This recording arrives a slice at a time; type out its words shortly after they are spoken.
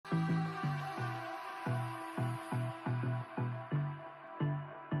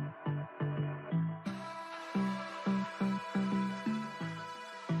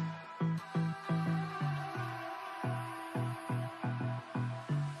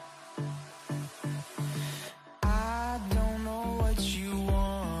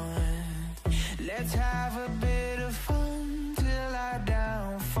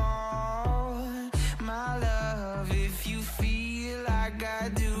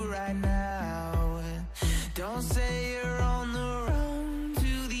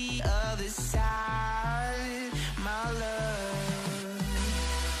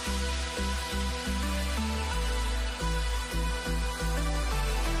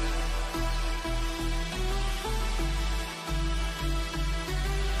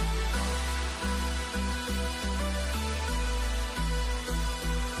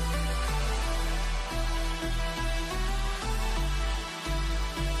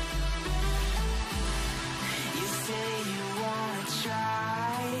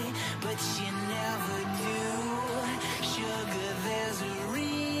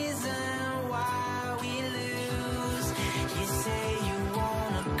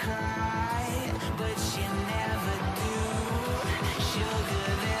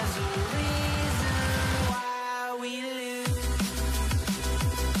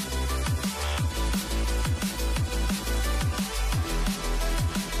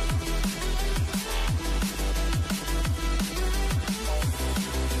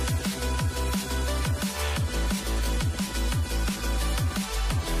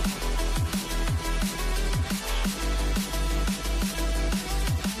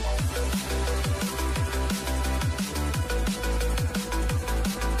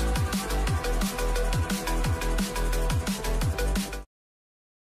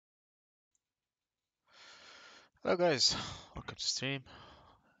Hello guys, welcome to stream.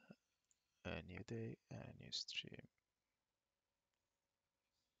 A new day, a new stream.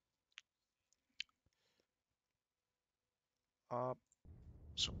 Uh,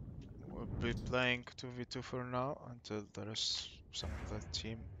 so we'll be playing 2v2 for now until the rest some of the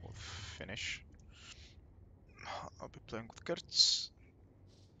team will finish. I'll be playing with Kurtz.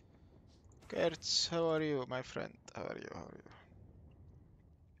 Kurtz, how are you, my friend? How are you? How are you?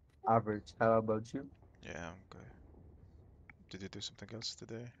 Average. How about you? Yeah, I'm good. Did you do something else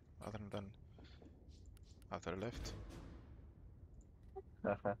today other than after I left?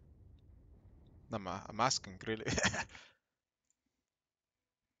 Haha. No, I'm asking really.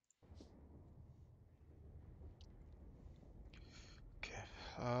 Okay.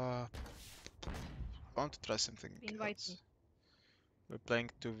 I want to try something Invite me. else. We're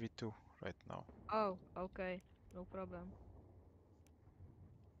playing 2v2 right now. Oh, okay. No problem.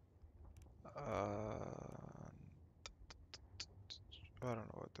 Uh, I don't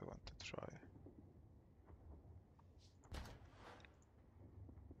know what I want to try.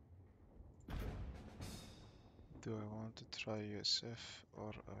 Do I want to try USF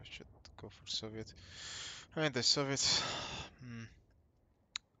or I should go for Soviet? I mean the Soviets.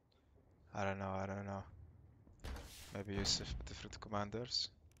 I don't know. I don't know. Maybe USF with different commanders.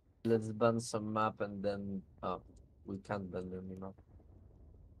 Let's ban some map and then we can't ban them, you know.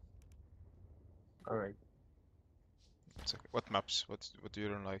 Alright. It's okay. What maps? What do you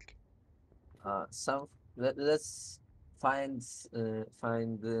don't like? Some let's find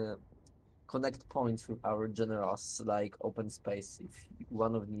the connect points with our generals like open space if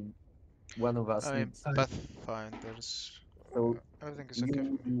one of us I mean needs. Pathfinders. So Everything is you okay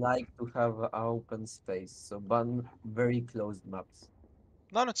for would me. like to have an open space, so ban very closed maps.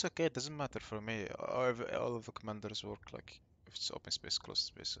 No, it's okay. It doesn't matter for me. All of the commanders work like if it's open space, closed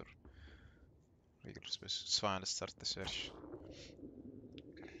space, or regular space. It's fine. Let's start the search.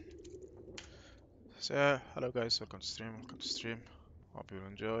 So yeah, hello guys, welcome to stream, welcome to stream. Hope you'll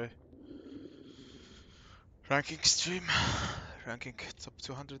enjoy. Ranking stream. Ranking top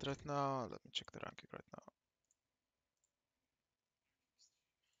 200 right now. Let me check the ranking right now.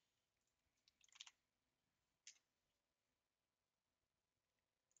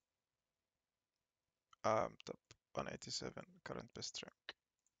 Top 187, current best rank.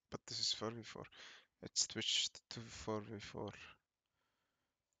 But this is 4v4. It's switched to 4v4.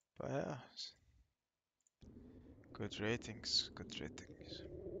 But yeah, good ratings, good ratings.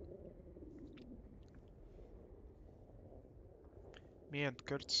 Me and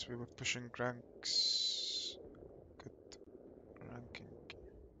Kurtz, we were pushing ranks. Good ranking.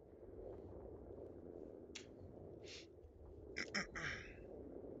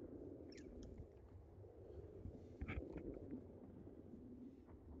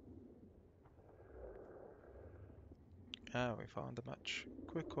 Yeah, we found a match.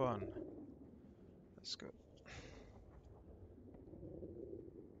 Quick one. Let's go.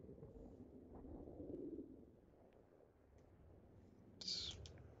 This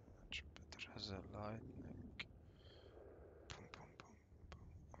much better as a lightning. Boom, boom, boom,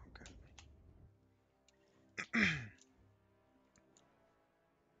 boom. Okay.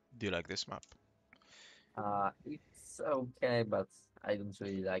 Do you like this map? It's okay, but I don't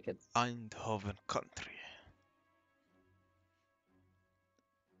really like it. Eindhoven country.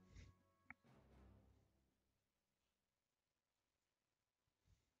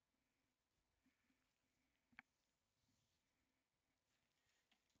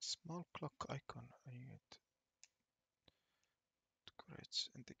 Small clock icon on unit decorates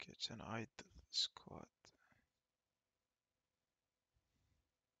indicates an idle squad.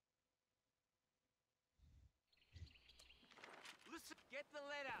 Listen, get the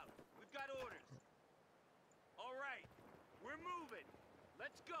lead out. We've got orders. All right, we're moving.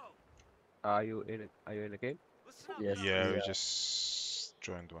 Let's go. Are you in it? Are you in the game? Listen up, Yes, fellas. Yeah, we we are. just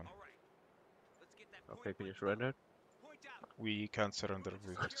joined one. All right, let's get that Okay, point can you blank surrender? level. Point out. We can't surrender.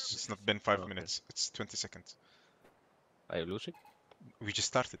 Moving to secure It's not position. been five Okay. minutes. It's 20 seconds. Are you losing? We just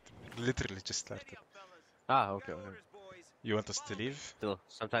started. Literally just Steady started. up, fellas. Ah, We okay, got okay. orders, boys. You want us to Follow me. leave? Still,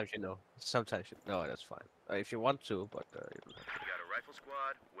 sometimes you know. Sometimes you... No, that's fine. If you want to, but you don't have to. We got a rifle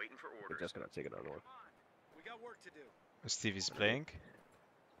squad waiting for We're orders. just gonna take it on one. Come on. We got work to do. Steve is Okay. playing.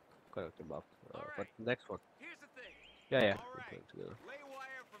 Connect them up. All But right. next one. Here's the thing. Yeah, All we're right. playing together. Lay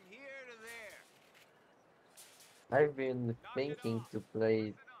wire from here to there. I've been Knock it thinking off. to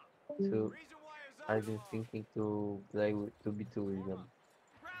play Listen up. to. Razor wire's I've over been long. thinking to play with 2v2 with Hold them. up.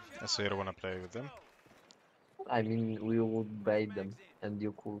 Round So you don't want to up. play with Let's them? go. I mean, we would Fresh bait them, mags in. and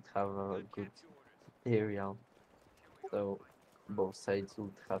you could have a Got good capture orders. area, so both sides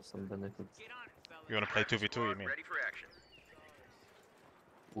would have some benefits. Get on it, fellas. You wanna play 2v2, you mean? Ready for action.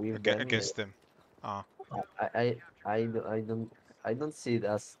 With them, yeah. Against them. Ah, I don't see it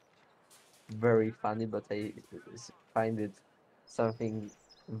as very funny, but I find it something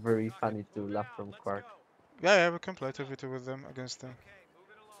very funny to laugh from Quark. yeah, we can play 2v2 with them, against them. Okay,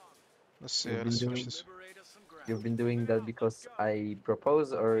 moving along. Let's see, You've been let's finish doing this. Liberate us some ground. you've been doing that because I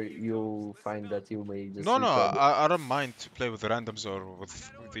propose, or you find that you may just No, record it? I don't mind to play with randoms or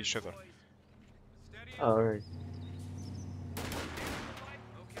with each other. Steady Oh, up. alright.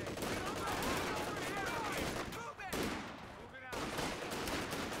 Okay. Moving out.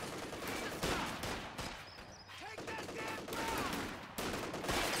 Take that damn ground!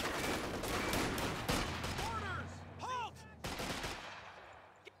 Orders! Halt!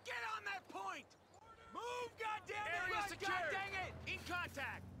 Get on that point! Move, goddammit! Area secured! God dang it! In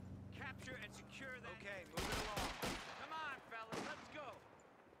contact! Capture and secure that. Okay, moving along. Come on, fellas, let's go.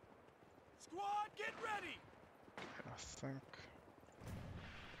 Squad, get ready! I think.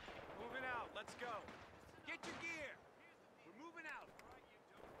 Moving out, let's go. Get your gear. We're moving out.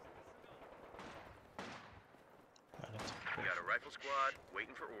 We got a rifle squad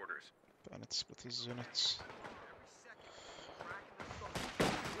waiting for orders. Bennett split his units.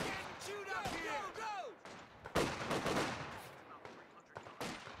 Shoot up here! Go!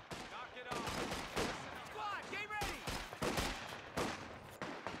 Knock it off. Squad, get ready!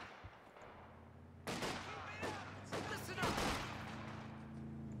 Listen up!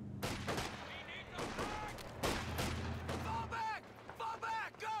 Fall back! Fall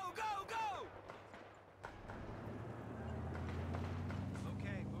back! Go, go, go!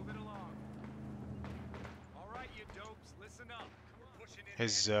 Okay, moving along. All right, you dopes, listen up. We're pushing in.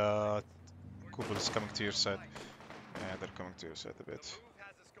 His Kubel is coming to your side. Yeah, they're coming to your side a bit. Move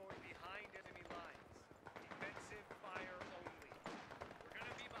has us going behind enemy lines. Defensive fire only. We're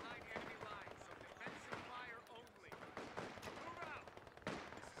gonna be behind enemy lines, so defensive fire only. Move out!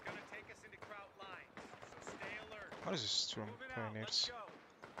 This is gonna take us into Kraut lines, so stay alert. What is this storm Moving out, let's pioneers? go.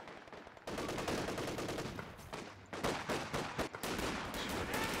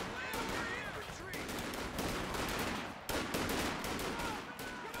 Infantry!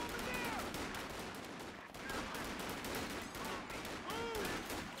 Get over there! Move!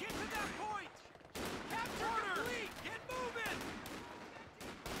 Get to that point! Capture complete! Get moving!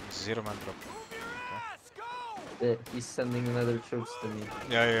 Zero man drop. Move your ass! Go! He's sending another troops to me.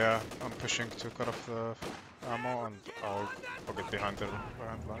 Yeah, I'm pushing to cut off the ammo and I'll get behind the line.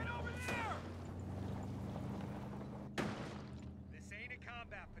 Over there! This ain't a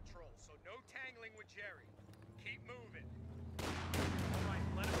combat patrol, so no tangling with Jerry. Keep moving. All right,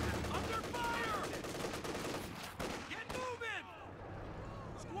 let him have. Under fire! Get moving!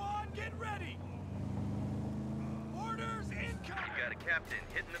 Squad, get ready! Orders incoming! You got a captain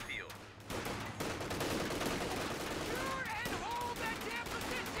hitting the field. Secure and hold that damn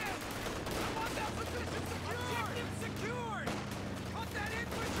position! I want that position secured! Objective secured! Cut that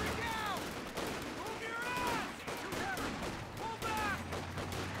infantry down! Move your ass! Pull back!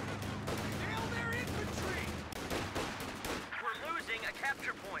 Nail their infantry! We're losing a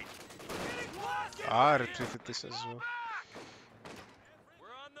capture point. Getting lost! Get I ready! retweeted this as well.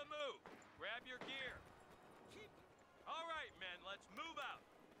 We're on the move. Grab your gear. All right, men, let's move out.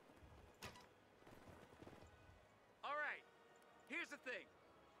 All right. Here's the thing.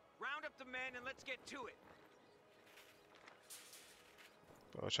 Round up the men and let's get to it.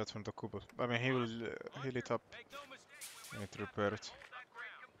 Watch out from the Kubel. I mean, he will heal it up. Make no mistake. I need to repair it. Hold that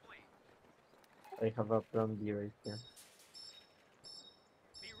ground. I have a plan B right here.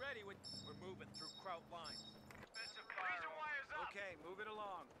 Be ready when we're moving through Kraut lines. Okay, move it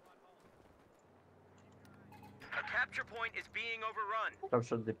along. A capture point is being overrun.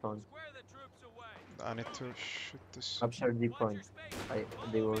 Capture the point. Square the troops away. I need to shoot this. Capture the Watch point. your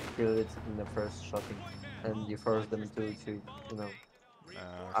space. They will kill it in the first shotting, and you force them to you know.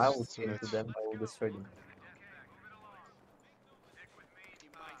 I will It's too kill to late. them. I will destroy them. You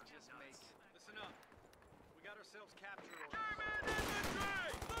might just make it. Listen up. We got ourselves captured. German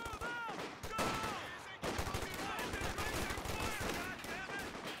infantry! Move out! Go!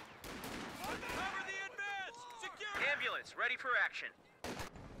 Cover the advance! Secure! Ambulance ready for action.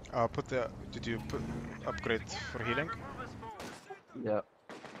 Put the. Did you put upgrade for healing? Yeah.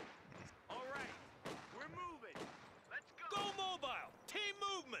 All right, we're moving. Let's go. Go mobile. Team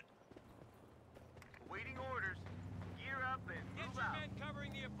movement. Waiting orders. Gear up and Get move your out. men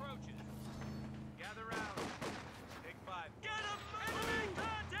covering the approaches. Gather round. Big five. Get him! Enemy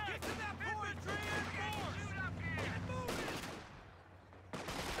contact! Get to that point! Infantry and force! Get moving!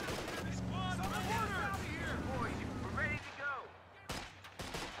 Squad, on the order! Out of here! Boys, we're ready to go.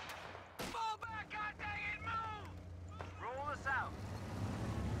 Fall back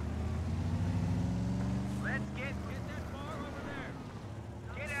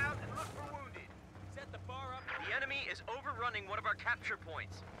running one of our capture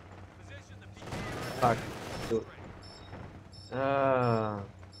points. Position the PAR. Fuck. Dude. Ah.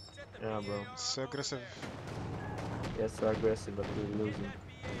 Set the Yeah, bro. PAR So up over aggressive. there. Yes, so aggressive, but we're Get losing. that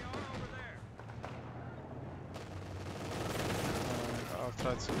PAR over there. I'll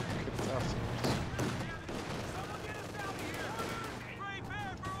try to kill it afterwards. Someone get us out of here.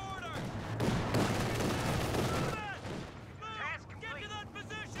 Prepare for order. Task Move. Get to complete. that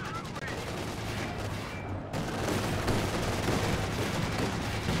position.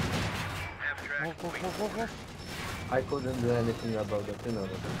 Abstract Move, move, complete. move, move, move. I couldn't do anything about that, you know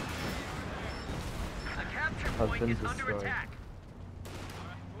that. A capture Has point been is under destroyed. attack.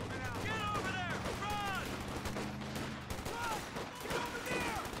 Moving out. Get over there. Run. Run. Get over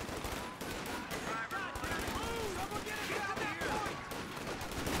there. Move. Someone get us out of here.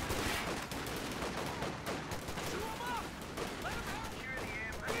 Chew 'em up. Let 'em have Secure the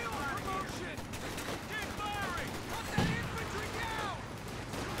ammo. Wheel promotion. Keep firing. Cut that infantry down.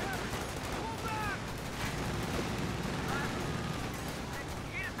 Pull back.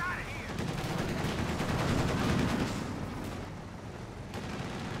 Get us out of here.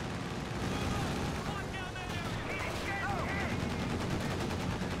 Lock down that area.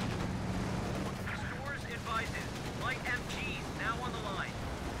 Stores advises. Light MGs now on the line.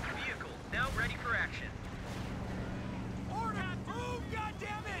 Vehicle now ready for action. Order. Move,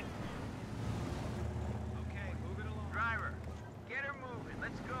 goddammit. Okay, move it along. Driver, get her moving.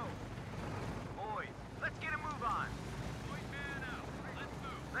 Let's go. Boys, let's get a move on. Point man out. Let's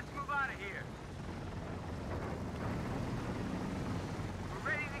move. Let's move out of here. We're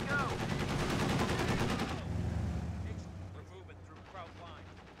ready to go. We're moving through Kraut line.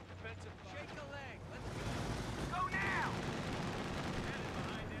 Defensive line. Shake a leg. Let's go. Go now. Headed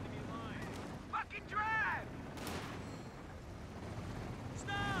behind enemy line. Fucking drive.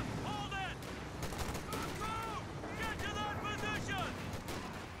 Stop! Hold it! Crew! Get to that position!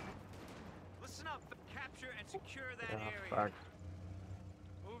 Listen up. Capture and secure that Yeah, area. fuck.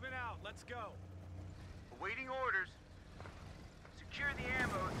 Moving out. Let's go. Awaiting orders. Secure the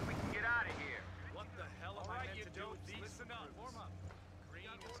ammo so we can get out of here. What the hell am I meant to do with these? Listen up. Form up. Green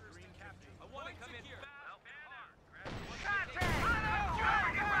is green capture. I want to come in fast. Contact!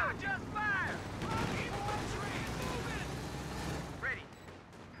 Driver, just fire! Infantry! Moving! Ready.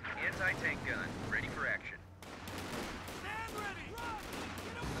 Anti-tank gun, ready for action. Stand ready! Run!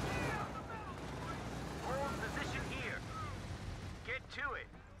 Get over there! Hold position here. Get to it.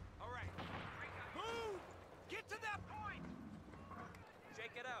 All right. Move! Get to that point!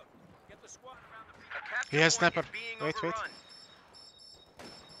 Shake it out. Get the squad around the A capture He has point sniper. is being Wait, wait. overrun.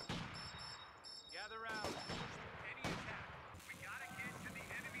 Gather round. Any attack. We gotta get to the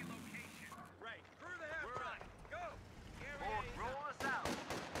enemy location. Right. Through the half line. Go! Hold, roll us out.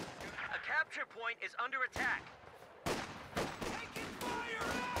 A capture point is under attack. Taking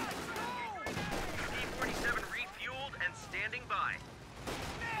fire! Go! T-47 refueled and standing by.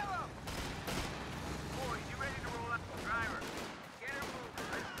 Nail 'em! Boys, you ready to roll up? Driver, get her moving.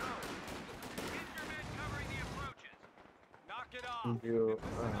 Let's go. Get your men covering the approaches. Knock it off. You.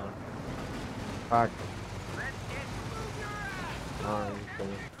 Fuck. Let's get Move your ass! No, I'm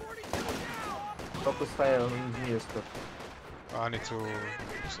kidding. 42 down! Focus fire on engineer stuff. I need to.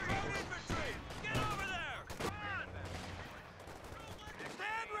 Infantry! Get over there! Run!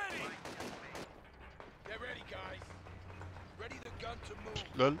 Stand ready! Get ready, guys. Ready the gun to move.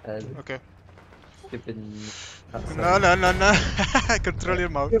 Lol. Okay. Stupid. No, no, no, no. Control your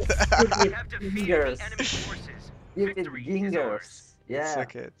mouth. Stupid have defeated fingers. the enemy forces. Stupid Victory is ours. fingers. It's Yeah.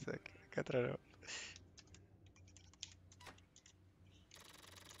 okay, it's okay. Control your mouth.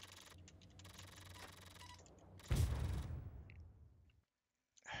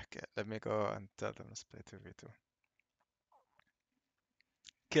 Okay, let me go and tell them let's play 2v2.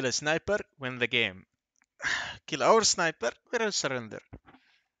 Kill a sniper, win the game. Kill our sniper, we will surrender.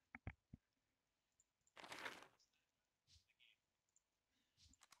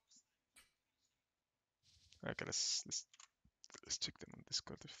 Okay, let's check them on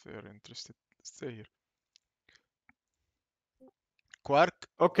Discord if they're interested. Stay here. Quark,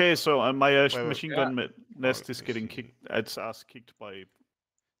 Okay, so my wait, machine Yeah. gun nest Oh, is getting kicked. Its ass kicked by.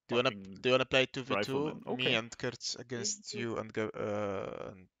 do you fucking wanna play 2v2? riflemen. Me Okay. and Kurt against you and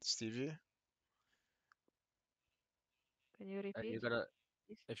and Stevie. Can you And repeat? you're gonna,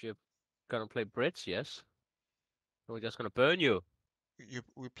 please? if you're gonna play Brits, yes. We're just gonna burn you.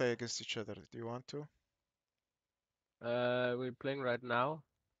 We play against each other. Do you want to? We're playing right now.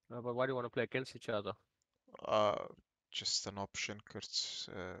 But why do you want to play against each other? Uh, just an option. Kurt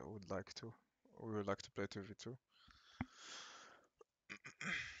would like to. We would like to play 2v2.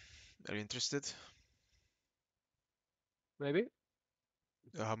 Are you interested? maybe.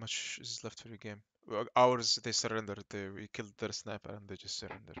 How much is left for your game? Well, ours, they surrendered. We killed their sniper and they just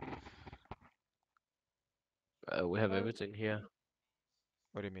surrendered. We have Oh, everything here.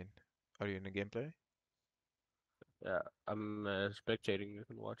 What do you mean? Are you in a gameplay? Yeah, I'm spectating. You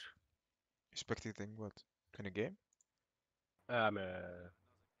can watch. Spectating what? In a game? I'm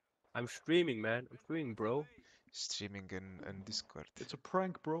I'm streaming, man. I'm streaming, bro. Streaming in Discord. It's a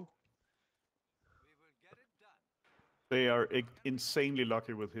prank, bro. They are insanely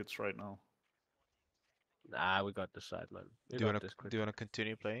lucky with hits right now. Nah, we got this side, man. We Do you got wanna this, do Chris. you wanna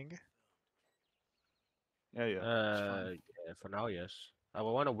continue playing? Yeah, yeah, it's fine. Yeah, for now, yes. I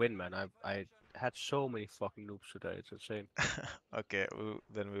want to win, man. I had so many fucking noobs today. It's insane. Okay,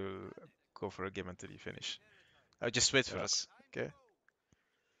 then we'll go for a game until you finish. Just wait for Yeah. us. Okay.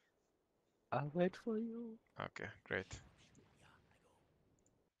 I'll wait for you. Okay, great.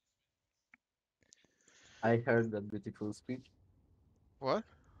 I heard that beautiful speech. What?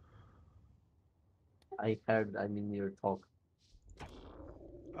 I mean, your talk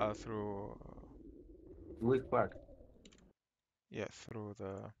Through with Quark. yeah, through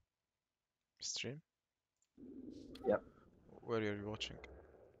the stream. Yep. Where are you watching?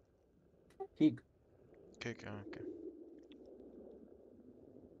 Pig. Okay, okay, okay.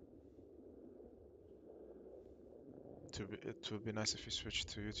 It would be nice if you switch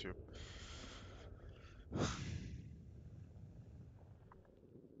to YouTube.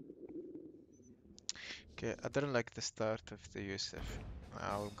 Okay, I didn't like the start of the USF.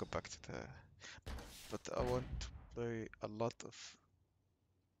 I will go back to the. But I want to play a lot of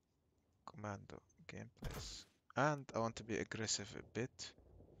commando gameplays. And I want to be aggressive a bit.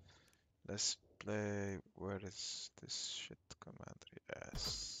 Let's play. Where is this shit commander?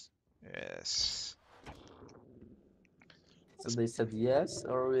 Yes. Yes. So they said yes,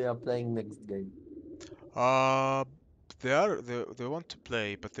 or we are playing next game. Uh, they want to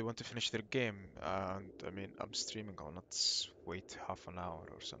play, but they want to finish their game. And I mean, I'm streaming. I'll not wait half an hour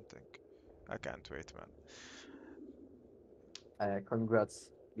or something. I can't wait, man. Congrats.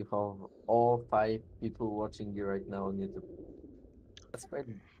 You have all 5 people watching you right now on YouTube. That's quite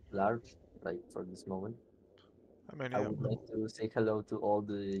large, like for this moment. I mean, I yeah. would like to say hello to all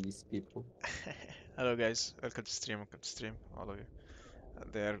these people. Hello, guys. Welcome to stream. Welcome to stream, all of you.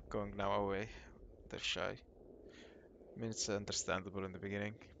 They're going now away. They're shy. I mean, it's understandable in the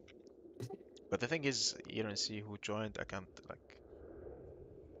beginning. But the thing is, you don't see who joined. I can't like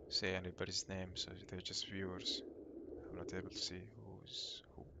say anybody's name, so they're just viewers. I'm not able to see who's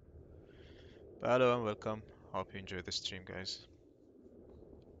who. But hello and welcome. Hope you enjoy the stream, guys.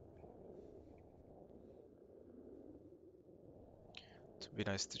 It would be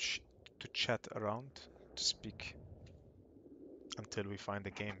nice to chat around, to speak until we find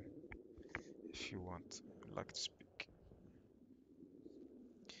a game. If you want, like to speak.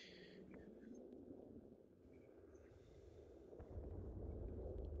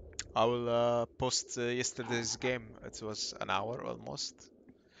 I will post yesterday's game. It was an hour almost,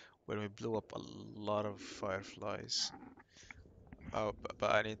 where we blew up a lot of fireflies. Oh,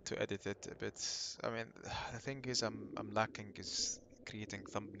 but I need to edit it a bit. I mean, the thing is, I'm lacking is creating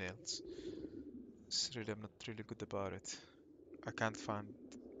thumbnails. I'm not really good about it. I can't find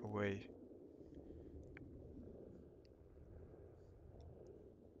a way.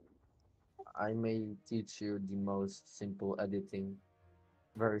 I may teach you the most simple editing.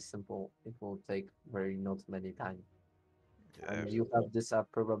 Very simple. It will take very not many time. Yeah, And you have this up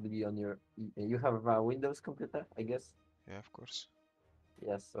probably on your. You have a Windows computer, I guess. yeah, of course.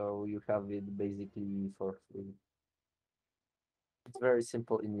 Yeah, so you have it basically for free. It's very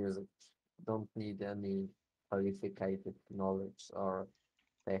simple in usage. Don't need any qualified knowledge or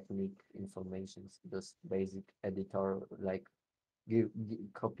technique information. Just basic editor, like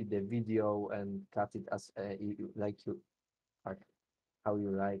copy the video and cut it as like you like how you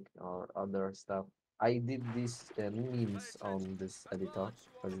like or other stuff. I did these memes on this editor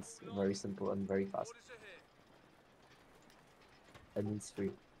because it's very simple and very fast, and it's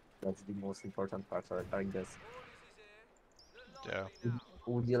free. That's the most important part, I guess. Yeah,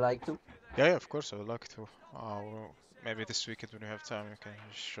 Would you like to? yeah, yeah, of course. I would like to. Well, maybe this weekend when you have time, you can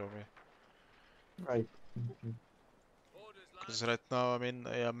just show me. Right. Mhm. Because right now, I mean,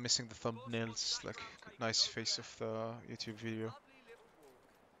 I am missing the thumbnails, like nice face of the YouTube video.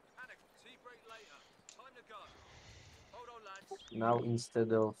 Now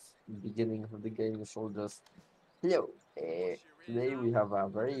instead of beginning of the game, you should just hello. Today we have a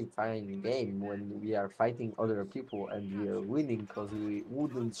very fine game when we are fighting other people and we are winning because we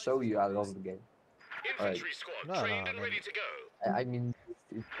wouldn't show you a lost game. All right. No, no, I mean, I mean,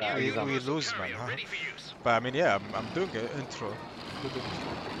 it's We example. lose, man. Huh? But I mean, yeah, I'm doing an intro. Good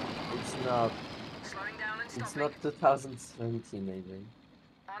intro. It's not. Slowing down and It's stopping. not 2017, I think.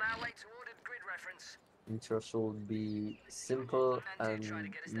 On our way to ordered grid reference. Intro should be simple And do try to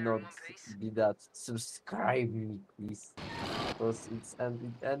and get us there in not one piece. be that subscribe me, please. Because it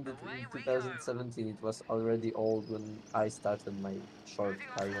ended Away in we go. 2017. It was already old when I started my short Moving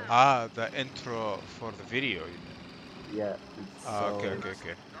off career. now. Ah, the intro for the video, you mean? Yeah, it's Ah, okay, so okay,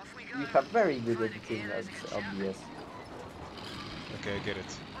 okay. Off we you go. have very good Find a gear, editing there's at a good chap. OBS. Okay, I get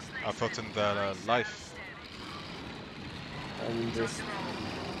it. What's I next thought then? in the Nice and live. steady. I mean, Time just to roll.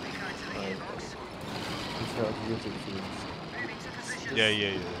 Be kind to the gearbox. intro of YouTube films. Moving to position. Yeah,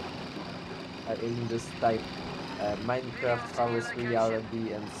 yeah, yeah. I mean, just type Minecraft follows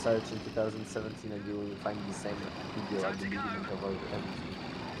reality and search in 2017 and you will find the same video at the beginning of everything.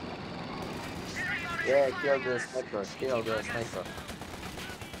 Yeah, kill the sniper, kill the sniper.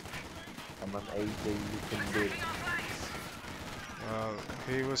 Come on, AJ, you can do it.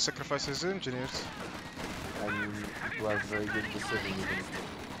 He will sacrifice his engineers. I mean, it was very good decision. Even.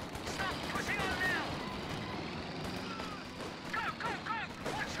 Stop pushing on now. Go, go,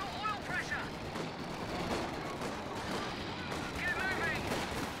 go. Watch your oil pressure. Get moving.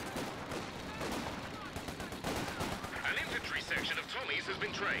 An infantry section of Tommies has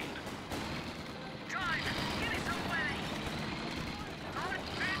been trained. Drive. Get it away. On.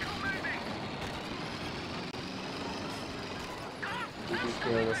 Vehicle moving. Go. Did you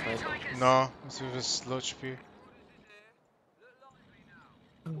kill the sniper? No, it's with his low HP.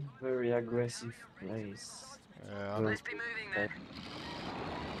 Very aggressive place. Yeah, Very Let's be moving then.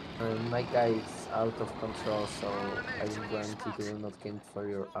 My guy is out of control, so I will guarantee he will not come for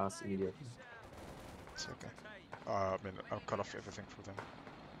your ass immediately. it's okay. I mean, I'll cut off everything for them.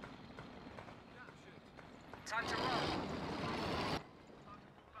 Time to roll.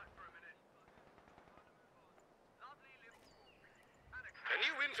 A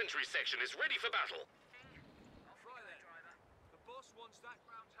new infantry section is ready for battle. Right then, driver. The boss wants that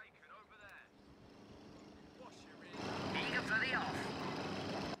ground taken over there. Wash your ears. Eager for the off.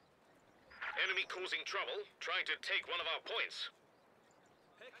 Enemy causing trouble, trying to take one of our points.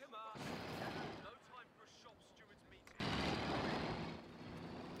 Pick 'em up. No time for a shop steward's meeting.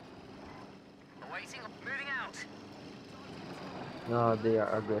 Awaiting. Moving out. No, they are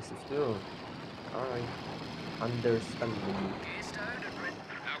aggressive too. Alright. Understandable. Gear stowed and ready.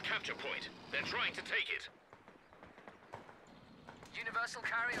 Our capture point. They're trying to take it. Universal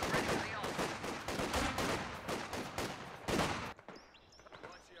carrier ready for the off.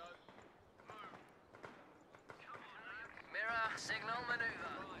 Rightio. Mirror signal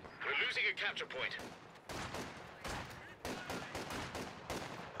maneuver. We're losing a capture point.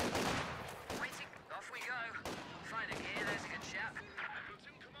 Waiting. Off we go. Find a gear. There's a good chap. A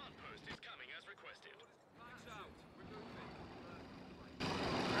platoon command post is coming as requested. Max out. We're moving.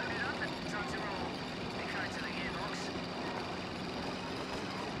 Loaded up. Time to roll. Be kind to the gearbox.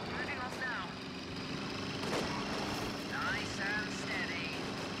 Moving off now. Nice and steady.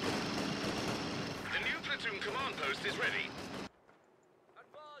 The new platoon command post is ready.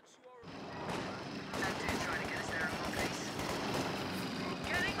 Advance, you are. That dude trying to get us there in one piece.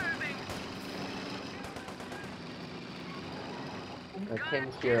 Getting moving.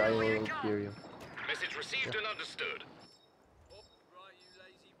 Came here, I will hear you. Message received and understood. Up, right, you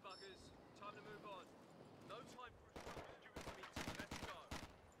lazy buggers. Time to move on. No time for a shop steward's meeting. Let's go.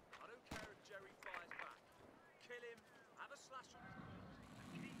 I don't care if Jerry fires back. Kill him. Have a slash on his nose.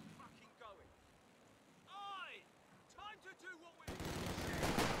 Keep fucking going. Aye! Time to do what we.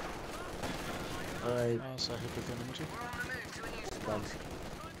 Alright, So I hit with energy. We're on the move to a new done. spot.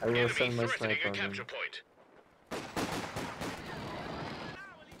 I will Enemy send my threatening sniper a then. capture point.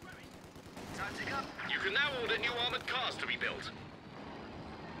 Time to go. You can now order new armored cars to be built.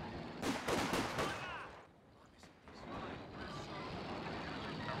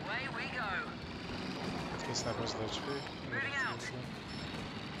 Away we go. Okay, sniper's low HP. Moving out.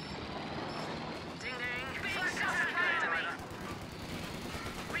 Ding ding. Flash up the enemy.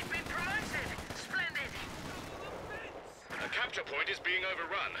 We've been promoted. Splendid. A capture point is being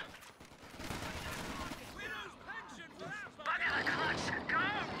overrun. Widow's pension for that. Bugger the clutch. Go.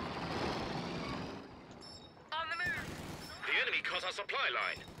 On the move. The enemy cut our supply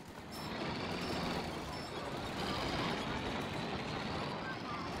line.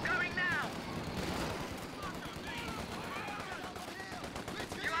 Going now.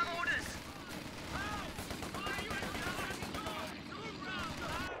 You have orders.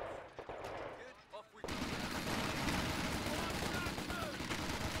 Off we go.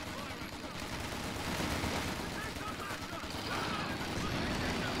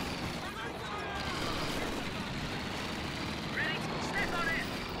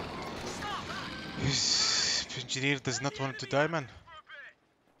 engineer does not want to die, man.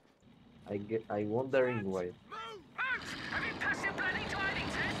 I wondering why. Move! Have you passed your bloody driving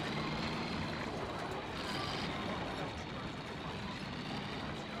test?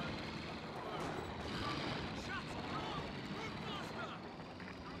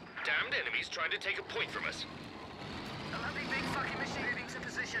 Damned enemies trying to take a point from us. A lovely big fucking machine moving to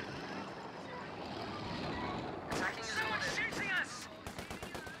position. Attacking us. Someone's shooting us!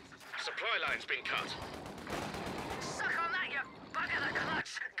 Supply line's been cut. Suck on that, you bugger the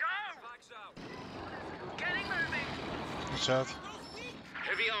clutch! Go! Getting moving! Watch out.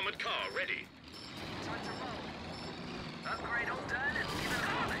 Heavy armored car ready. Time to roll. Upgrade all done and give it a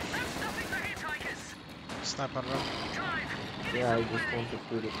polish. No stopping for hitchhikers! Sniper run. Drive! Give Yeah, I it some just way! wanted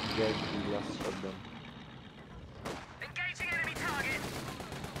to get the last shotgun. Engaging enemy target!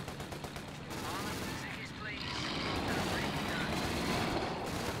 Armored tickets, please.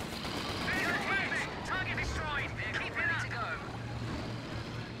 Target destroyed! Keep ready to go!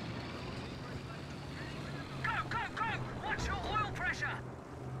 Go, go, go! Watch your oil pressure!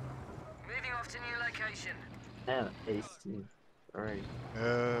 Moving off to new location. And AC. Alright.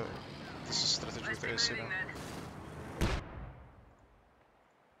 This is strategy Let's with be AC moving now. then.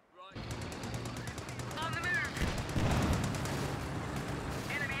 On the move!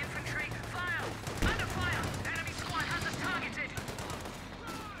 Enemy infantry, fire! Under fire! Enemy squad has us targeted!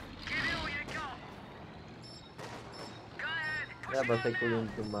 Give it all you got! Go ahead! Yeah, Pushing but I on now.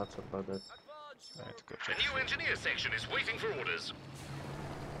 couldn't do much about that. I need to go The check. new engineer section is waiting for orders.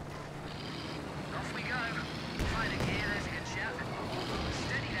 Off we go. Find a gear, there's a good chap.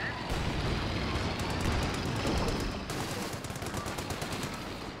 Steady then.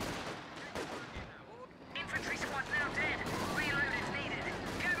 Infantry squad now dead. Reload is needed.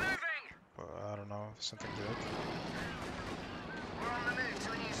 Get moving! I don't know, something good. We're on the move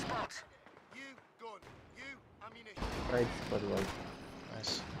to a new spot. You gun. You ammunition. Right, but like,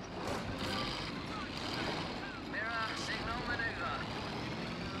 Nice. Mirror, signal, maneuver.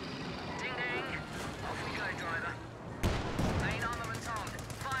 Ding ding. Off we go, driver. Main armament on.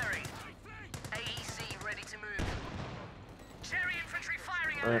 Firing. AEC ready to move. Cherry infantry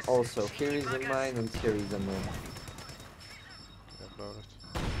firing at us. also, Cheeky here is a buggers. mine and here is a mine. Yeah, blow it.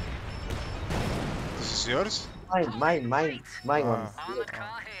 This is yours? Mine one. Armored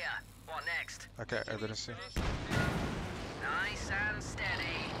car here. What next? Okay, I didn't see. Nice and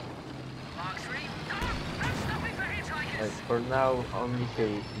steady. Mark 3. Go! No stopping for hitchhikers! For now, only here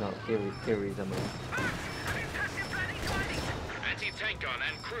is a mine. Move! Have you passed your bloody driving? Anti-tank gun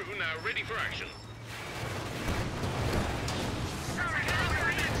and crew now ready for action. Sorry,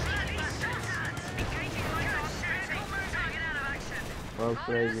 engaging light on shooting. Target out of action. Well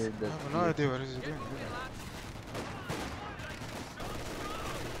played I that. have no idea what is he doing.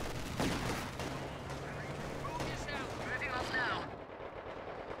 Moving off now.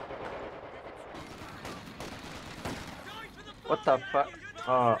 What the fuck?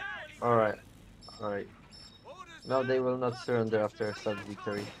 Oh, alright. Alright. No, they will not surrender after such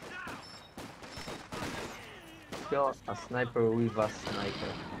victory. Kill a sniper with a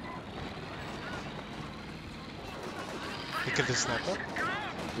sniper. He killed the sniper?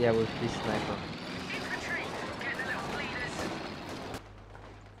 Yeah, with this sniper. Infantry, get the little bleeders.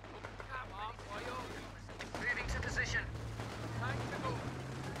 Moving to position.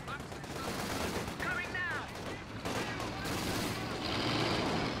 Going now.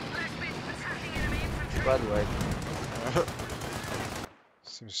 Left mid, attacking enemy infantry. Bad way.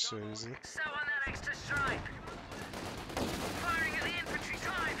 Seems so easy. So on that extra stripe. Firing at the infantry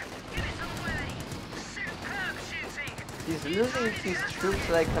drive. Units away. Superb shooting. He's losing his troops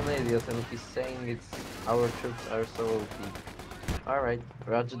like an idiot and he's saying it's our troops are so OP. Alright,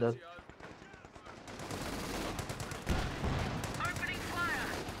 roger that. Opening fire.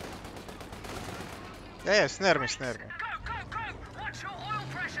 Yeah, snare me. Go, go, go. Watch your oil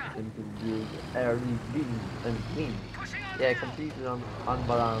pressure. And to build early win and win. Pushing on Yeah, now. completely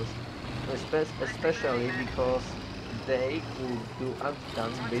unbalanced. Especially because they could do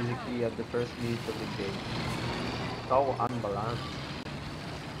anti-tank basically at the first minute of the game. So unbalanced.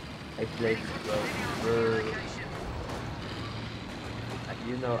 I played it well. Moving on to Brr. new location.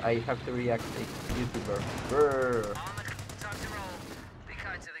 You know, I have to react like YouTuber. Brr. On the time to roll. Be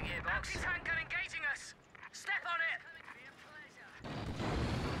kind to the gearbox. Anti-tank gun engaging us. Step on it.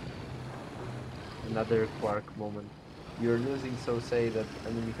 Another Quark moment. You're losing, so say that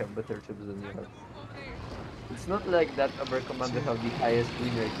enemy have better troops than you have. It's not like that our commander have the highest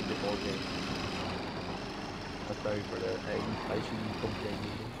win rate in the whole game. Sorry for that. I shouldn't complain.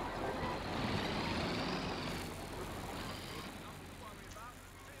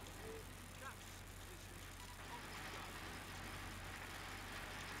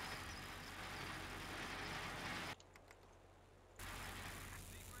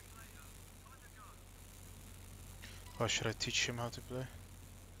 How should I teach him how to play?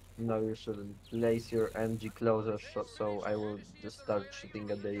 No, you shouldn't. Place your MG closer, so I will just start shooting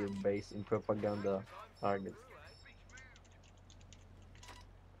at their base in propaganda targets.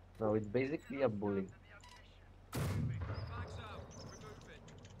 No, it's basically a bully. Flags out. We're moving.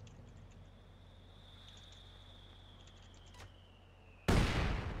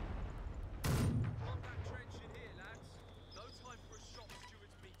 Contact trench in here, lads. No time for a shop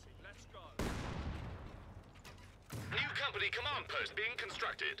stewards meeting. Let's go. New company command post being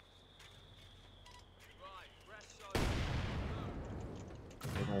constructed. Right, rest zone.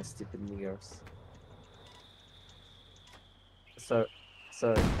 Stupid niggers. So,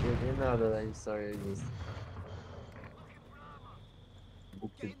 you know that I'm sorry, I just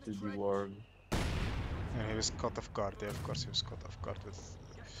booked it to the world. And he was caught off guard. Yeah, of course he was caught off guard with.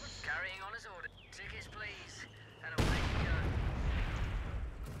 Carrying on as ordered. Tickets, please. And away we go.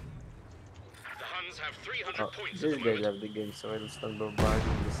 The Huns have 300 Oh, points at this the guy moment. left the game, so I'll start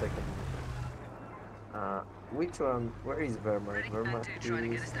bombarding the second. Which one? Where is Vermont? Vermont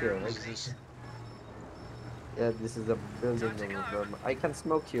is here, What right? is this? Yeah, this is a building of Vermont. I can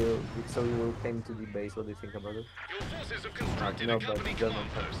smoke you, so you will come to the base. What do you think about it? Your forces have constructed No, a but company German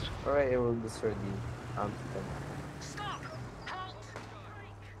command tanks. post. Alright, I will destroy the anti-tank. Stop! Halt!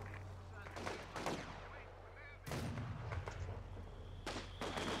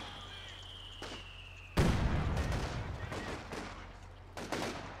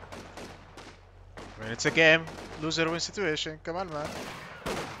 I mean, it's a game. Loser win situation. Come on, man.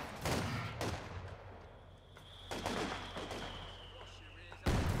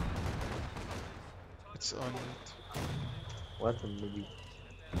 It's on. What a movie.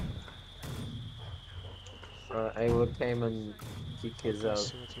 I will come and kick his Let's ass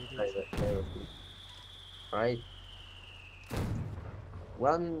see what we did. directly. Right?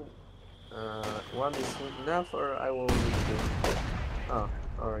 One, one is enough, or I will need to. Ah,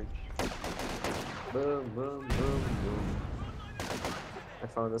 alright. Boom, boom, boom, boom. I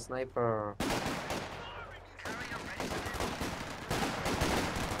found a sniper. Carry on, ready to move.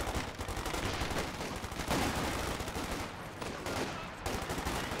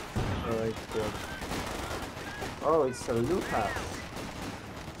 Alright, good. Oh, it's a Lucas.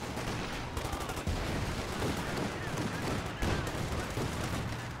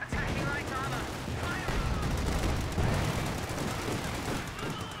 Attacking light armor.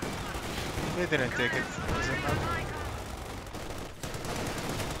 They didn't take it. Doesn't matter.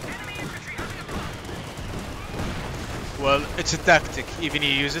 Enemy infantry under your block. Well, it's a tactic. Even you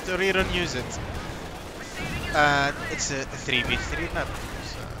use it or you don't use it. Receiving your And it's a 3v3 map.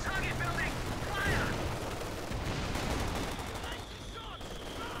 So target building. Fire!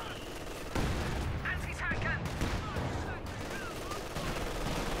 Anti-tank gun.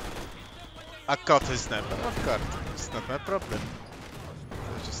 I caught his sniper off guard. It's not my problem.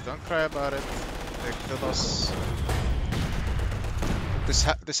 So just don't cry about it. Take the loss.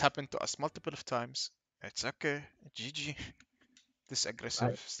 This happened to us multiple of times. It's okay. GG. This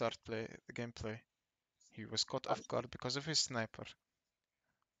aggressive start play, the gameplay. He was caught off guard because of his sniper.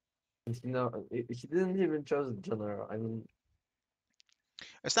 You know, he didn't even choose general. I mean,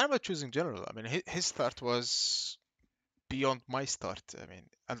 It's not about choosing general. I mean, his start was beyond my start. I mean,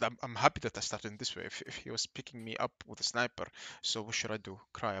 and I'm happy that I started in this way. If he was picking me up with a sniper, so what should I do?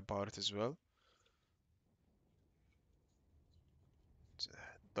 Cry about it as well?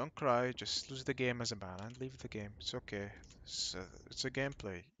 Don't cry. Just lose the game as a man and leave the game. It's okay. It's a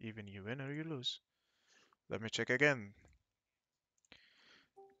gameplay. Even you win or you lose. Let me check again.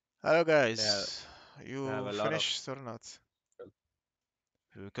 Hello, Yeah, guys. I have You a lot of. finished or not?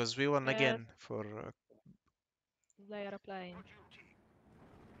 Because we won Yes, again for they are playing.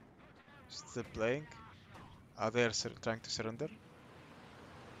 still playing. Are they trying to surrender?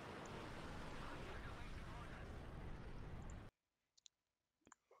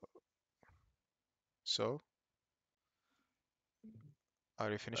 So,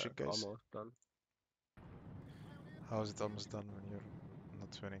 are you finishing, guys? Almost done. How is it almost done when you're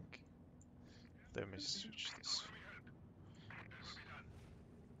not winning? Let me switch this.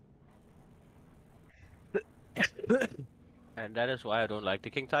 And that is why I don't like the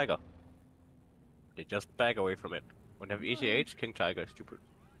King Tiger. They just back away from it. When they have ECH, King Tiger is stupid.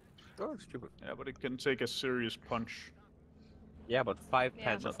 Oh, it's stupid. Yeah, but it can take a serious punch. Yeah, but 5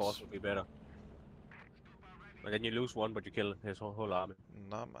 Yeah. Panzer Force would be better. And then you lose one, but you kill his whole army.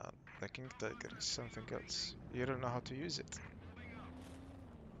 Nah, man. The King Tiger is something else. You don't know how to use it.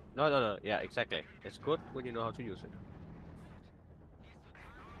 No, no, no. Yeah, exactly. It's good when you know how to use it.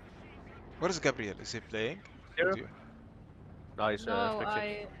 What is Gabriel? Is he playing with Zero? you? No, it's No, Spec 6.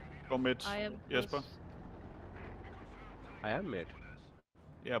 I Go mid, I am Jesper. just I am mid.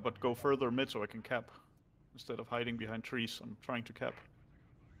 Yeah, but go further mid so I can cap. Instead of hiding behind trees, I'm trying to cap.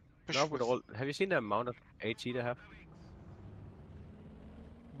 Push Not with with. all. Have you seen the amount of AT they have?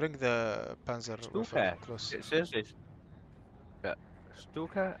 Bring the Panzer Waffe Stuka. close. Seriously. Yeah.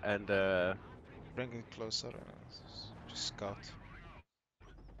 Stuka and Bring it closer. Just scout.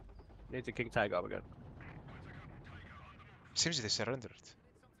 need the King Tiger up again. Seems they surrendered.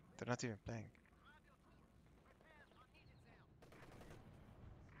 They're not even playing.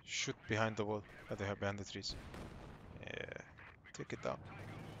 Shoot behind the wall. They have behind the trees. Yeah. Take it down.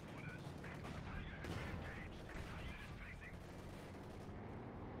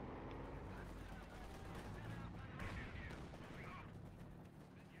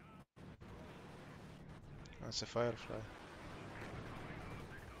 That's a firefly.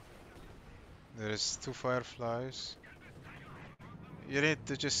 There is 2 fireflies. You need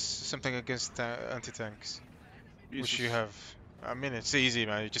to just something against anti-tanks, which you Jesus. have. I mean, it's easy,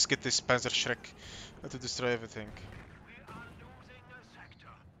 man. You just get this Panzer Shrek to destroy everything.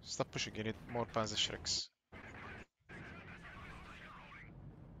 Stop pushing. You need more Panzer Shreks.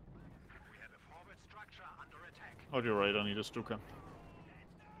 Oh, you're right, I need a Stuka.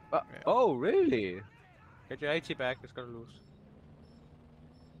 Yeah. Oh, really? Get your AT back. It's gonna lose.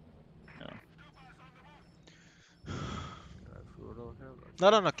 Yeah.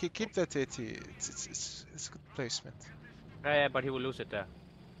 No. Keep that AT. It's good placement. Yeah, but he will lose it there.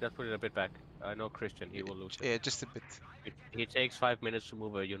 Just put it a bit back. I know Christian. He will lose it. Yeah, just a bit. He takes 5 minutes to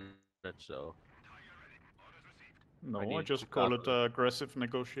move a unit, so. No, I need just to call it calculate. aggressive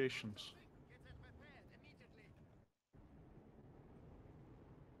negotiations.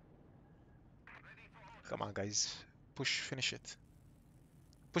 Come on, guys. Push. Finish it.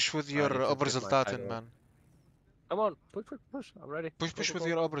 Push with I your need to get my Oberresultaten, tiger up. man. Come on, push. I'm ready. Push with Go.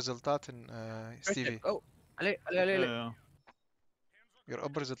 your Oberresultaten, Christian, Stevie. go. Ale. Yeah. Your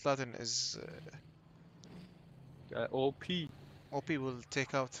Oberresultaten is OP. OP will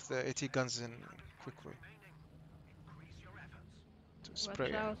take out the AT guns in quick way. To Watch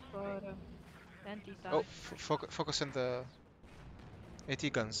spray. out for anti-tank. Oh. Focus on the AT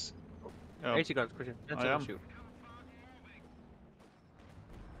guns. Yeah. 80 guns, Christian. That's I a am. shoot.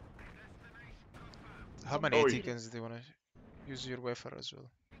 How many Oh, AT guns do you want to use your wafer as well?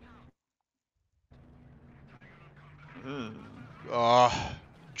 Oh,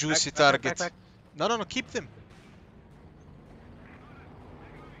 juicy target. Back. No, keep them.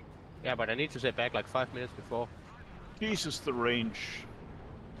 Yeah, but I need to stay back like 5 minutes before. Jesus, the range.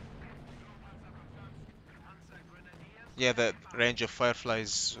 Yeah, the range of Firefly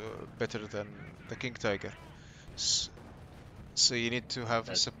is better than the King Tiger. So you need to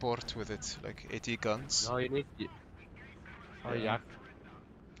have support with it, like AT guns. No, you need. Oh, Yeah. Yak.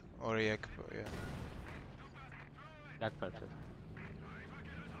 Or Yak, yeah. Yak Panzer.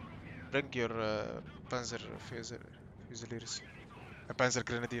 Bring your Panzer Fusiliers. Panzer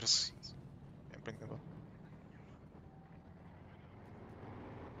Grenadiers. Yeah, bring them up.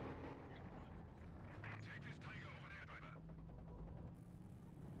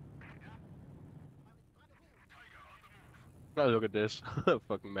 Oh, look at this.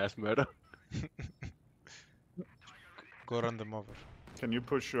 Fucking mass murder. Go run them over. Can you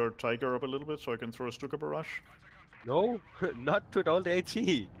push your Tiger up a little bit so I can throw a Stuka barrage? No, not with all the AT.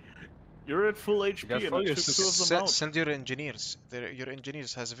 You're at full HP got and I full took use. 2 of them out. Send your engineers. Your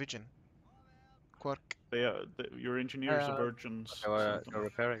engineers has a vision. Quark. Your engineers are virgins. They're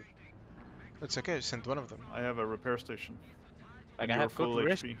repairing. It's okay, send one of them. I have a repair station. Like, And I you're have good full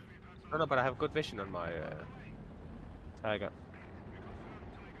wrist. HP. No, but I have good vision on my Tiger.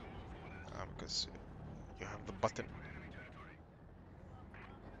 Because you have the button.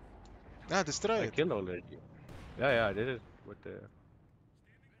 Destroy I it. killed already. Yeah, I did it with the.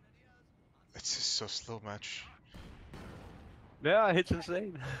 It's just so slow match. Yeah, it's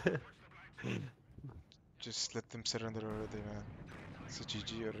insane. Just let them surrender already, man. It's a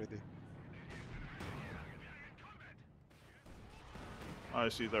GG already. I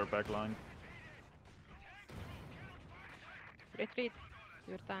see their back line. Retreat.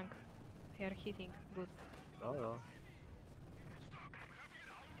 Your tank. They are hitting. Good. No.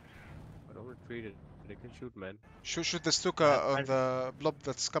 I don't retreat it. They can shoot, man. Shoot the Stuka on the blob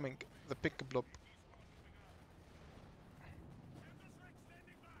that's coming. The pink blob.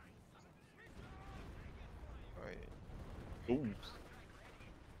 Ooh.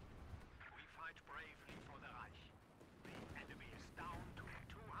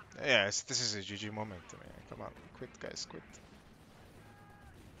 Yes, this is a GG moment. I mean, come on, quit, guys, quit.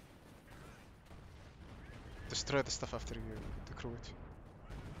 Destroy the stuff after you decrew it.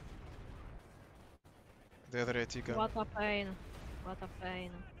 The other AT gun. What a pain. What a pain.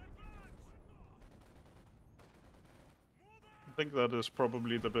 I think that is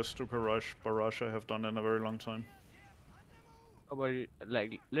probably the best Stuka barrage I have done in a very long time. Oh, but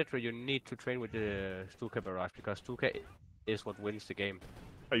like literally, you need to train with the Stuka barrage because Stuka is what wins the game.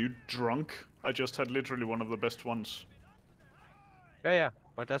 Are you drunk? I just had literally one of the best ones. Yeah, yeah.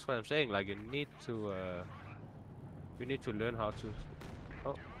 But that's what I'm saying. Like you need to learn how to.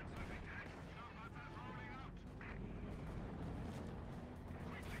 Oh,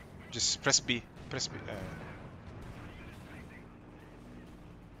 Just press B. Press B.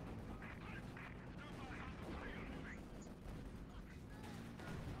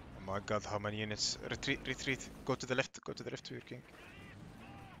 Oh my god, how many units? Retreat, retreat. Go to the left. Go to the left to your king.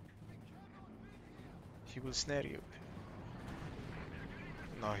 He will snare you.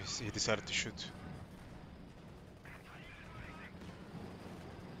 No, he decided to shoot.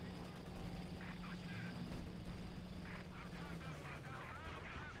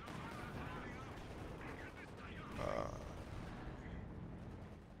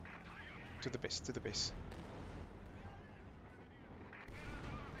 To the base, to the base.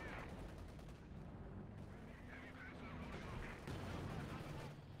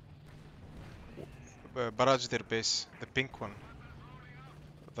 Barrage their base, the pink one.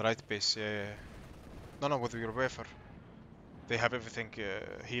 The right base, yeah, yeah. No, no, with your wafer. They have everything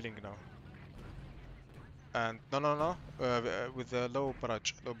healing now. And no, no, no, with the low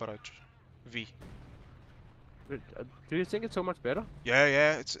barrage, low barrage. V. do you think it's so much better? Yeah,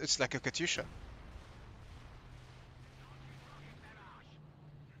 yeah, it's like a Katyusha.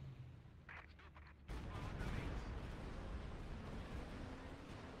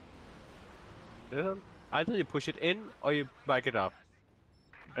 Either you push it in or you back it up.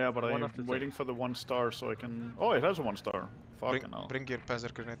 Yeah, but One I'm of the waiting for the 1 star so I can... Oh, it has a 1 star. Bring, Fucking hell. bring your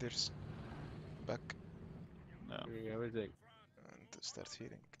Panzer Grenadiers back Yeah. Doing everything. and start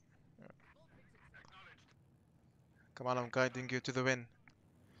healing. Yeah. Come on, I'm guiding you to the win.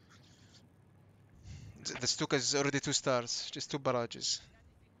 The Stuka is already 2 stars, just 2 barrages.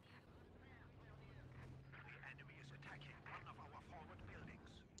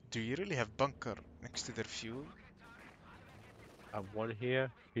 Do you really have bunker next to their fuel? I have one here,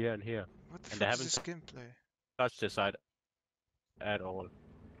 here, and here. What the And they fuck is haven't this gameplay? touched this side at all.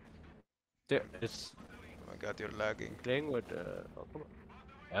 It's Oh my god, you're lagging. playing with. Oh, come on.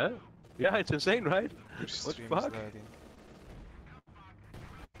 Huh? Yeah, it's insane, right? Your What stream the is fuck? lagging.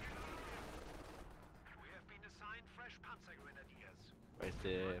 Where's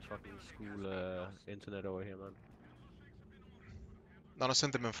the fucking school internet over here, man? No, no,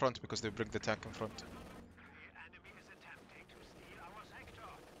 send them in front because they bring the tank in front.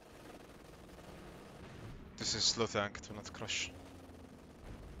 This is slow tank, it will not crush.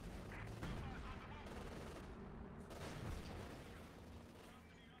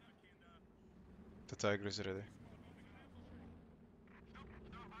 The tiger is ready.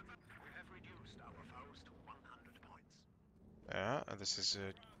 Yeah, and this is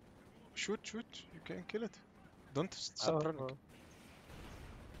shoot, shoot, you can kill it. Don't stop running.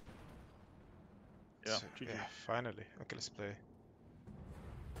 Yeah, So, GG. yeah, finally. Okay, let's play.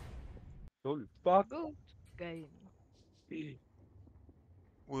 Holy fuck! Good game.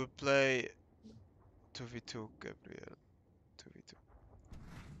 We'll play 2v2, Gabriel. 2v2.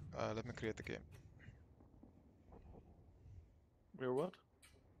 Let me create the game. We're what?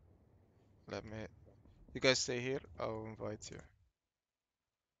 Let me... You guys stay here, I'll invite you.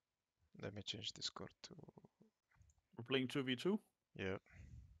 Let me change Discord to... We're playing 2v2? Yeah,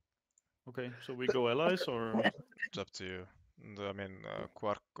 Okay, so we go allies or... it's up to you. I mean,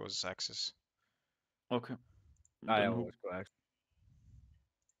 Quark goes Axis. Okay. I Then who... always go Axis.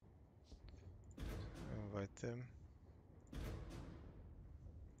 Invite them.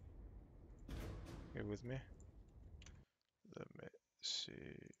 You with me? Let me see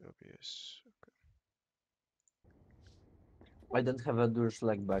OBS. Okay. I don't have a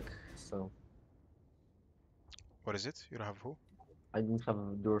Durslag back, so What is it? You don't have who? I don't have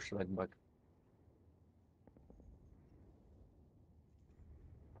a Durslag back.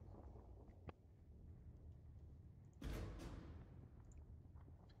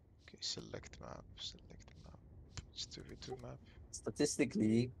 Okay, select map, select map. It's 2v2 map.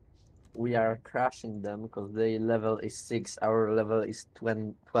 Statistically, we are crashing them because their level is 6, our level is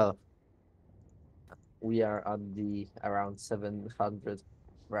 12. We are at the around 700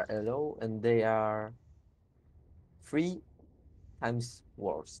 low, and they are 3 times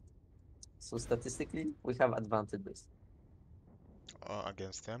worse. So statistically, we have advantages.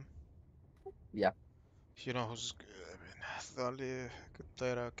 Against them. Yeah. You know who's... I mean, The only good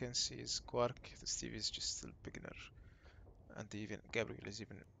player I can see is Quark. The Steve is just still beginner, and even Gabriel is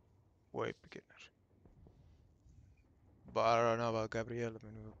even way beginner. But I don't know about Gabriel. I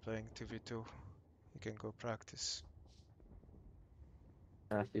mean, we were playing 2v2. He can go practice.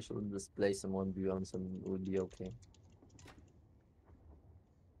 He should just play some 1v1s and would be okay.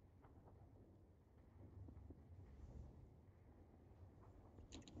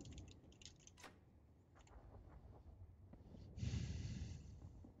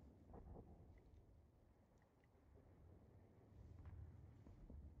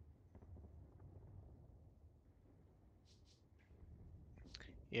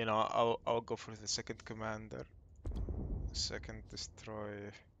 You know, I'll go for the second commander, second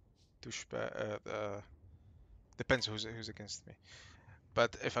destroy douchebag. Depends who's against me.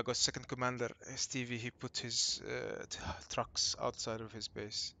 But if I go second commander, Stevie he put his trucks outside of his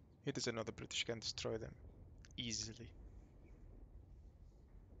base. He doesn't know the British can destroy them easily.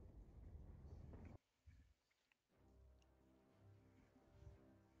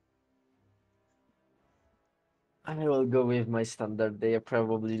 I will go with my standard. They are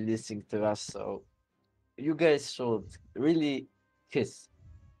probably listening to us, so you guys should really kiss.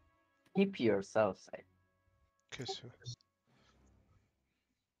 Keep yourselves safe. Okay, so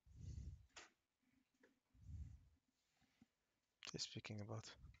speaking about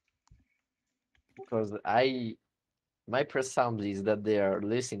Because my presumption is that they are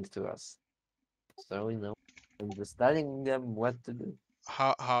listening to us. So I'm just telling them what to do.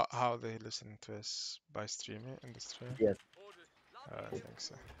 how they listen to us by streaming in the stream. Yes. I think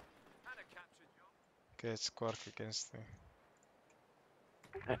so. Okay, it's Quark against me.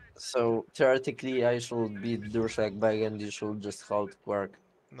 So theoretically, I should beat Durshak back and you should just hold Quark.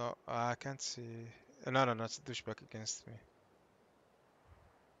 No, I can't see. No, it's douchebag against me.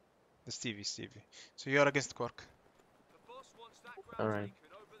 The Stevie. So you are against Quark. Alright.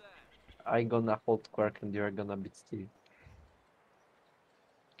 I gonna hold Quark and you're gonna beat Steve.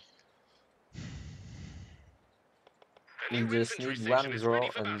 A We new just infantry need section one is ready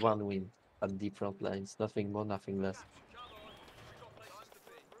draw for and battle. one win at the front lines. Nothing more, nothing less.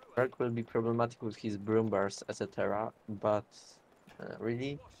 Quark will be problematic with his broom bars, etc. But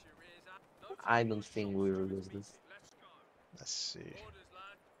really, I don't think we will lose this. Let's see.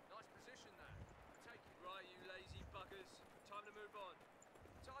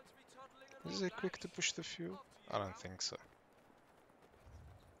 Is it quick to push the fuel? I don't think so.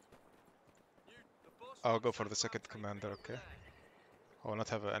 I'll go for the second commander, okay? I will not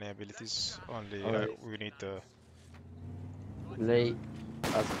have any abilities, only Alright. we need the... Play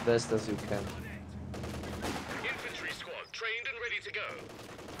as best as you can. Infantry squad trained and ready to go.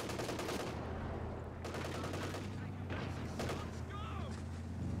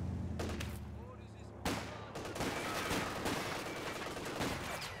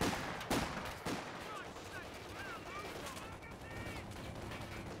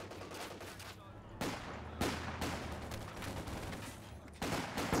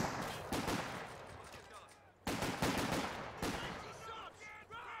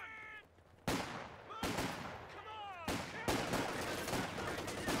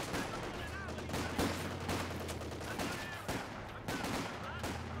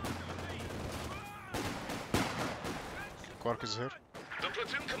 Quark is here. The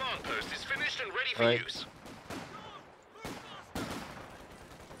platoon command post is finished and ready for Alright. use.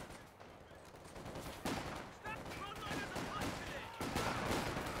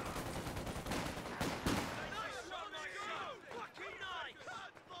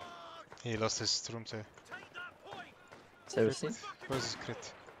 He lost his storm to Seriously? crit. Where's his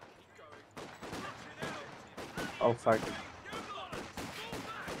crit? Oh fuck.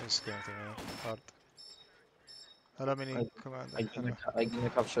 He's going to me hard. Hello, mini commander. Hello. I gonna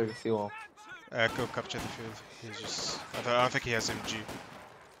capture the fuel. Go capture the field. He's just... I don't think he has MG.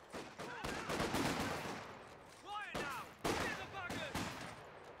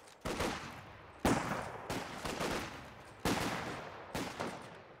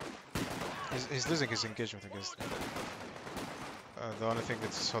 He's losing his engagement against me. The only thing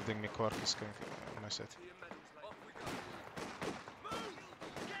that's holding me Quark is going on my side.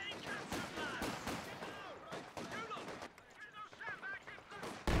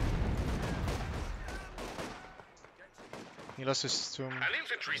 He lost his tomb. An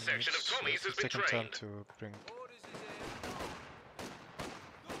infantry section of Tommies has been taken time trained. to bring.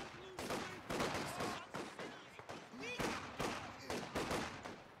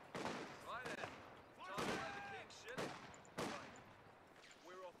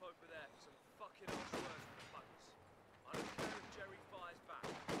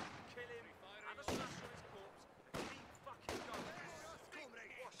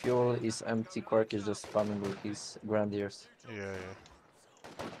 fuel is empty. Quark is just spamming with his grenadiers. Yeah, yeah.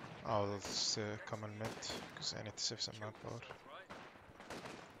 I'll come on mid, because I need to save some manpower.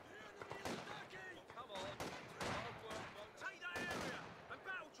 Come on. Hard work won't take that area and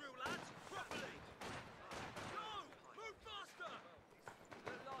battle drill, lads, properly. Go! Move faster!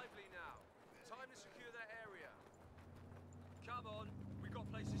 They're lively now. Time to secure that area. Come on, we've got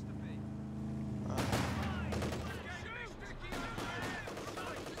places to be.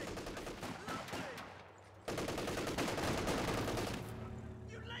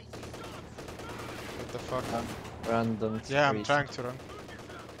 What the fuck? Random. Yeah, I'm trees. trying to run.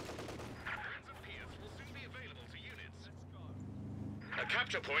 A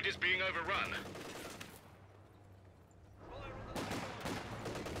capture point is being overrun.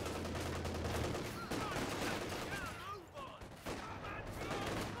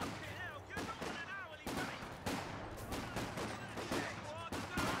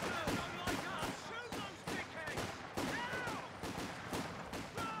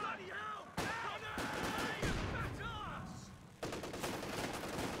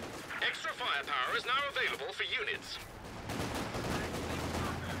 Extra firepower is now available for units.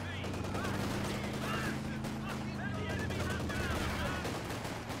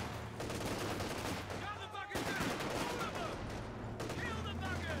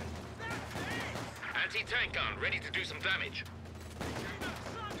 Anti-tank gun ready to do some damage.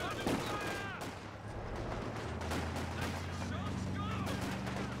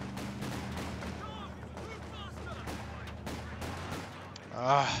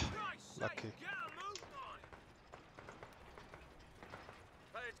 Ah, lucky.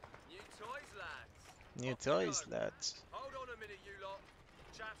 New toys, lads. New toys, lads. Hold on a minute, you lot.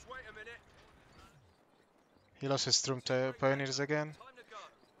 Chaps, wait a minute. He lost his Storm Pioneers again. Time to go.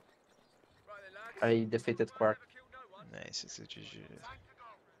 Right then, lads. I defeated Quark. Never killed no one. Nice, it's a GG. Time to go.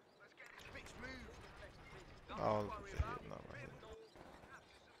 Let's get this bitch moved. I'll worry heal about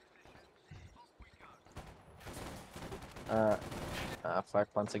now. Fuck,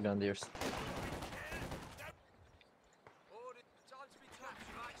 Panzer Grenadiers. Order. Time to be tapped.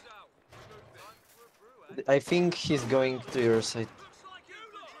 Max out. Smooth it. Time for a brew, eh? I think he's going to your side. Looks like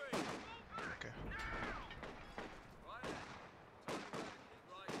infantry. Okay. Right then.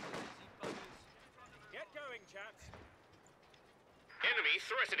 Time to right, lazy buggers. Get going, chaps. Enemy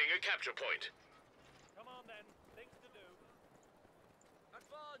threatening a capture point. Come on then. Things to do.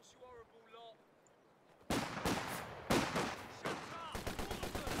 Advance, you horrible lot. Shut up!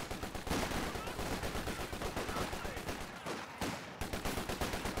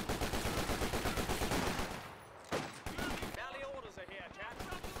 Rally orders are here, chaps.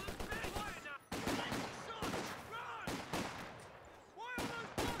 Why are those bastards dead?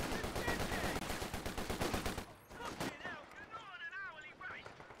 Fucking hell, you're not on an hourly rate.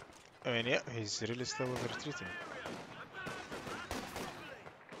 I mean, yeah, he's really slow with retreating.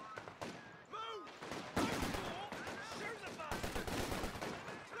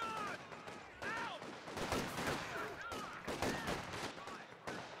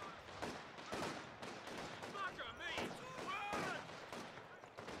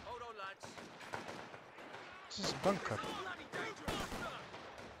 Hold on, lads. This is bunker. Bloody dangerous.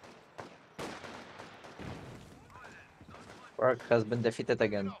 Quark has been defeated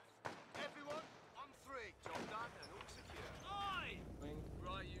again. Everyone, on three. Job done and all secure. Aye!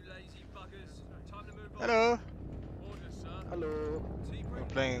 Right, you lazy buggers. Time to move on. Hello! Orders, sir. Hello. I'm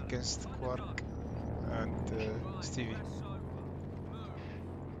playing against Quark and Stevie.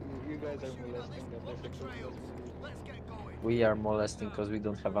 You guys are molesting Let's get going. We are molesting because we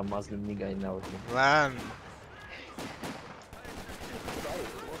don't have a Muslim nigga in our team. Man!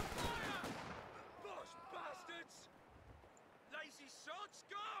 Bosh bastards! Lazy sods,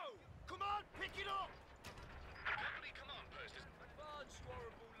 go! Come on, pick it up! Company command post is Advance, you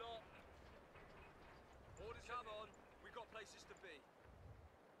horrible lot. Orders, come on. We've got places to be.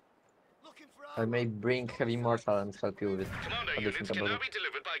 Looking for I may bring Heavy Mortal and help you with Commander what do you units think can about now it. be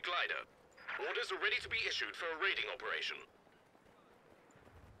delivered by glider. Orders are ready to be issued for a raiding operation.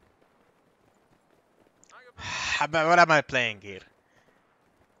 But what am I playing here?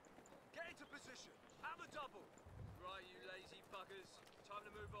 Get into position. Have a double. Right, you lazy buggers. Time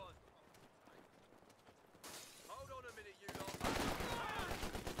to move on. Hold on a minute, you lot.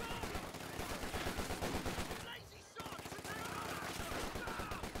 Lazy sods!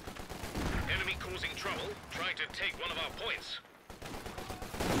 Enemy causing trouble, trying to take one of our points.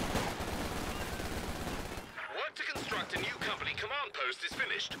 Work to construct a new company command post is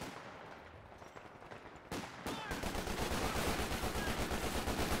finished.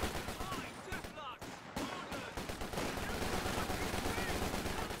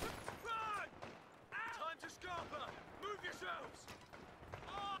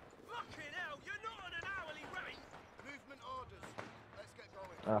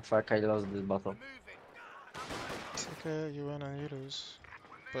 Ah, fuck, I lost this battle. It's okay, you win and you lose.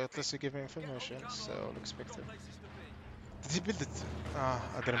 But at least you give me information, so I'll expect it. Did he build it? Ah,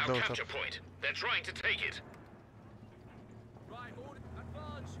 I didn't Our blow it up. capture point. They're trying to take it. Right, order,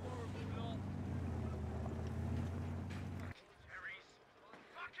 advance, you horrible lot.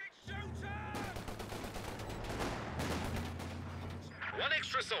 Fucking shoot him! One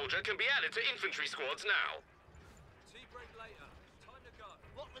extra soldier can be added to infantry squads now. Tea break later. Time to go.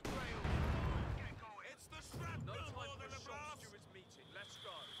 Lock the trail. Get going. It's the shrapnel. No time for a shop stewards meeting. Let's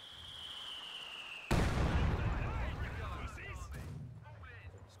go.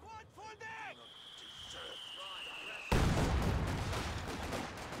 Squad funded!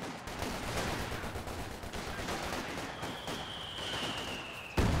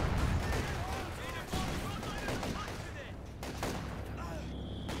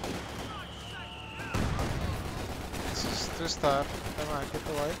 This is 2-star. Come on, get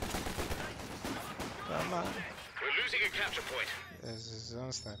away. Come on. We're losing a capture point. This is his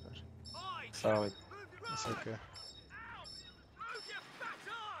own sniper. Sorry. It's okay. Move your fat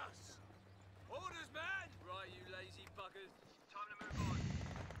ass! Orders, man! Right, you lazy buggers. Time to move on.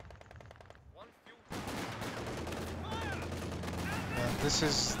 One fuel. And this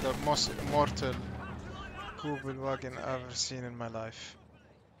is the most immortal Kubel wagon I've ever seen in my life.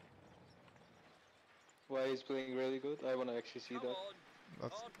 Why he's playing really good? I wanna actually see Come that. on.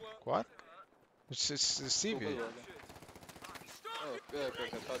 That's, Hard work. what? It's Stevie. Google wagon. Oh, yeah, okay,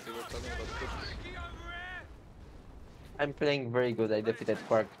 I thought you were talking about clips. Ricky over here! I'm playing very good. I defeated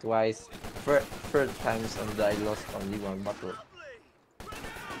Quark twice. Third times and I lost only one battle.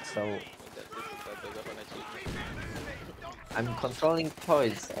 So That big of an achievement. I'm controlling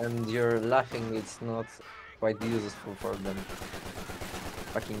toys and you're laughing. It's not quite useful for them.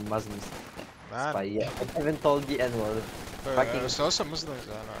 Fucking Muslims. Man, Spy. Yeah, I haven't told the N-word. fucking- it's also Muslims,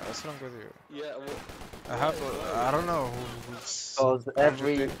 what's wrong with you? Yeah, well, I have, I don't know who's... Cause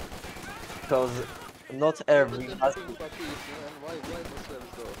not every there's Muslim, nothing but peace, and why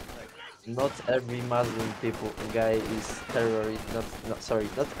Muslims though? Like, not every Muslim guy is terrorist.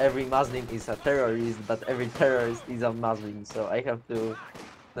 Not every Muslim is a terrorist, but every terrorist is a Muslim. So I have to,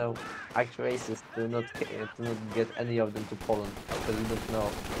 act racist to not get any of them to Poland because we don't know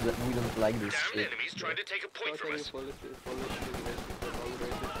that we don't like this Damn shit. enemies trying to take a point how from can you us. polish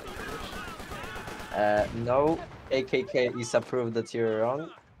No, AKK is a proof that you're wrong,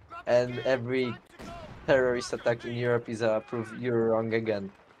 and every terrorist attack in Europe is a proof you're wrong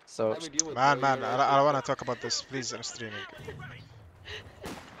again. So Man, I don't want to talk about this, please, I'm streaming.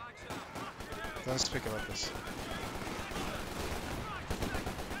 Don't speak about this.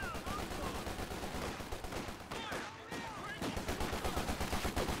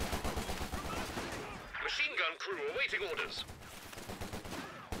 Machine gun crew awaiting orders.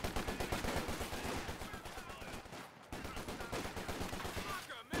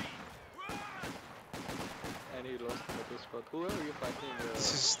 and he lost at this spot. Who are you fighting?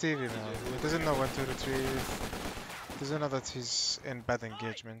 This is Stevie now. He doesn't know when to retrieve. Doesn't know that he's in bad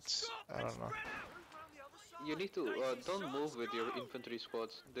engagement. I don't know. You need to don't move with your infantry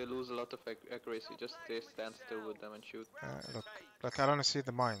squads. They lose a lot of accuracy. Just stand still with them and shoot. Look, I don't see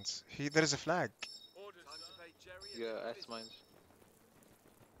the mines. There is a flag. Orders. Time to pay Jerry. Yeah, axe mines.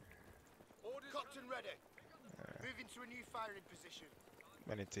 Orders. Captain ready. Moving to a new firing position.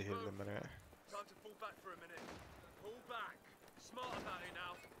 I need to heal them anyway. Time to pull back for a minute. Pull back. Smart about it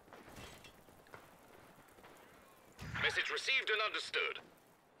now. Message received and understood.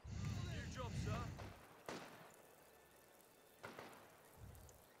 New job, sir.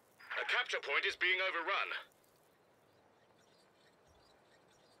 A capture point is being overrun.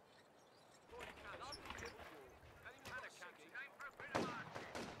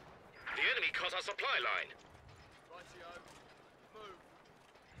 The enemy cut our supply line. Rightio. Move.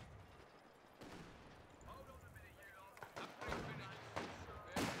 Hold on a minute, you lot.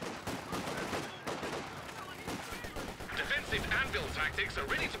 Defensive anvil tactics are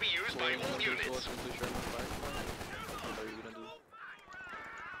ready to be used by all units. What are you gonna do?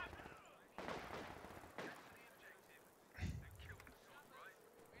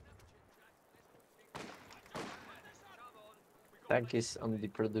 Tank is on the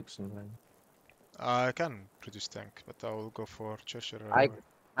production line. I can produce tank, but I will go for Churchill.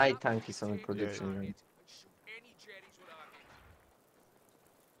 I tank is on the production line. Any jetties will have it.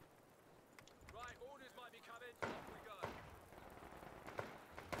 Right, orders might be coming. Off we go.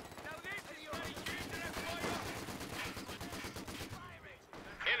 Now this is ready. Use it, fire.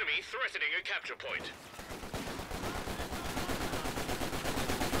 Enemy threatening a capture point.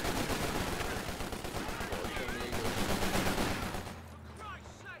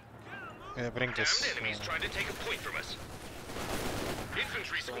 Christ's bring Damned this. enemies trying to take a point from us.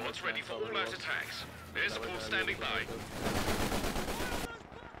 Infantry squads ready for all-out attacks. Air support standing by.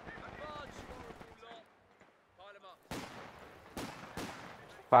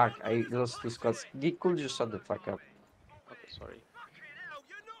 Fuck, I lost 2 squads. Could you shut the fuck up? Okay, sorry. Fucking hell,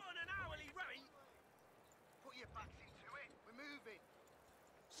 you're not on an hourly rate! Put your backs into it, we're moving.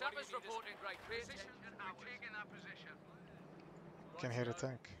 Sappers reporting great position. We're taking that position. Can hear a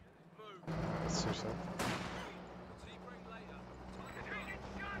tank. It's yourself.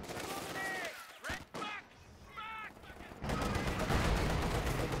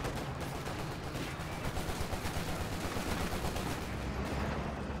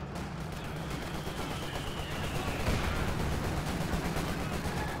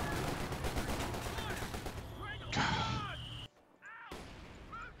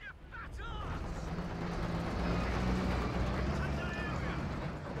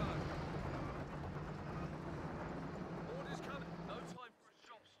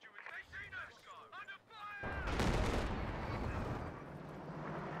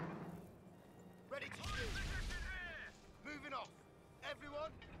 Ready to shoot. Moving off.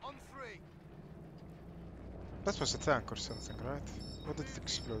 Everyone, on 3. That was a tank or something, right? What did it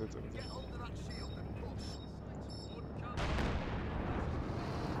explode over Get there? hold of that shield and push.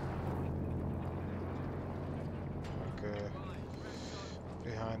 Okay.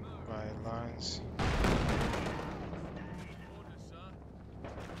 Behind my lines.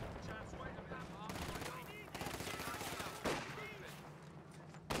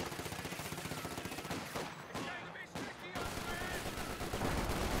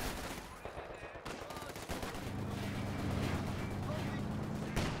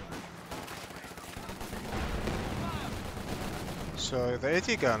 So the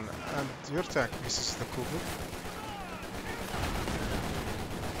AT gun and your tank misses the Coh2.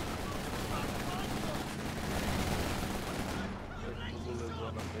 Google is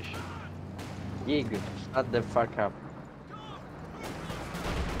on a mission. Gig, shut the fuck up.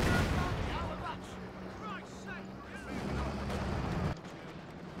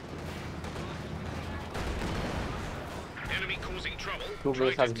 Enemy causing trouble.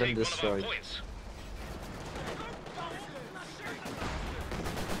 Google Trying has to been take one of our destroyed. points.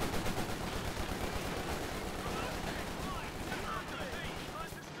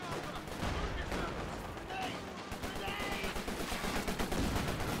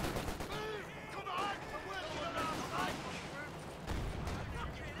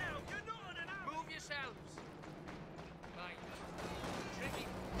 Move yourselves. Right. Tricky.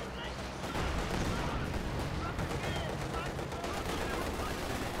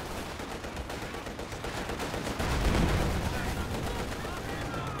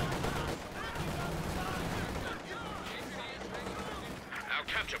 Our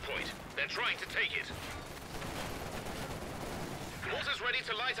capture point. They're trying to take it. Mortars ready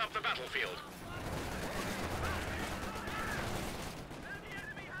to light up the battlefield.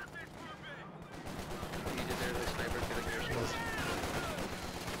 There's a sniper killing yourself.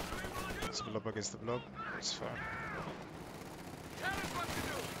 It's a blob against the blob. It's fine. Tell us what to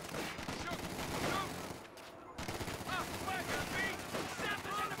do. Shoot, shoot. Ah, where can be?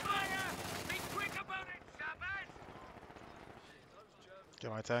 Sappers on the fire. Be quick about it, Sappers. Okay,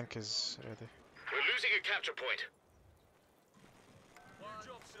 my tank is ready. We're losing a capture point. Good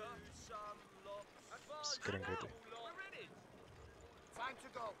job, sir. Some lot. It's getting ready. We're ready. Time to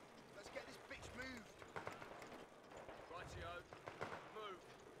go. Let's get this bitch moved. Rightio. Move.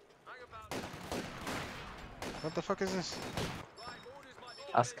 Hang about. What the fuck is this? Right, orders might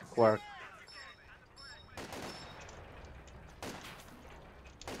be. Ask Quark.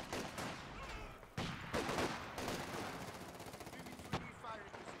 Moving to a new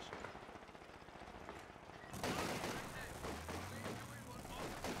firing position.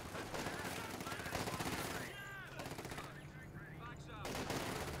 Bags up.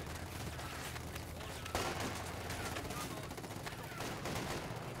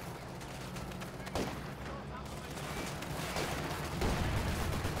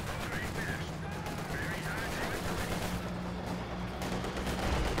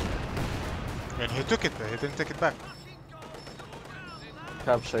 And he took it, but he didn't take it back.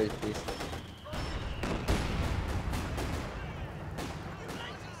 Capture it, please.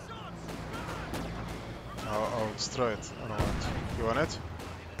 I'll destroy it. I don't want it. You want it?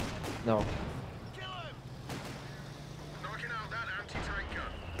 No. Knocking out that anti-tank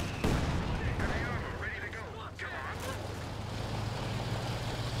gun. Heavy armor ready to go. Come on.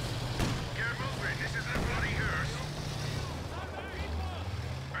 Get moving. This isn't a bloody hearse.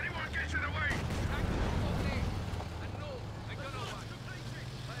 Anyone get in the way.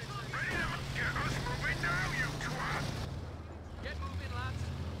 Ready to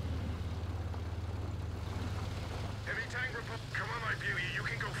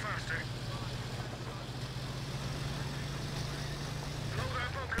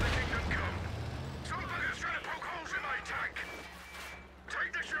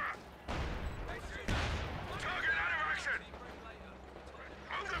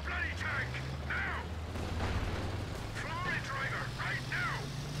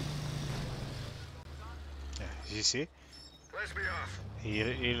You see? Let's be off. He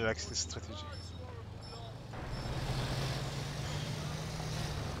really likes this strategy.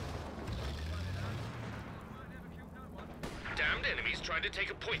 Damned enemies trying to take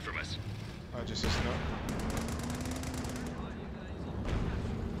a point from us. Oh, just says no.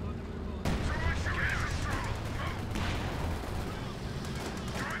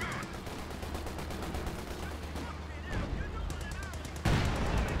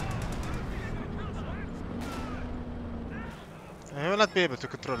 I will not be able to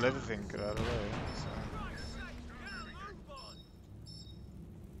control everything right away. So.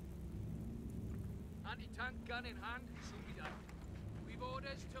 Anti-tank gun in hand, shoot me down. We've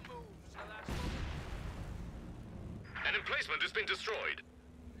orders to move, so that's all. An emplacement has been destroyed.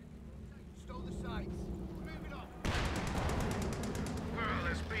 Stole the sights. Moving on. Well,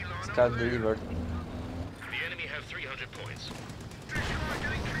 there's beeline Scout over there. delivered. The enemy have 300 points.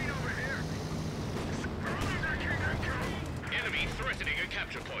 Getting clean over here. Enemy threatening a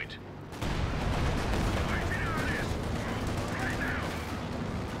capture point.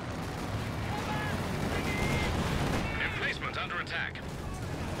 Emplacement under attack.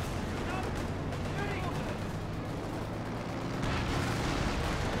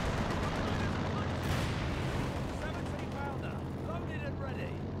 Loaded and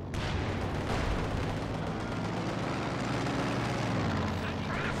ready.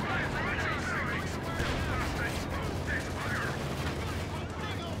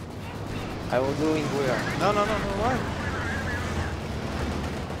 I was doing where? No, why?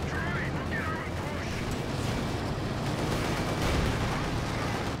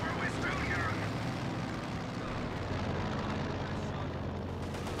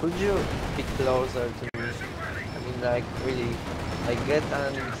 Could you be closer to me? I mean, like, really, I get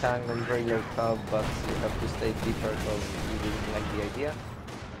an enemy tank on very low cover, but you have to stay deeper because you didn't like the idea.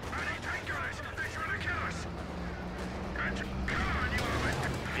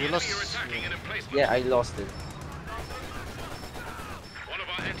 You lost. You're attacking an emplacement. Yeah, I lost it. One of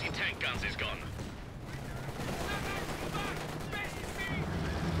our anti-tank guns is gone.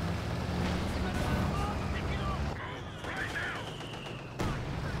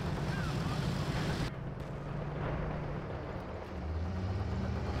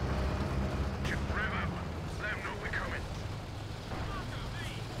 Rev up. Let them know we're coming.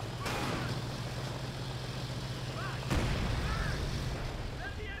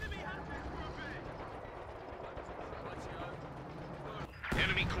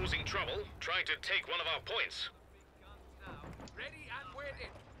 Enemy causing trouble, trying to take one of our points. Ready and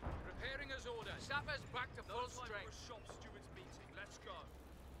waiting. Preparing as ordered. Sappers back to full strength. Shop stewards meeting. Let's go.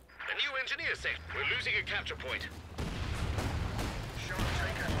 A new engineer sect. We're losing a capture point. Shot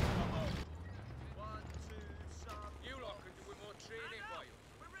taken. You lot could do with more training, boy.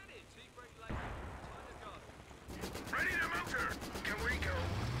 We're ready. Tea break later. Time to go. Ready to motor. Can we go?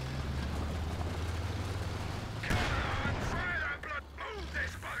 Come on, fire that blood. Move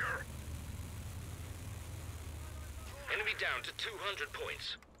this bugger. Enemy down to 200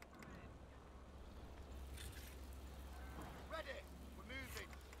 points. Ready. We're moving.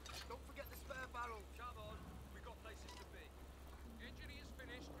 Don't forget the spare barrel. Come on. We've got places to be. Engineers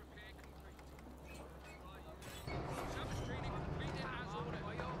finished. Repair complete. Sappers training completed as ordered.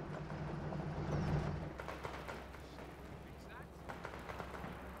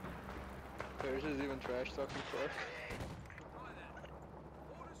 There's is even trash talking for us. Right then.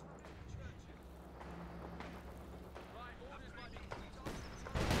 Orders from Churchill. Right, orders might be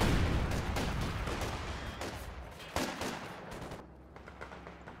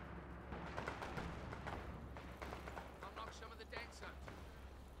I'll knock some of the dents out.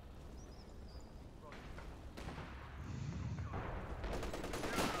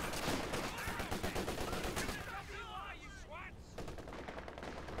 You swats!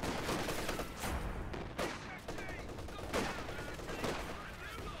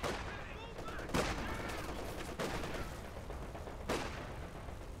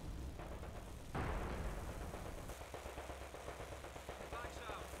 Lights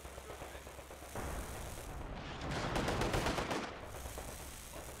out.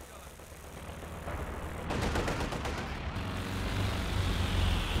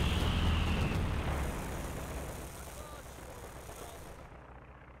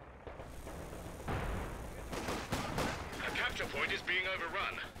 A capture point is being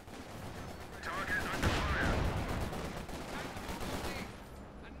overrun. Target under fire.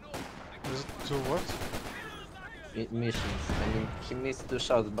 Is it to what? Missions. I mean, he missed 2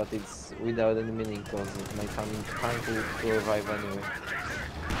 shots, but it's without any meaning because my tank will revive anyway.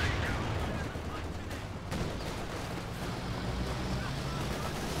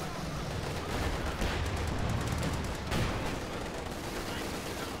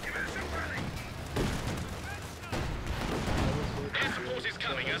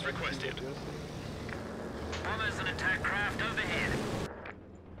 spotted. You're safe. Bombers and attack craft overhead.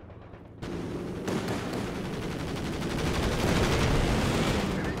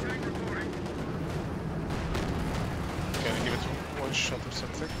 Can I give it one shot or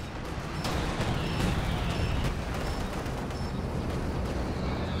something?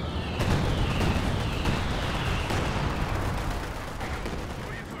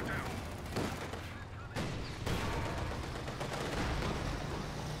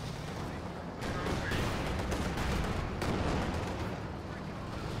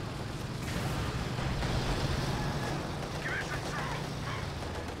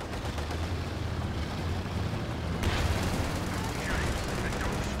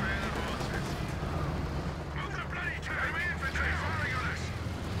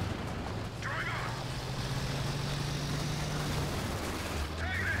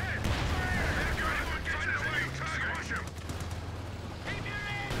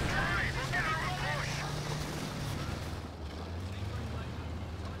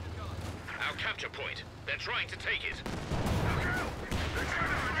 Our capture point. They're trying to take it.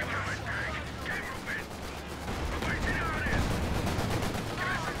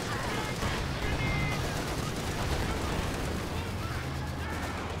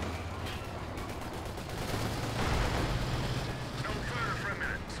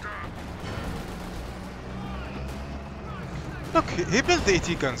 Look, he built the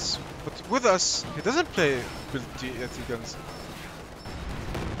AT guns, but with us, he doesn't play build AT guns.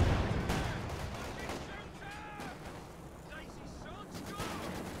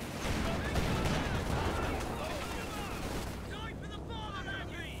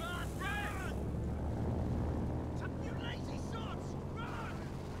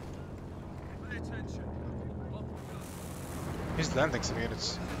 He's landing some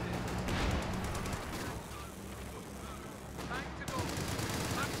units.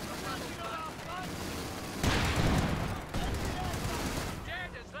 Dead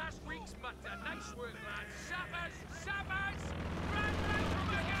as last week's mutter. Nice work, lads. Sappers! Sappers! Run, run,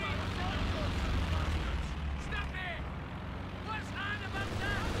 run, again! Stop here! What's hand about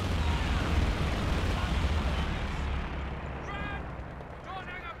that? Run! Don't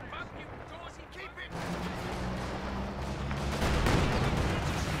hang about, you dorsey. Keep it!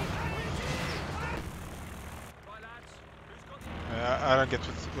 Right, lads. Who's got the... I don't get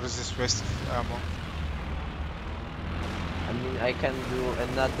what is this waste of ammo. I mean, I can do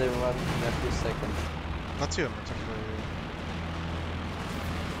another one in a few seconds. Not you, I'm talking about you.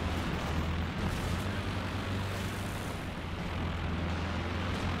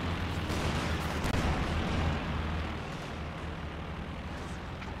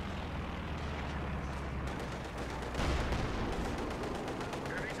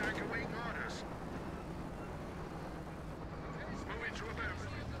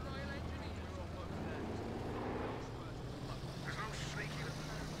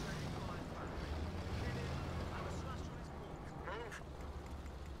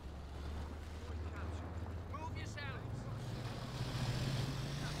 Move yourselves!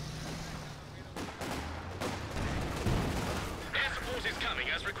 Air support is coming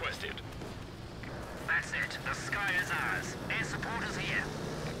as requested. That's it. The sky is ours. Air support is here.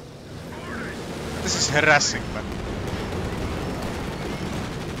 This is harassing, man.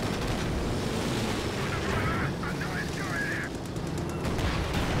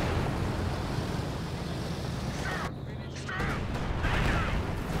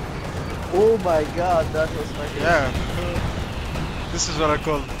 Oh my god, that was my Yeah. This is what I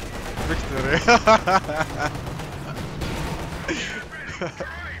call victory.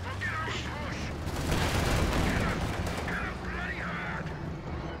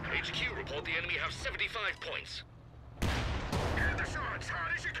 HQ report the enemy have 75 points.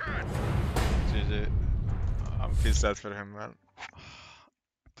 GG. I feel sad for him, man.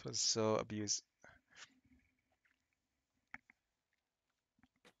 It was so abused.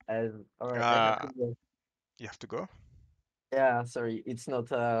 Alright, I have to go. You have to go? Yeah, sorry, it's not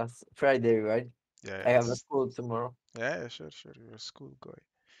Friday, right? Yeah, I have a it's, school tomorrow. yeah, sure. You're a school guy.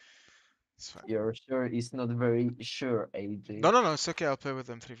 It's fine. You're sure it's not very sure, AJ. No, it's okay. I'll play with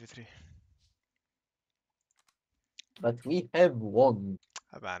them 3v3. But we have won.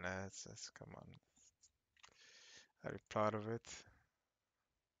 Havana, come on. Are you proud of it?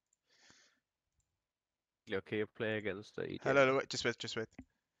 Okay, play against the EJ. Hello, wait, just wait.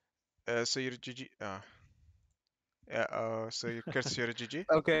 So you're GG. Yeah. So you're Kurtz, you're a GG.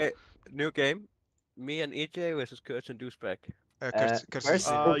 Okay, new game. Me and EJ versus Kurtz and Douchebag. Kurtz is First,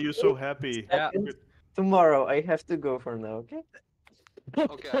 in. Ah, you're so happy. Yeah. second, tomorrow I have to go for now, okay?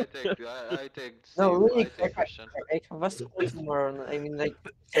 Okay, I take No, Steve. I really, take Christian. I was quoting more on, I mean, like,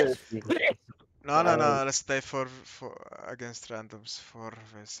 seriously. No, no, Uh, no. Let's play for against randoms. For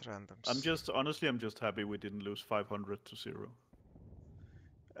versus I'm randoms. just honestly, I'm just happy we didn't lose 500 to 0.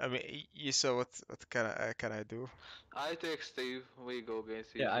 I mean, you saw what can I do? I take Steve. We go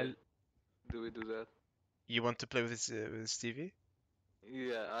against Yeah, EJ. I Do we do that? You want to play with Stevie?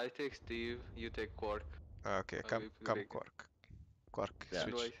 Yeah, I take Steve. You take Quark. Okay, We play come again. Quark. Quark, yeah.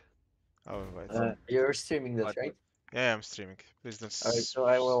 switch. Invite. I'll invite. you're streaming that, But right? Yeah, I'm streaming. Please don't. Alright, so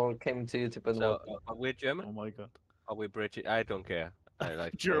I will come to YouTube and so watch it. are we German? Oh my god. Are we British? I don't care. I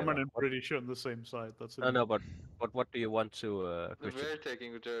like German whatever. and British on the same side. That's No, no, enough. but what do you want to Christian? We're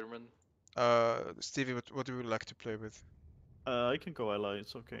taking German. Stevie, what do you like to play with? I can go ally.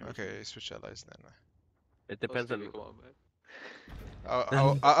 It's okay with me. Okay, switch allies then. It Oh, depends Stevie, on. come on, man.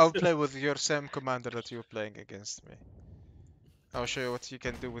 I'll play with your same commander that you're playing against me. I'll show you what you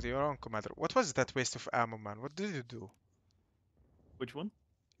can do with your own commander. What was that waste of ammo, man? What did you do? Which one?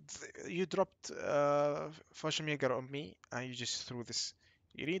 You dropped Fallschirmjäger on me, and you just threw this.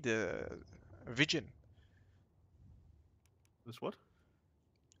 You need a Vision. This what?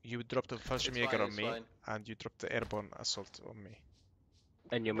 You dropped a It's Fallschirmjäger fine, on it's me, fine. and you dropped the airborne assault on me.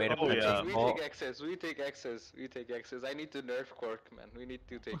 And you made a Oh, we yeah. panzer. take, we Oh, take access, we take access, we take access. I need to nerf Quark, man. We need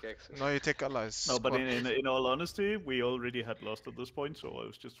to take access. No, you take allies. No, but Quark. in all honesty, we already had lost at this point, so I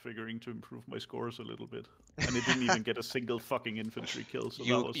was just figuring to improve my scores a little bit. And it didn't even get a single fucking infantry kill, so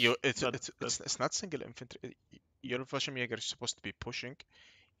that was It's not single infantry. Your Fallschirmjäger is supposed to be pushing.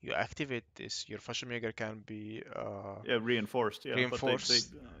 You activate this. Your Fallschirmjäger can be yeah, reinforced. Yeah, but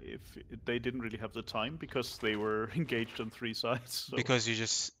reinforced if they didn't really have the time because they were engaged on 3 sides. So because you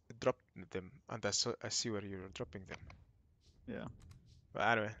just dropped them, and I see where you're dropping them. yeah, But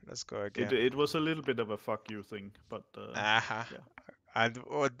anyway, let's go again. it was a little bit of a fuck you thing, but Aha. yeah. And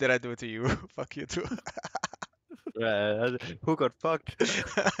what did I do to you? Fuck you too. who got fucked?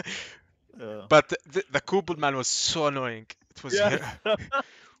 But the Kubel man was so annoying. It was Yeah.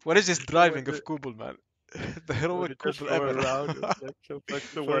 what is this When driving of the- Kubel man? The when heroic it just Kubel roll ever. around, it's like so fucking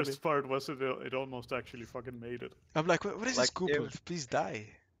The funny. worst part was it almost actually fucking made it. I'm like, what is this Like, Kubel? Please die.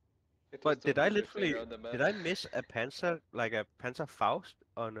 It was But did I doing everything literally around the map. did I miss a Panzer like a Panzer Faust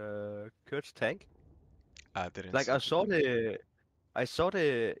on a Kurt's tank? I didn't Like see I it. saw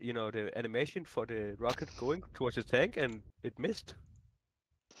the you know the animation for the rocket going towards the tank and it missed.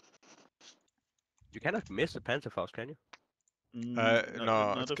 You cannot miss a Panzer Faust, can you? No,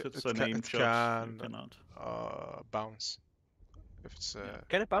 Not if it's a it named shot. You can cannot. bounce. If it's Yeah.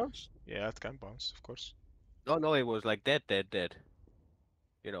 Can it bounce? yeah, it can bounce, of course. Oh no, it was like dead.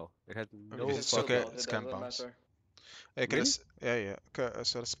 You know, it had no It's Still okay, don't, it it can doesn't bounce. matter. Okay, Really? yeah. Okay,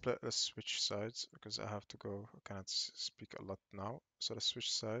 so let's switch sides because I have to go. I cannot speak a lot now. So let's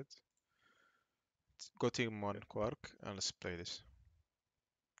switch sides. Go team one, Quark, and let's play this.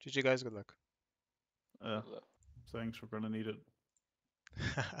 GG guys, good luck. Thanks, we're gonna need it.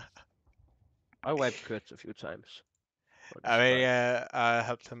 I wiped Kurtz a few times. on I this mean, side. I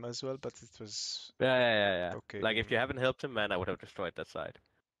helped him as well, but it was Yeah. okay Like if game. you haven't helped him, man, I would have destroyed that side.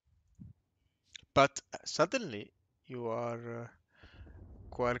 But suddenly you are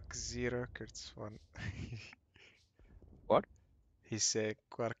Quark 0, Kurtz 1. What? He said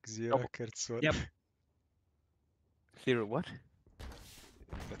Quark No, 0, Kurtz 1. Yep. Zero what?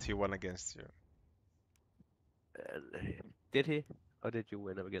 That he won against you. Uh, did he? Or did you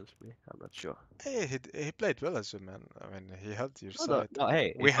win against me? I'm not sure. Hey, he played well as well, man. I mean, he held your No, no, side. no.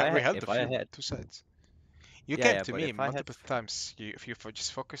 Hey, We if held the if I feud, had, two sides. You yeah, came yeah, to but me if I had, multiple times. If you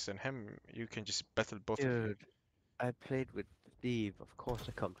just focus on him, you can just battle both of you. dude, I played with Steve. Of course,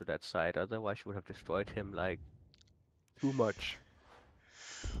 I come to that side. Otherwise, you would have destroyed him like too much.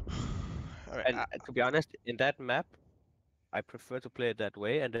 I mean, And to be honest, in that map, I prefer to play it that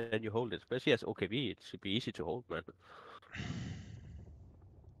way, and then you hold it. Especially as OKV, it should be easy to hold, man.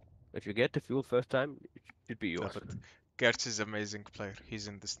 If you get the fuel first time, it should be no, yours. but Gertz is amazing player. He's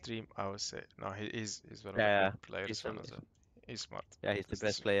in the stream. I would say no. He's one of the Yeah, great players. he's One of the he's smart. yeah, he's the That's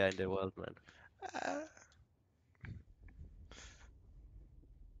best player in the world, man. Uh,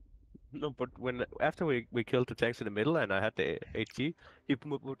 No, but when after we killed the tanks in the middle and I had the AT, he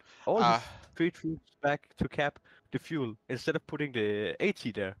moved all his ah, 3 troops back to cap the fuel instead of putting the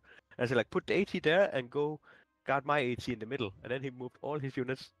AT there. I said like put the AT there and go guard my AT in the middle, and then he moved all his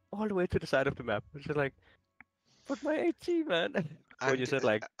units all the way to the side of the map. It's just like put my AT, man. When you said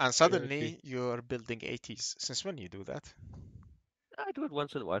like and put your AT. suddenly you're building ATs. Since when you do that? I do it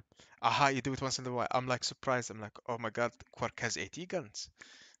once in a while. Aha, you do it once in a while. I'm like surprised. I'm like, oh my god, Quark has AT guns.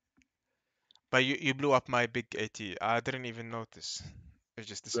 But you blew up my big AT. I didn't even notice. It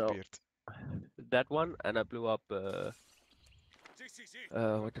just So disappeared. that one, and I blew up. This is it.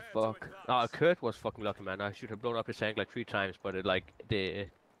 What the Prepare to fuck? advance. Kurt was fucking lucky, man. I should have blown up his tank like 3 times, but it like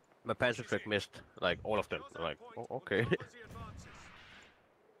my panzer truck missed like all of them. Secure I'm that like, point oh, and okay. cover the advances.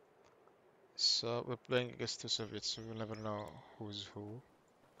 So we're playing against 2 Soviets, so we'll never know who's who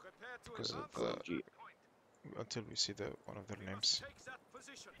Prepare to because of advance the from that point. until we see the one of their We names. must take that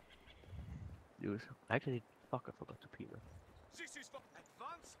position. Dude, actually, fuck, I forgot to pee, man. This is for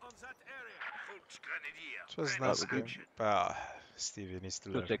advance on that area. Volksgrenadier. It was a Oh, nice we game, do. but Stevie needs to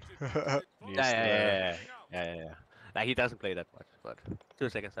 2 learn. seconds. He Yeah, needs to yeah, learn. yeah, yeah, yeah, yeah. Like he doesn't play that much, but 2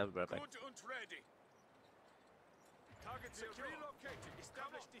 seconds, I'll be right back. Good and ready. Target secure. Relocating.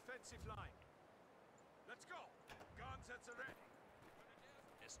 Establish defensive line. Let's go. Guns at the ready.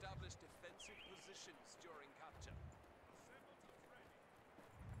 Establish defensive positions during capture.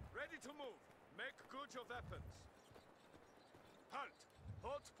 Ready to move. Make good your weapons. Halt.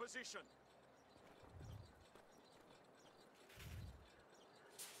 Hold position.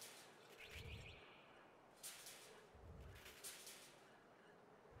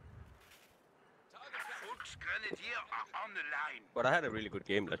 Volksgrenadier are on the line. But I had a really good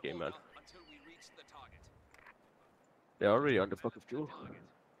game that game, man. Until we reach the target. They're already on the fucking fuel.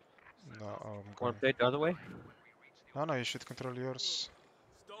 No, I'm Wanna going. play it the other way? No, you should control yours.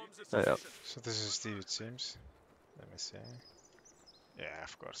 Storm the Yeah, yeah. position. So this is Stevie, it seems. Let me see. Yeah,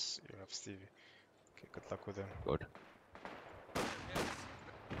 of course, you have Stevie. Okay, good luck with him. Good.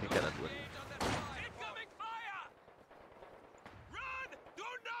 He cannot win. Engage on that side. Incoming fire! Run! Do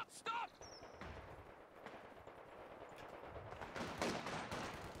not stop!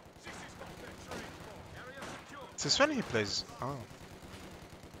 This is what they're trained for. Area secure. Since when he plays? Oh,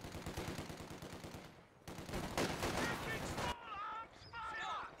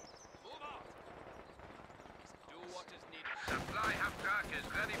 Move out. Do what is needed. Supply hub truck is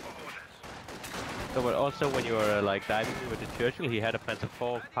ready for orders. So, but also when you were like diving with the Churchill, he had a Panzer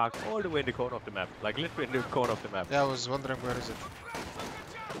IV parked all the way in the corner of the map, like literally in the corner of the map. yeah, I was wondering where is it.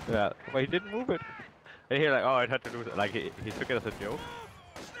 Yeah, but he didn't move it. And he like, oh, I had to do that. Like he took it as a joke.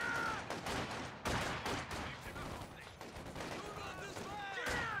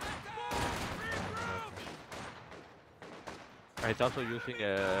 And he's also using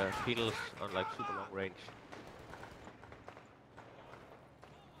penals on like super long range.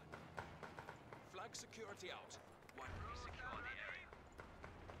 Flag security out.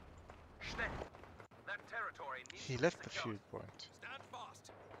 Schnell. That territory needs He to be left the secured. field point. Stand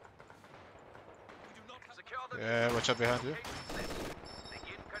fast. We do not have Secure the Yeah, watch out behind you. location set.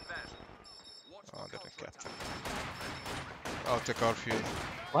 Begin conversion. watch Oh, for they didn't get counterattack. I'll take our field.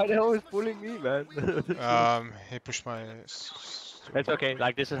 Why the hell is pulling me, man? He pushed my. It's okay.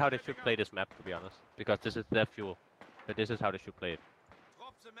 Like this is how they should play this map, to be honest, because this is their fuel. But this is how they should play it.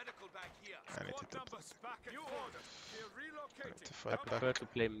 Drop the medical bag here. I need to Squad do numbers back and forth. We're I need relocating. to I fight prefer back. to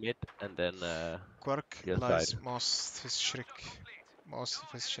play mid and then Quark the other lies side. most of his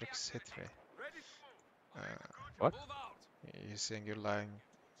shricks hit me. Ready to move. What? Move out. He's saying you're lying.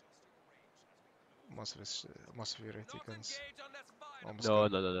 Most of your AT Don't guns. engage unless fired. Almost No,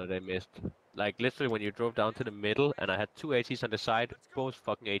 gone. no, they missed. Like literally when you drove down to the middle and I had 2 ATs on the side, both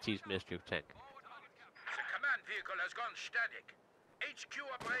fucking ATs missed your tank. The command vehicle has gone static. HQ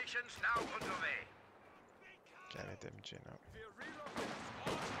operations now underway. Can I damage you now? We're relocating.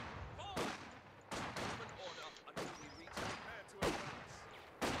 Squad forward. Move in order until we reach. Prepare to advance.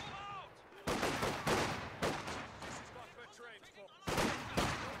 Move out. This is what we're trained for.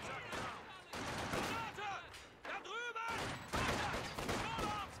 Soldaten! Da drüben!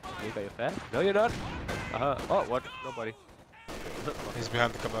 Hey, are you fast? No, you're not. Oh, what? Nobody. He's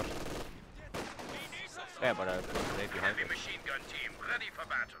behind the cover. Yeah, but I was right behind Heavy him. machine gun team ready for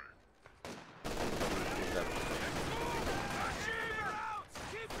battle.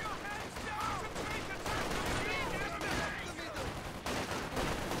 Keep your hands down!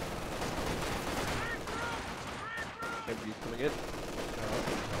 Everybody's coming in. No,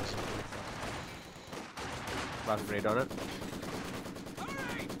 Button raid on it.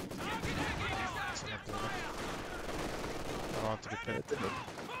 it's not good enough. I want to be pinned.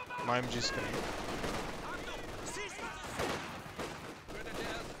 My MG's coming.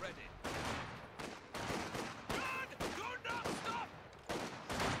 Grenadiers ready. Gun! Do not stop!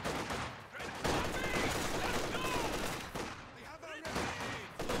 We have our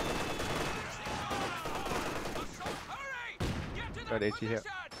hurry! Get to Got the AT here.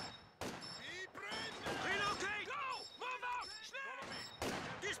 position! Relocate! Go! Move out! Schnell!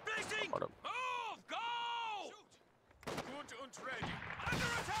 Displacing! Got him. Move! Go! Good and ready. Under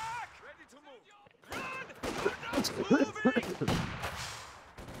attack! Ready to move. Run! Do not moving!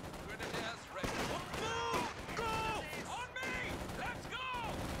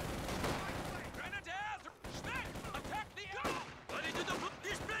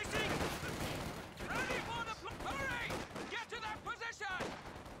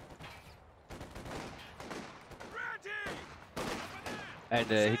 And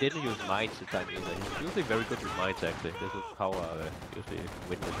he didn't use mines this time either. He's usually very good with mines actually. This is how usually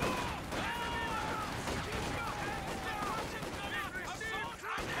win with him.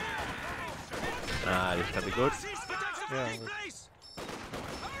 Ah, this can be good. Yeah.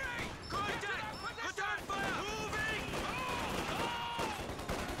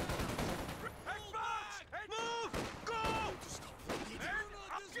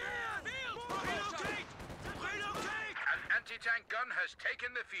 Anti-tank gun has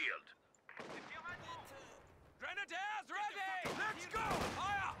taken the field. Grenadiers ready! Let's go!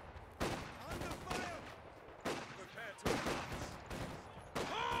 Fire! Under fire! Prepare to advance.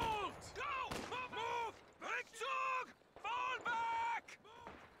 Hold! Go! Move! Rückzug! Fall back!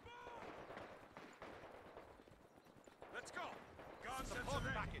 Let's go! Guns support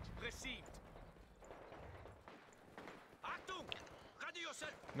package received. Achtung! Ready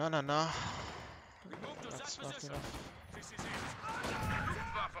yourself! No, no, no. We move to That's set not position. enough. This is it.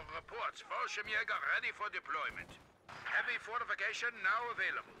 Luftwaffe reports Fallschirmjäger ready for deployment. Heavy fortification now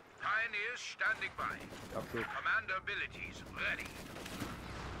available. Pioneers standing by. Upgraded. Commander abilities ready.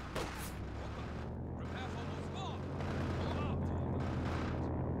 Prepare for the squad. Move out.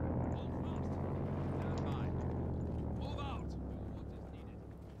 Hold fast. Stand by. Move out.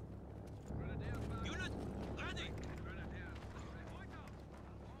 What is needed? Unit ready.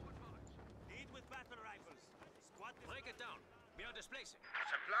 Lead with battle rifles. Squad break it down. We are displacing.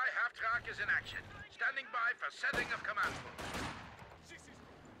 Supply half-track is in action. Standing by for setting of command post.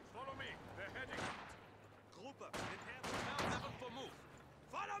 Follow me. They're heading out. Gruppe, prepare for move.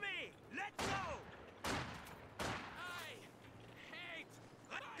 Follow me. Let's go. I hate.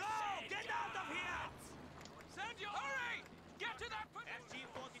 Go. Get out of here. Send you. Hurry. Get to that position.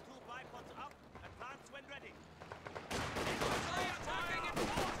 SG-42 bipods up. Advance when ready. Attacking in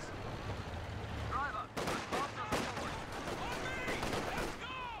force. Driver, respond to forward. On me. Let's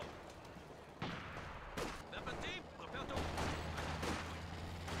go. Weapon team, prepare to.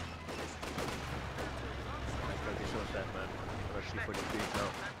 That's gonna be so sad, man. Especially for the beat now.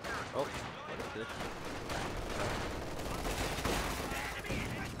 Oh, what is this?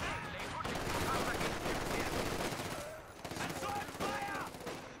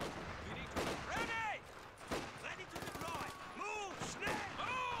 Ready! Ready to deploy! Move! Schnell!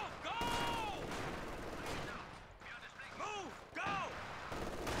 Move! Go! Move! Go!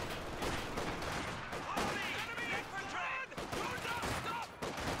 Follow me! Enemy infantry! Do not stop!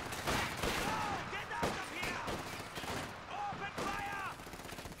 Go! Get out of here! Open fire!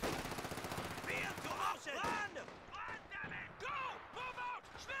 Field to motion! Run! Run, damn it! Go! Move out!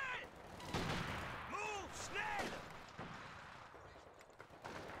 Schnell! Move! Schnell!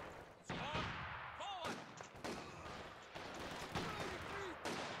 Squad, forward!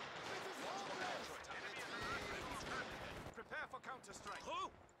 Prepare for counter-strike. Who?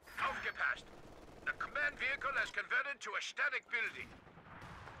 Aufgepasst. The command vehicle has converted to a static building.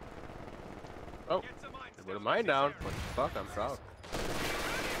 Oh, Get some mines they put a down. mine down. What the fuck? I'm proud.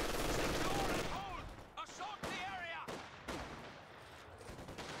 Secure and hold! Assault the area!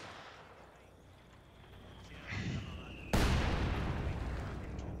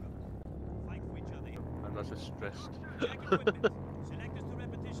 Fight for each other. I'm not so stressed. Check equipment. Select us to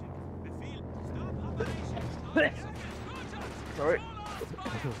repetition. Befehl. Stop operation. Sorry.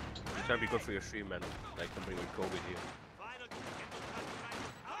 It's gonna be good for your stream, man. Like somebody with COVID here. Final. Get those guns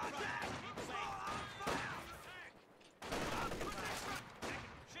right.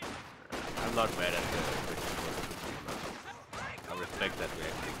 I'm not mad at the I respect that we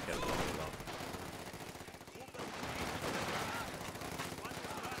actually can walk along.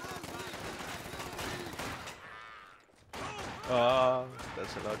 Ah,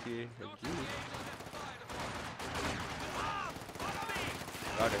 that's a lucky MG.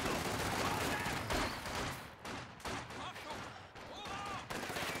 Got it.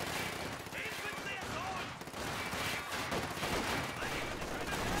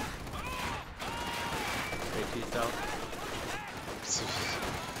 AT's down. Is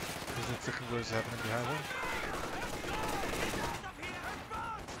that the what is happening behind him?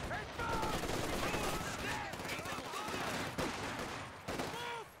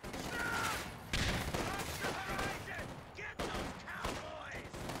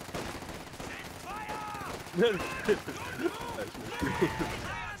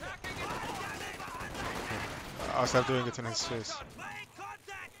 I'll start doing it in his face.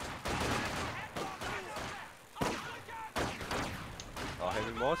 Oh,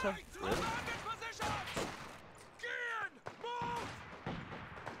 heavy mortar? Really?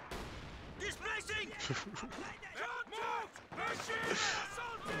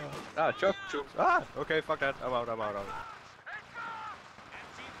 Ah, chuck troops. Ah, okay, fuck that. I'm out, I'm out, I'm out.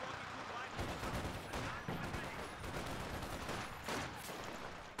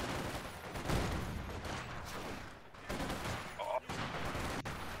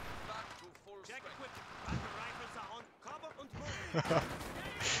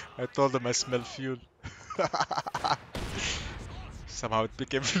 I told him I smell fuel. Somehow it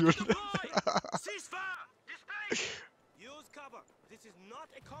became fuel. Ceasefire! Disperse! Use cover. This is not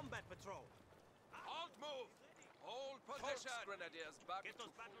a combat patrol. Halt move! Hold position! Grenadiers back Get those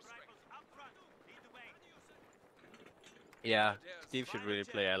battle rifles up front. Lead the way. Yeah, Steve should really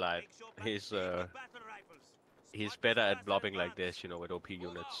play allied. Make sure He's battle rifles. he's Squad better is at fast blobbing and like this, you know, with OP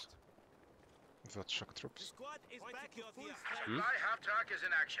units. That shock The troops. squad is back here. Supply half-track is in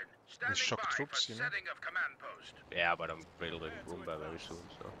action. Standing shock by troops, for you know? setting of command post. Yeah, but I'm building Roomba very soon,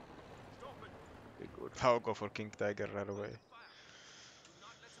 so be good. I'll go for King Tiger right away.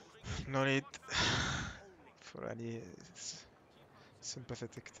 No need for any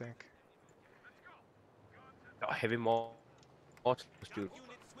sympathetic tank. Oh, heavy mortars, dude.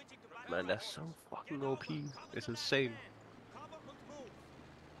 Man, that's so fucking OP. It's insane.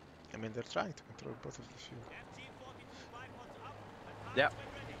 I mean, they're trying to control both of the fuel. Yeah.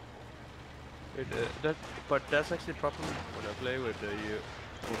 But that's actually a problem when I play with you.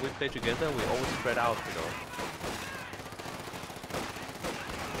 When we play together, we always spread out, you know.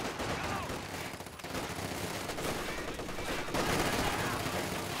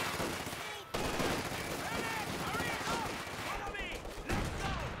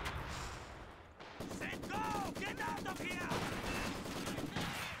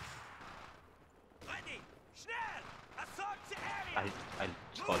 I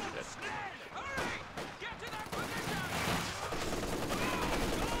told you that.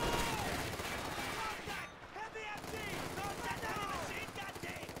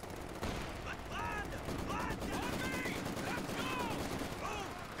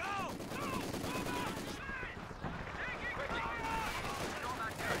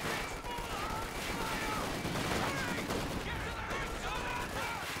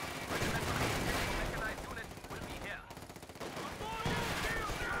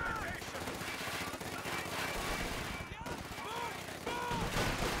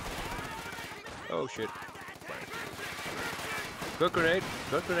 Oh shit. Good grenade,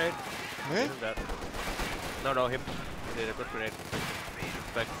 good grenade. Eh? That. No, him. He did a good grenade.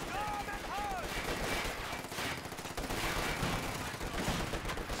 Back.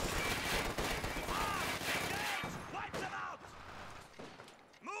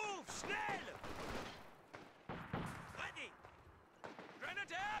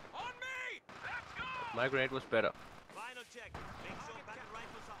 My grenade was better. Final check. Make sure battle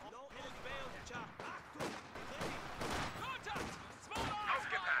rifles are on. No enemy failed. Chop. Contact! Small arms!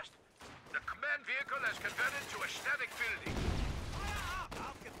 Aufgepasst! The command vehicle has converted to a static building.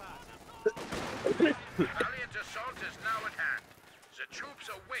 Valiant assault is now at hand. The troops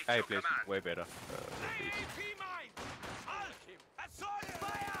await I your placed command. it way better. AAP mine! Halt! Assault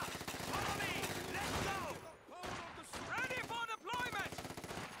fire! Follow me! Let's go! Ready for deployment!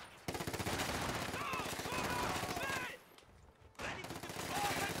 Go! Schnell! Ready to deploy!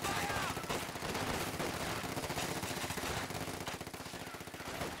 Open fire!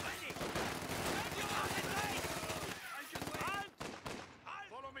 Ready! Send your arms in place! Halt! Halt!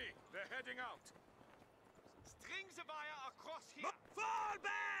 Follow me. They're heading out. String the wire across here! Fall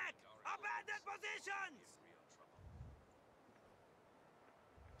back! Abandon positions!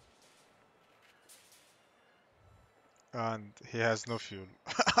 And he has no fuel.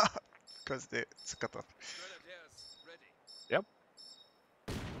 Because it's cut off. Grenadiers ready. Yep.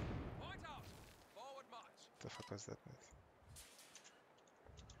 Point out. Forward march. The fuck was that, mate?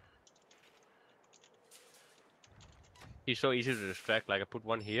 He's so easy to distract, like I put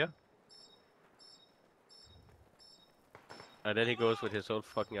one here. And then he goes with his whole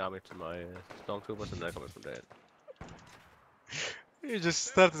fucking army to my stormtroopers and they're coming from there. He just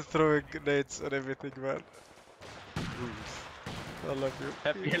started throwing grenades on everything, man. I love you.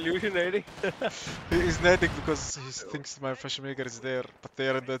 Happy hallucinating. He is nading because he thinks my Fashmaker is there, but they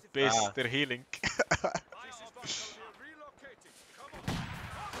are in that base, Ah. they're healing. Relocating. Come on.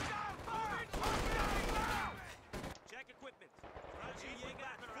 Check equipment.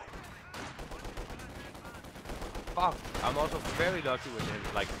 Jäger. Fuck, I'm also very lucky with him.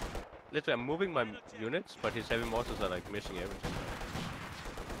 Like, literally, I'm moving my units, but his heavy mortars are like missing everything.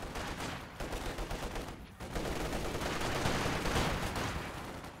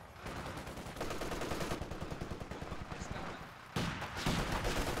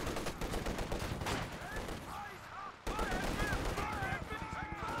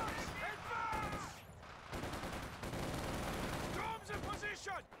 Storms in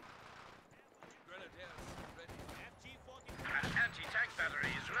position. Grenadiers ready. FG-40. An anti-tank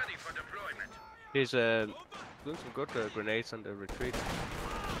battery is ready for deployment. He's doing some good grenades on the retreat.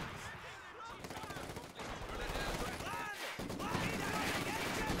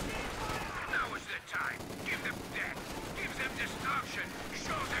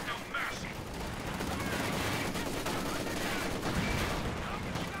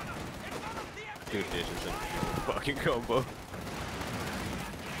 Dude, this is a fucking combo.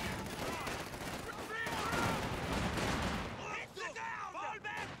 Sit down! Fall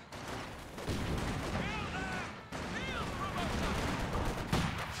back! Heal there! Heal, promoter!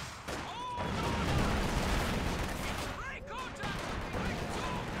 Hold on! Break contact! Break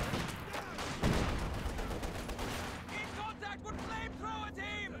two! In contact with flamethrower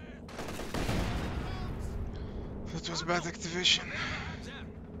team! That was bad activation.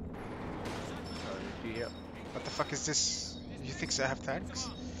 Yeah. What the fuck is this? You think I have tanks?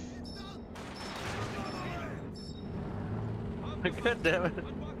 God damn it.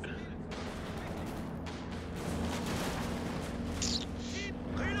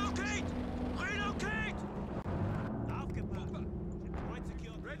 Relocate! Relocate! Aufgepasst! Point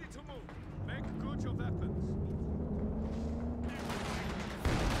secured. Ready to move. Make good your weapons.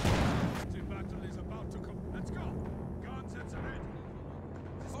 The battle is about to come. Let's go. Guns at the ready.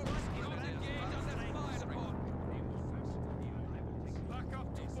 Back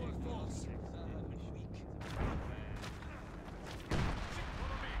up to full force. Follow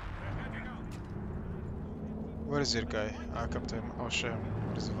me. We're heading out. Where is your guy? I'll come to him. Oh shit.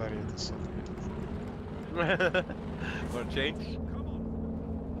 What is the variant insult me? Wanna change? Come on.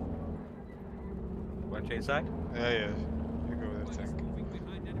 Wanna change side? Yeah. You go with that tank.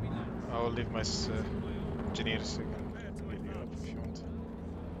 I will leave my engineers so you can pick you up if you want.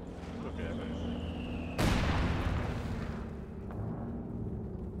 Okay.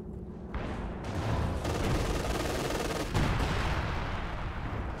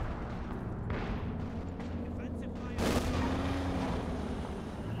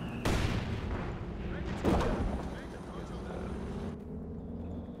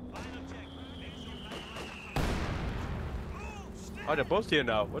 Oh, they're both here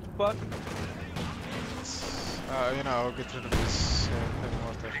now. What the fuck? You know, I'll get rid of this heavy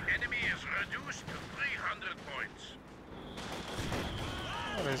mortar. The enemy is reduced to 300 points.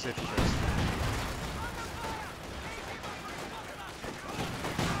 Where is it first?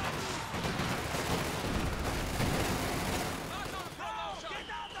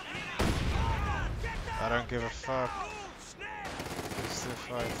 I don't give a fuck. It's the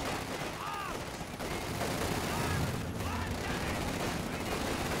fight.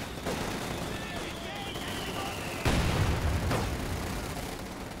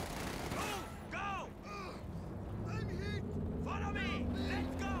 Go! I'm hit! Follow me! Let's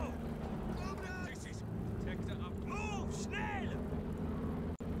go! This is Tekte up. Move! Schnell!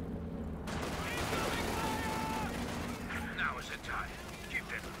 Incoming fire! Now is the time. Give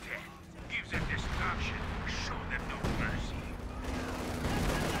them death. Give them destruction. Show them no mercy.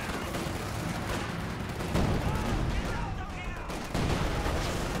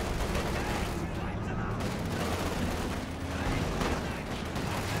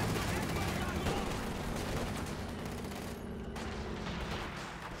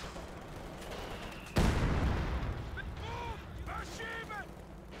 Verschieben!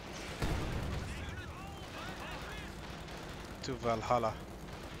 To Valhalla.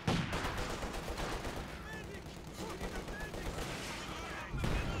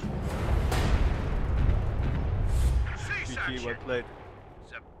 Cease GG, action. well played.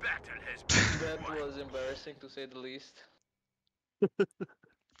 The battle has been That won. was embarrassing to say the least.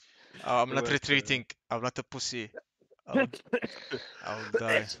 Oh, I'm It not was, retreating. I'm not a pussy. I'll, I'll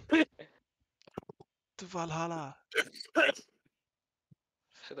die. To Valhalla.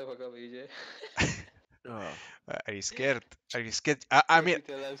 Shut the fuck up, EJ. Oh. Are you scared? Are you scared? I mean, Let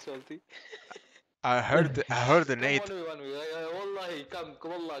me tell I'm salty. I heard the Come nade. 1v1 والله come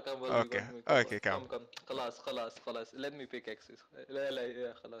والله come 1v1 Okay, okay, come. come خلاص let me pick axes لا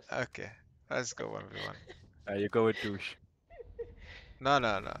يا خلاص Okay, let's go 1v1. You go with douche. No.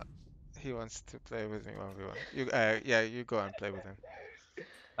 He wants to play with me 1v1. Yeah, you go and play with him.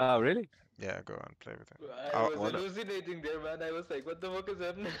 Oh, really? Yeah, go and play with him. I was wanna- hallucinating there, man. I was like, what the fuck is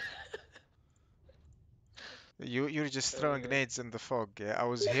happening? You're just throwing nades in the fog. Yeah, I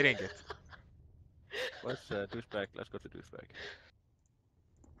was hearing it. What's douchebag? Let's go to douchebag.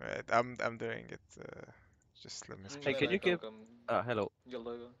 Right, I'm doing it. Just let me Hey, speak. can you give? Hello.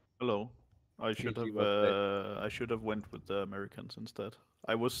 يلا Hello. I should GG, have well played. I should have went with the Americans instead.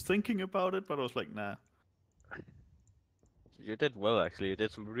 I was thinking about it, but I was like, nah. You did well, actually. You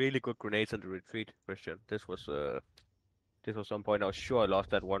did some really good grenades in the retreat, Christian. This was some point I was sure I lost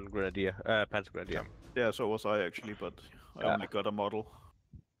that one grenadier, panzer grenadier. Come. Yeah, so was I actually, but I Yeah. only got a model.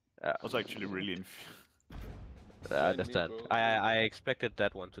 Yeah. I was actually really I understand. bro. I expected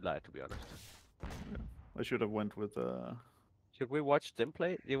that one to lie, to be honest. I should have went with Should we watch them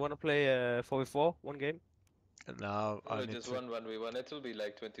play? Do you want to play 4v4 one game? Now I No, need just to. 1v1. It will be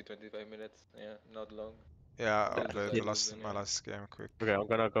like 20-25 minutes. Yeah, not long. Yeah, I'll Until the play sun moves in, my yeah. last game quick. Okay, I'm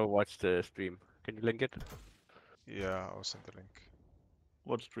gonna go watch the stream. Can you link it? Yeah, I'll send the link.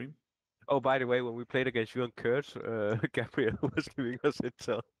 What stream? Oh, by the way, when we played against you and Kurt, Gabriel was giving us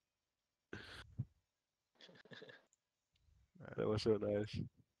intel. That was so nice.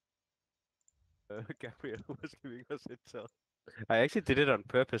 Gabriel was giving us intel. I actually did it on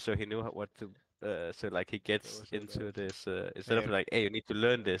purpose so he knew what to. So like he gets so into nice. this instead of Here, like, hey, you need to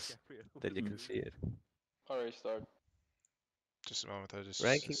learn this, then you Mm. can see it. Alright, start. just a moment. I just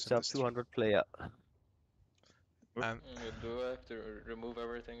Ranking sent top the stream. 200 player. And Do I have to remove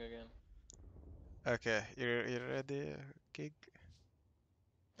everything again? okay, you ready, Gig?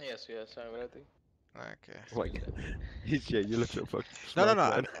 Yes, yes, I'm ready. Okay. Like, yeah, you look so fucking No, no,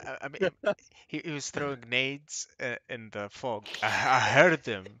 smart, no. man. I mean, he was throwing nades in the fog. I heard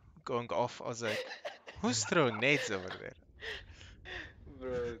them going off. I was like, who's throwing nades over there?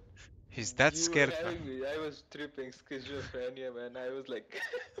 Bro, He's that you were scared, man. having me. I was tripping schizophrenia, man. I was like,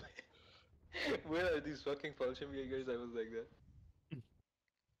 where are these fucking Fallschirmjägers? I was like that.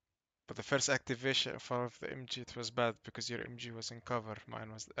 But the first activation of the MG, it was bad because your MG was in cover. Mine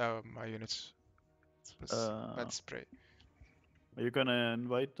was, my units was Uh, bad spray. are you gonna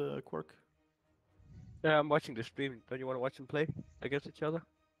invite Quark? Yeah, I'm watching the stream. Don't you want to watch them play against each other?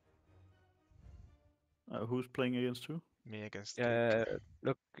 Who's playing against who? Me against Gig.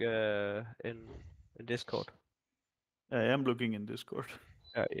 Look in Discord. I am looking in Discord.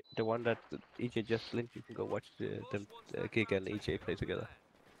 The one that EJ just linked. You can go watch them Gig and EJ play together.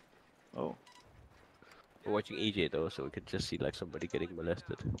 Oh, We're watching EJ though, so we can just see like somebody getting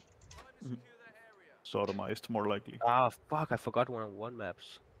molested. sodomized, more likely. Ah, fuck! I forgot 1-on-1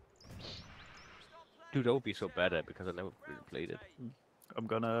 maps. Dude, that would be so bad at because I never really played it. I'm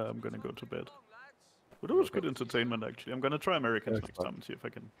gonna go to bed. But it was good entertainment actually. I'm gonna try Americans That's next fun. time and see if I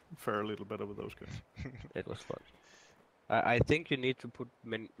can fare a little better with those guys. It was fun. I think you need to put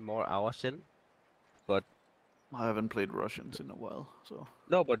more hours in, but I haven't played Russians in a while, so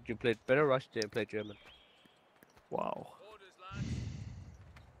no, but you played better Russian than you played German. wow.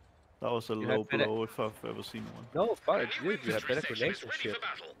 That was a You low had better- blow if I've ever seen one. No, fuck, dude, you have better grenades and shit.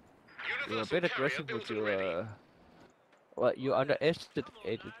 You were a bit aggressive with your. Well, you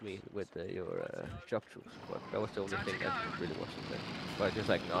underestimated me with your shock troops, but that was the only thing that really wasn't there. But just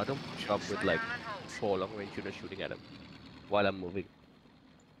like, no, don't jump with like 4 long range units shooting at him while I'm moving.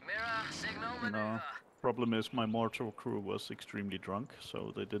 Mirror, signal No. maneuver. Problem is my mortar crew was extremely drunk,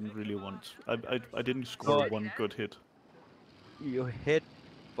 so they didn't really want. I didn't score But- one good hit. You hit,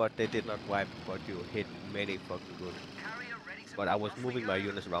 but they did not wipe, but you hit many fucking good. Carrier ready to But I move. was Off we moving go. my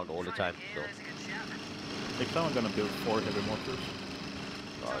units around all the time, so There's a good shout. Next time I'm gonna build 4 heavy mortars.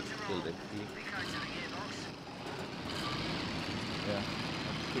 I killed it. We go to the gearbox. Yeah.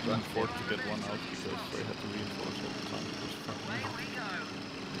 I couldn't afford to get one out because I had to reinforce all the time. It was fucking Away hell. we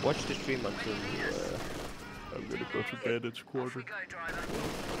go. Watch the stream until I'm gonna go to bed, it's Off quarter. we go, driver. Enemy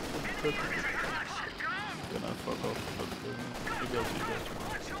units in clutch. Go! Then I fuck off, but maybe I'll see you guys tomorrow.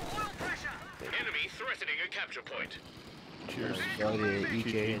 Watch your oil pressure. Enemy threatening a capture point. Cheers. enjoy the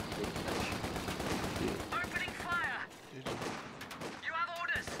EJ. And Opening fire. You have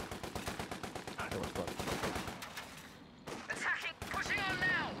orders. that was fun. Attacking. Pushing on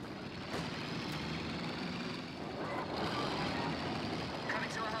now. Coming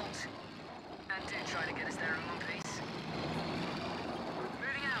to a halt. And do try to get us there in one piece.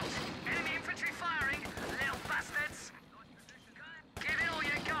 Moving out. Enemy infantry firing. Little bastards. Give it all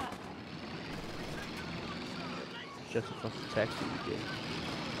you got. Just a fucking taxi EJ.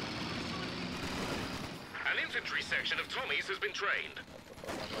 An infantry section of Tommies has been trained.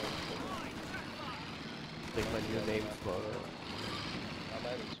 Take my new name for I'm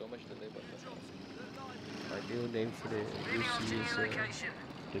having so much delay, but that's fine. my new name for the Moving on to UC new is location.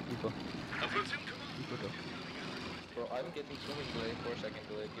 the Uber. A platoon command. Uber dog. Bro, I'm getting so much delay, 4-second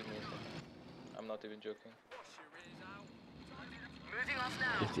delay, give me a second. I'm not even joking. Moving off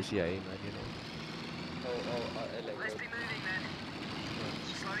now. It's the CIA, man, you know. Like Let's be moving then.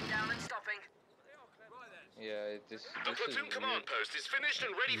 Slowing down and stopping. yeah, this The is platoon command weird. post is finished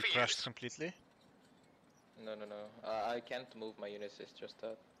and ready You for crashed use. completely? No, no, no. I can't move my units, it's just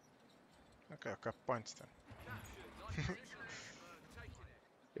that. Okay, okay, points then.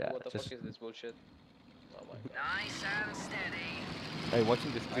 Yeah, What the just fuck is this bullshit? Oh my god. Nice and steady. hey,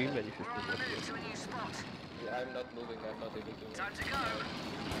 watching the stream and you should On be the watching move it. to a new spot. Yeah, I'm not moving, I'm not able to move. Time to go.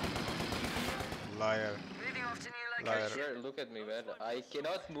 Liar. Moving off to new I Liar. location. swear, look at me, man. I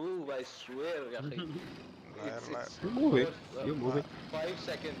cannot move, I swear. Yahi. It's You're moving. what, You're moving. 5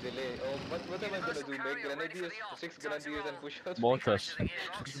 second delay. Oh, what am I gonna do? Make Carrier ready for grenadiers? the op. 6 Time to grenadiers and roll. push out? Mortars. to the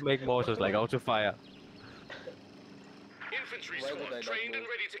gearbox. Make mortars like auto fire. Infantry Why did squad I not trained and move?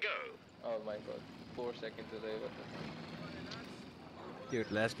 ready to go. Oh my god. 4 second delay. What the fuck?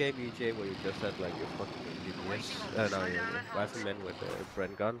 Dude, last game EJ where you just had like your fucking engineers and riflemen with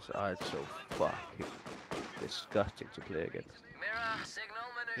Bren guns, it's so fucking disgusting to play against. Mirror, signal,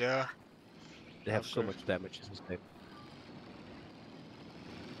 maneuver. Yeah. They have Of so course. much damage in this game.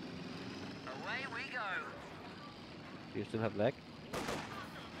 Away we go. Do you still have lag?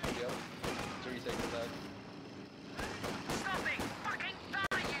 Yep. 3 seconds lag. Stopping! Fucking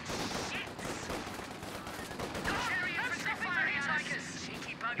die, you shits! Cherry infantry firing strikers!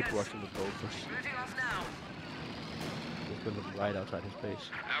 Cheeky Keep buggers! rushing the bolters. Moving off now. Just build them right outside his base.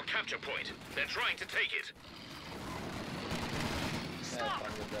 Our capture point. They're trying to take it. Yeah, Stop!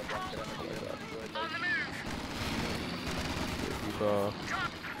 fun with that one grenade. On the move! Reaper,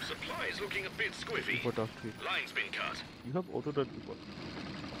 Drop! Supplies looking a bit squiffy. Reaper doctrine. Line's been cut. You have auto done Reaper.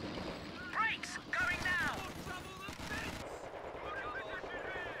 Brakes! Going now!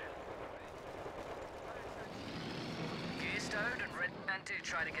 Gear stowed and red and do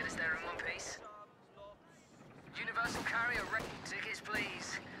try to get us there in one piece. Universal carrier ready. Tickets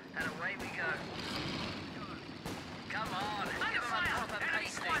please. And away we go. Come on! Under fire! Enemy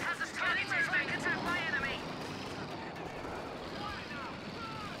squad has us targeted! Being attacked by enemy!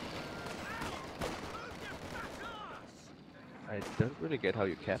 I don't really get how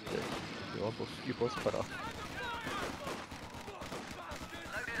you capped it. You both cut off.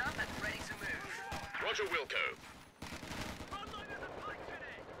 Loaded up and ready to move. Roger, Wilco.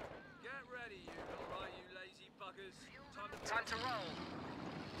 Get ready, you alright, you lazy buggers. Time to roll.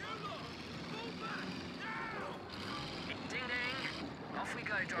 Ding ding. Off we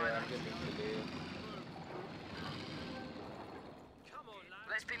go, Yeah, driver. I'm getting delay. Come on, lad.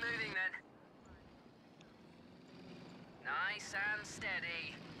 Let's be moving then. Nice and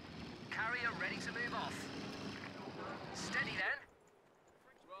steady. Carrier ready to move off. Steady then.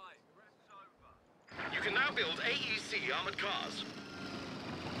 Right, rest's over. You can now build AEC armored cars.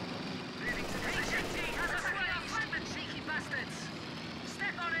 Moving to position. HMT has us released. Cheeky bastards.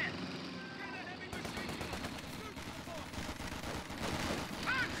 Step on it.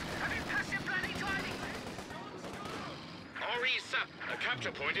 Move! Have you passed your bloody driving? RE SAP. A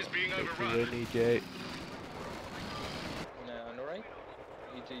capture point is being You overrun. win, EJ. On the right?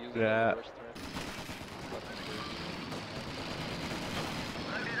 EJ using Yeah. the worst threat. Fucking crazy.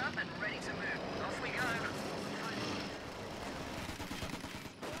 Loaded up and ready to move. Off we go.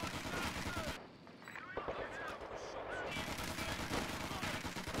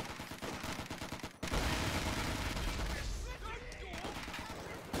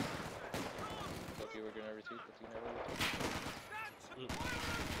 Thought you were gonna retreat, but you never retreat.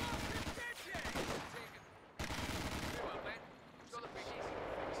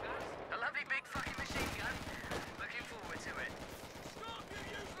 A lovely big fucking machine gun. Looking forward to it. Stop, you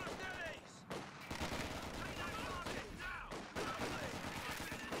useless dillies!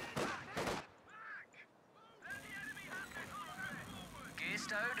 Gear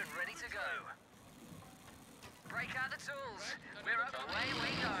stowed and ready to go. Break out the tools. We're up. Away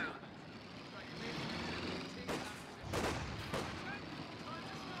we go.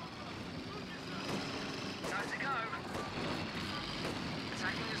 Time to go.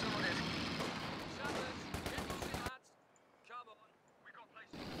 Attacking is ordered. Come on, we got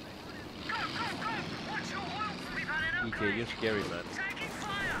places. Go, go, go! Watch your oil! We've had an EJ, upgrade. you're scary, man. Taking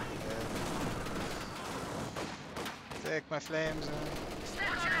fire! Take my flames.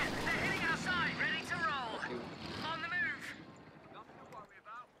 Step on it! They're hitting our side. Ready to roll. On the move. Nothing to worry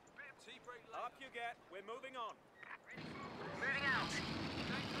about. Bit of tea break later. Up you get. We're moving on. Moving out.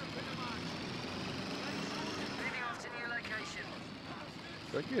 Moving off to new location.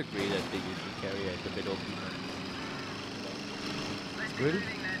 Don't you agree that they usually carry at the middle? Let's be Really?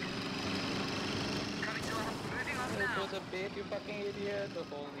 moving then. Coming to a moving off It now. was a bait, you fucking idiot. The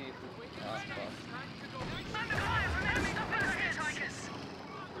holy. Ah, fuck. Under fire from enemy hitchhikers.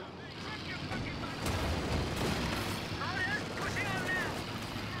 Orders, pushing on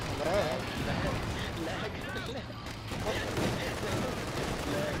now.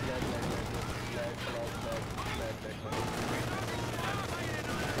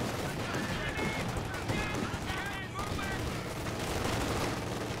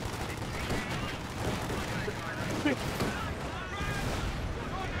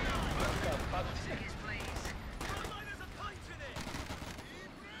 Tickets, please.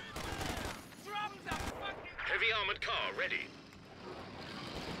 Heavy armored car ready.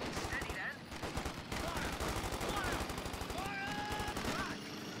 Steady then.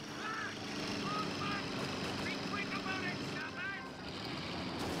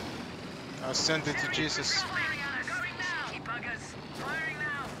 send it to Jesus. Firing at us. Going now. Cheeky buggers. Firing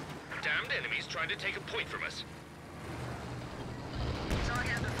now. Damned enemies trying to take a point from us.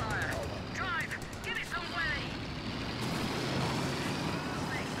 Target under fire. Drive. Give it some way.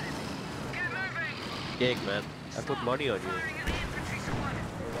 Get moving. Gig, man. I put money on you. Firing at the infantry squad.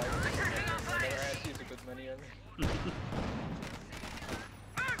 Attacking our Never base. asked you to put money on me. Move.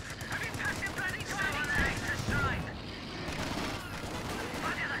 Have you passed your bloody timing? Extra stride.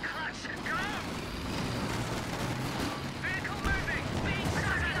 Under the clutch. Go. Vehicle moving. Being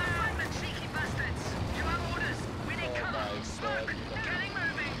sucking on the cheeky bastards. You have orders. We need Oh cover. my Smoke. God. Getting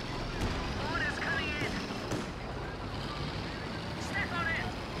moving. Orders coming in. Step on it.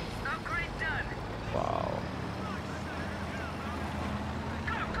 Upgrade done. Wow.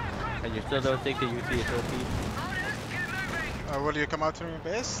 Go, go, go. And you still don't think the UC is OP? Orders. Get moving. Will you come out from your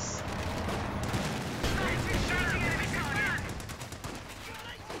base? Shooting enemy target.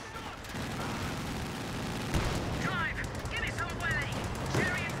 Drive. Give it some welly.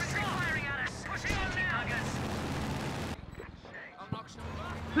 Cherry infantry firing at us. Pushing on now. I'll knock some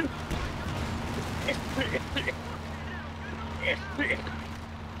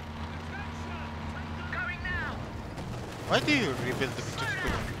Going now. Why do you rebuild the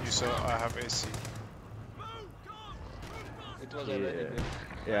victory when you saw I have AC? It was already Yeah. good.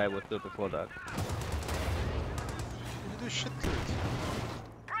 Yeah, I was good before that. You do shit to it.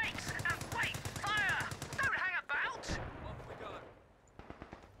 Brakes and wait. Fire. Don't hang about.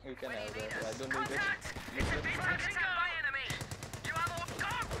 You can have that. I don't need it. Contact. It's a bit attacked by enemy. You have all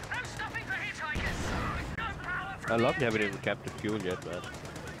go. No stopping for hitchhikers. No power from I love the you haven't engine. even captured fuel yet, man.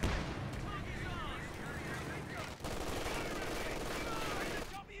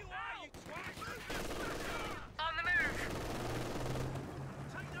 On the move.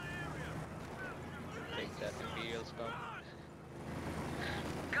 Take that Imperial scum.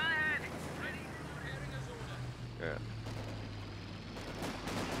 Go ahead. Yeah.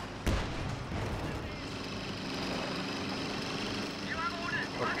 You have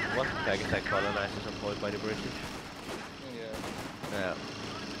orders. Wasn't Pakistan colonized at some point by the British? Yeah. Yeah.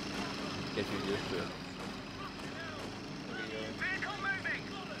 Get you used to it. Vehicle moving.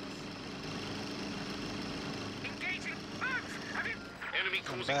 Engaging. Move. Have you? Enemy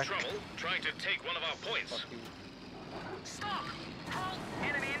causing back. trouble, trying to take one of our points. Fuck you. Stop. Halt.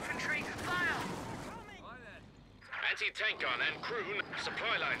 Enemy infantry. Fire. Anti-tank gun and crew,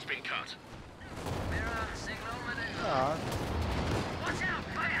 supply line's been cut. Mirror signal maneuver. Ah, Watch out.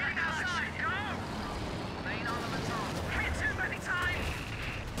 Fire heading outside. Go. Main armament on. Hit too many times.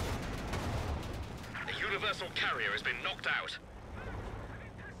 A universal carrier has been knocked out.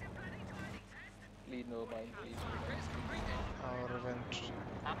 Please no mind, please. our revenge.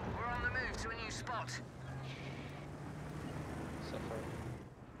 We're on the move to a new spot. Suffer.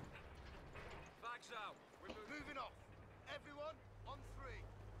 Bags out. We're moving off. Everyone on three.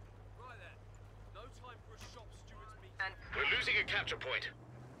 Right then. No time for a shop steward's meeting. And We're losing a capture point.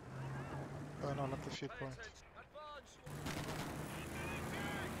 Oh no, not the feed point. Advance.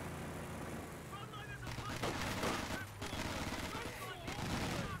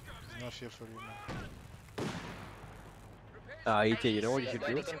 There's no fuel for you now. EJ, you know what you should That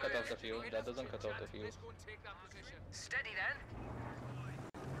do? doesn't cut off the fuel. That doesn't cut off the fuel. Let's go and take that position. steady then.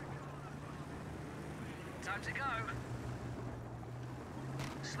 Time to go.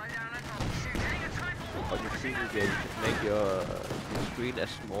 Slow down and hold. Shooting a trifle On your screen, EJ, you should make your screen as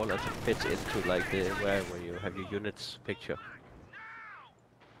small as it fits into like the where you have your units picture.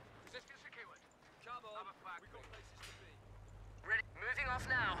 Position secured. Come on. We've got places to be. ready. Moving off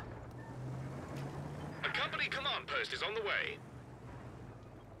now. A company command post is on the way.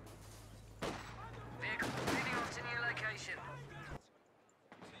 Vehicle moving off to new location.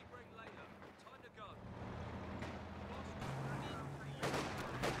 Tea break later. Time to go.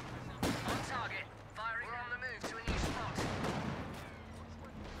 On target. Firing. We're on the move to a new spot.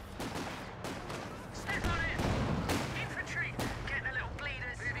 Step on it. Infantry. Getting a little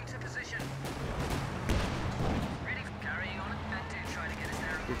bleeders. Moving to position. Ready for carrying on. And do try to get us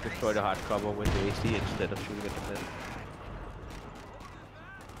there. You destroy the hard cover with the AC instead of shooting at the men.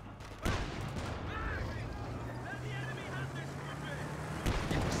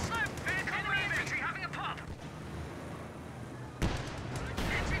 Slope. Vehicle enemy infantry having a pop.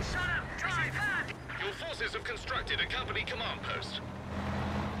 Engine shot up. Drive back. Your forces have constructed a company command post.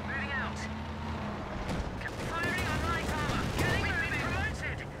 Moving out. Firing on light armor. Getting moving.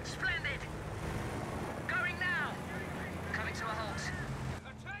 Promoted. Splendid. Going now. Coming to a halt.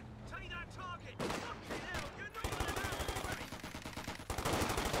 Attack! Take that target! Fucking hell, you're not gonna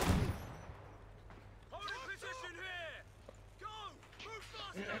Hold a position here! Go! Move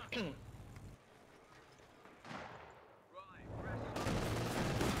faster!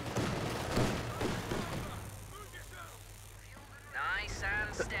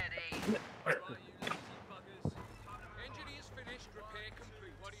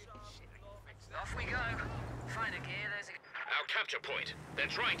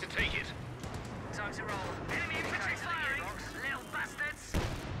 trying to take it. Time to roll. Enemy infantry firing! Little bastards!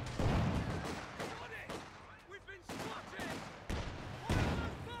 We've been spotted! One of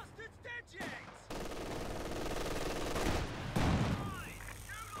those bastards dead yet?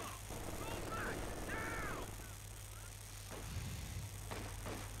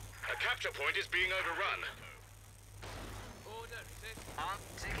 A capture point is being overrun. Order, is it? On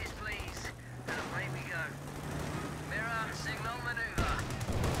tickets, please. And away we go. Mirror, signal, maneuver.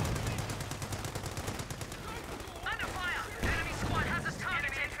 Under fire! Enemy squad has us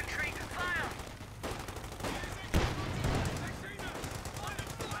targeted. Enemy infantry, fire!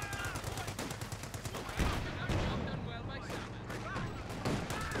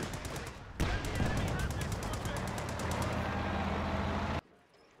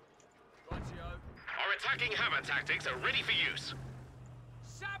 Our attacking hammer tactics are ready for use.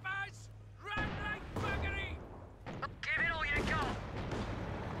 Sabbers! Run like buggery! Give it all you got!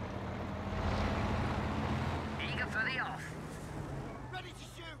 Eager for the off. Ready to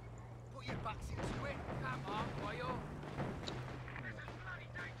shoot! Put your backs into it. Come on, boyo.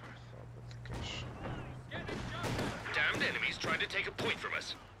 Gosh. Get this job done. Damned enemies trying to take a point from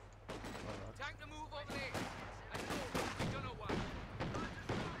us. Tank to move over there. And no, we don't know why.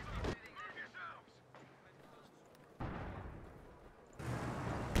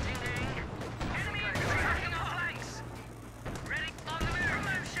 Ding ding. Enemy attacking our flanks. Ready on the mirror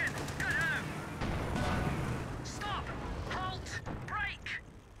motion. Good home. Stop. Halt. Break.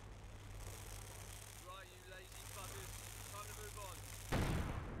 Right, you lazy buggers. Time to move on.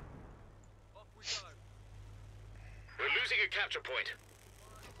 Off we go. We're losing a capture point.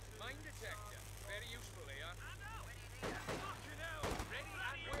 Mine detector. Very useful here. Fucking hell. Ready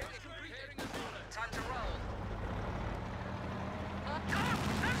and waiting. Preparing us order. Time to roll. Go!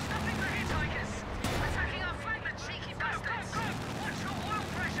 No stopping the hitchhikers! Attacking our flank, the cheeky bastards! Watch your oil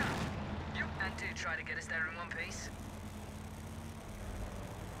pressure! You and do try to get us there in one piece.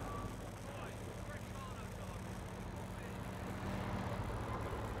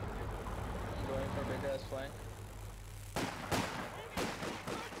 Going for big ass flank.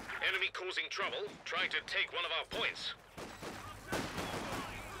 Enemy causing trouble, trying to take one of our points.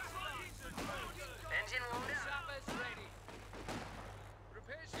 Engine loader. Sappers ready.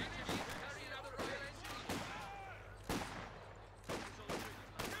 Repair engineers carrying out the Royal Engineers.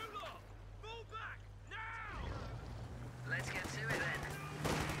 You lot, fall back now! Let's get to it then.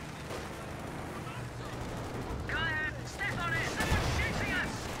 Go ahead, step on it! Someone's shooting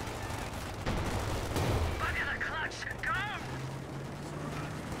us! Bugger the clutch! Go!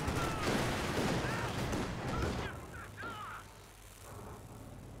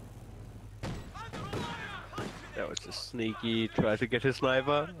 That was just sneaky. Try to get his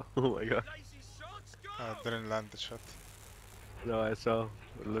sniper. Oh my god. Lazy sods, go! Didn't land the shot. No, I saw.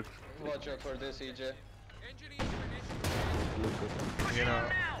 It looked Watch out for this, EJ. Engineers finished. good. You know,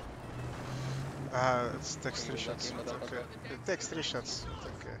 it takes 3 You shots. lucky It's okay. motherfucker. It takes 3 shots. It's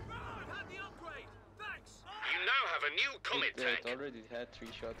okay. Had the upgrade. Thanks. You now have a new comet It tank. already had 3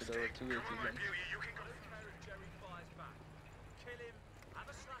 shots. There were 2 AT guns. Jerry fires back. Kill him. Have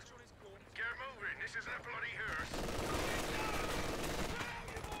a slash on his corpse. Get moving, this isn't a bloody hearse.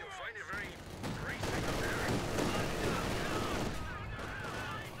 You'll find it very racing up there.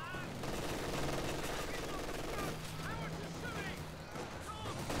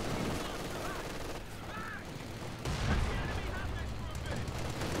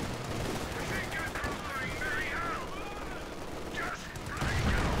 Machine gun crew flying very hell. Just bloody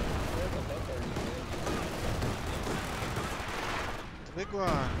go. Where the fuck are you going? The big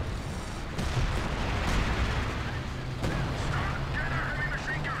one. Get our heavy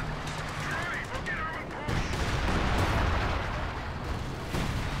machine gun. Drive, we'll get her and push.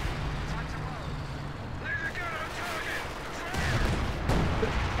 Time to roll. Laser gun on target.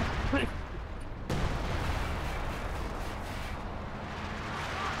 Fire.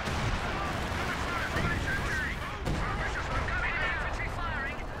 Infantry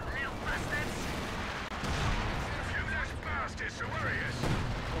firing! Little bastards! You last bastards, so where he is?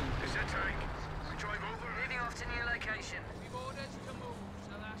 Is that tank? We drive over? Moving off to new location. We've orders to move,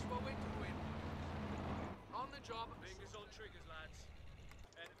 so that's what we're doing. On the job, fingers on triggers, lads.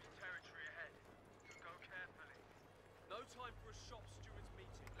 Enemy territory ahead. Go carefully. No time for a shop steward's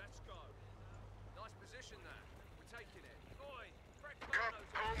meeting. Let's go. Nice position there. We're taking it. Oi, Come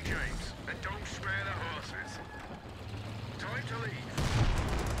home, James, and don't spare the horses. Time to leave.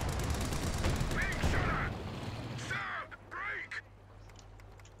 Big shutter! Stop! Break!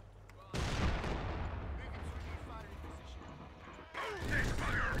 Move this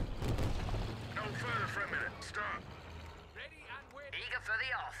bugger! No further for a minute. Stop. ready and waiting. Eager for the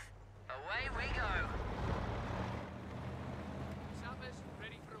Away we go. Sappers,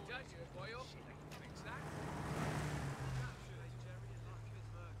 ready for orders. Boyle. Fix that.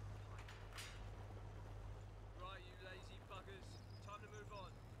 Right, you lazy buggers. Time to move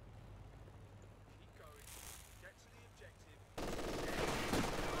on. Keep going. Get to the objective.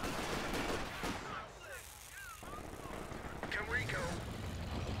 Can we go?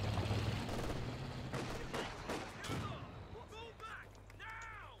 Move back!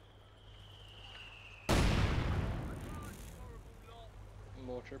 Now! Horrible lot.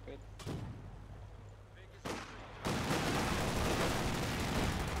 Mortar pit.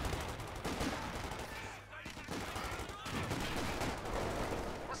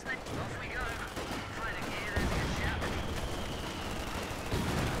 What's next? Off we go. Find a gear, there's a good shout.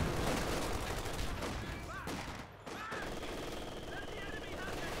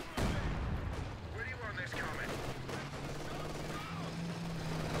 Where do you want this coming?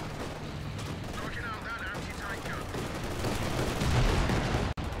 Knocking out that anti-tank gun.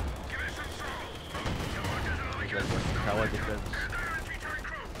 Give it some soul. Your doesn't like us. Tower defense. Get that anti-tank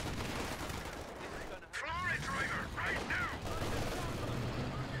crew. Floor it, driver, right now.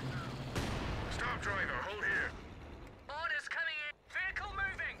 Stop, driver. Hold here. Orders coming in. Vehicle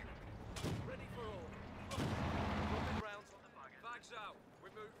moving. Ready for all. Dropping rounds on the bugger. Bags out.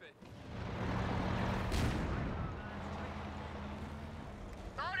 We're moving.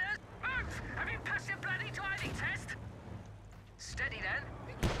 Orders! Move! Have you passed your bloody driving test? Steady then.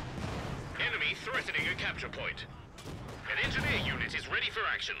 Enemy threatening a capture point. An engineer unit is ready for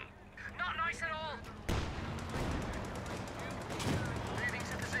action. Not nice at all. Moving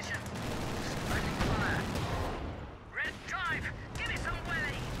to position. Opening fire. Red drive. Give me some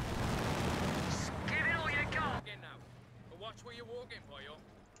welly. Give it all you got. Again now. But watch where you're walking, Boyle.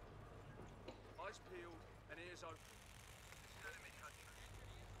 Eyes peeled and ears open.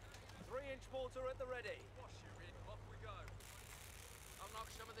 3-inch mortar at the ready. Wash your in. Off we go. I'll knock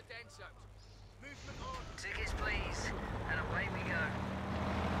some of the dents out. Movement on. Tickets, please. And away we go.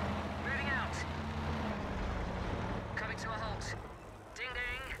 Moving out. Coming to a halt. Ding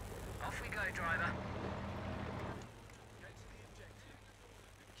ding. Off we go, driver. Get to the objective.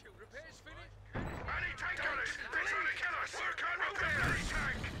 Kill repairs finished. Anti-tank gunners! They're trying to kill us! Work on repairs!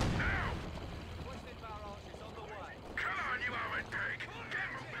 Tank! Now! Twisted barrage is on the way. Come on, you armored pig! Get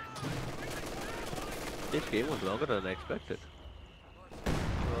moving! This game was longer than I expected.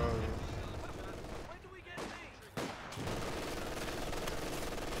 When do we get these?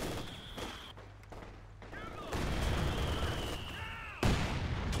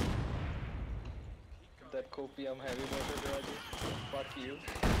 That copium heavy mortar garages. Fuck you.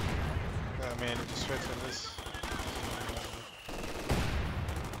 I mean, just wait for this.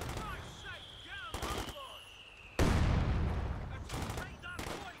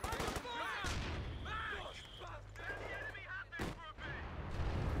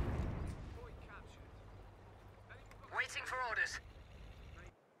 Waiting for orders.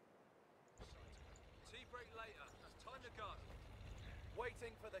 Tea break later. It's time to go.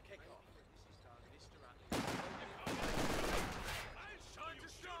 Waiting for the kickoff. Time to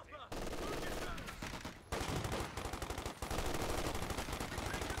stop her!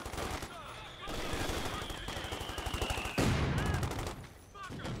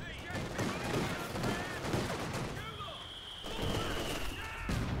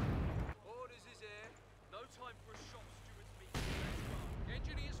 Orders is here. No time for a shop steward's meeting.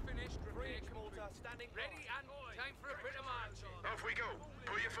 Engineers finished. Repair complete. Standing ready and time for a bit of march. Off we go!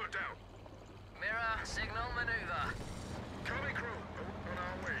 Put your foot down! Mirror, signal, maneuver. Coming crew! On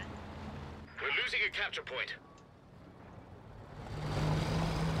our way. We're losing a capture point.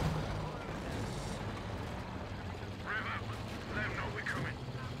 Rev up! Let them know we're coming.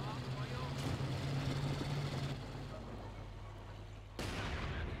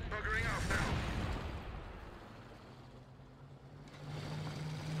 Buggering off now.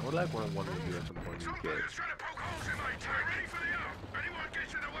 I would like one of you at some point. Some You buggers trying to poke holes in my tank. Ready for the arm. Anyone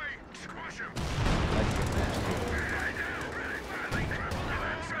gets in the way, squash him. Right now. Ready, ready,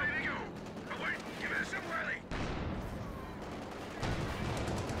 ready to go. Oh wait, give it some welly.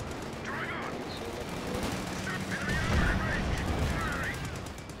 Drive on. Superior range. Firing.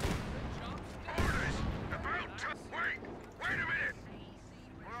 Orders. About to... Wait a minute.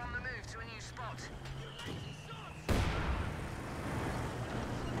 We're on the move to a new spot.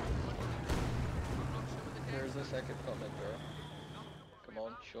 There's the second comment, bro. Come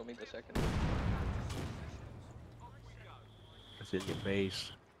on, show me the second. It's in your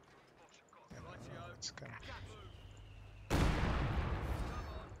face. It's kind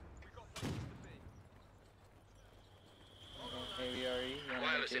Maybe RE.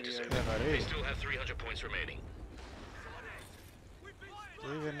 While wireless interior. intercept. Yeah, They really. still have 300 points remaining. Do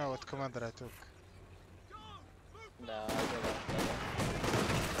you even know what commander I took? Nah, I don't know.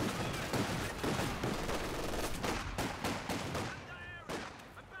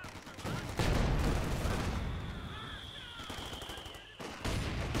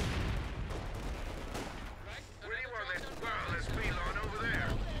 Where do you want this wireless beeline over there?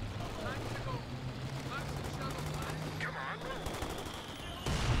 Come on,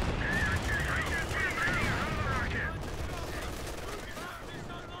 move.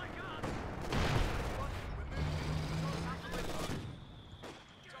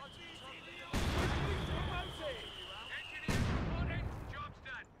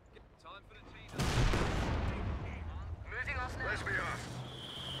 Moving off now. Let's be off.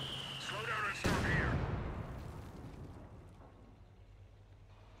 Slow down and stop here.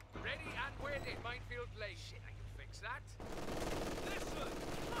 Ready and waiting. Minefield lane. Shit, I can fix that. Listen!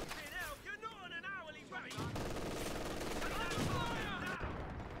 Fucking hell, you're not on an hourly rate!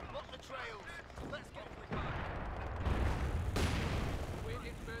 Lock the trails. Let's get quicker.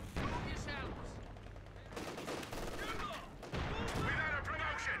 Waiting for move yourselves. We've had a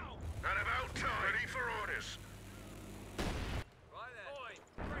promotion. And about time. Ready for orders. Right there. Oi,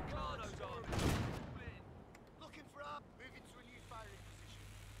 Ricardo's on. Looking for up. Moving to a new firing position.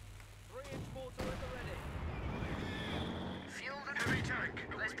 3-inch mortar at the ready. Fueled and Heavy tank.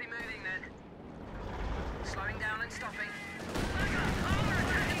 let's be moving then. Slowing down and stopping. Armor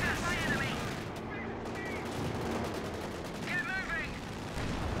attacking us by enemy. Get moving.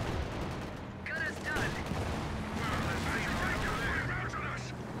 Gunner's done.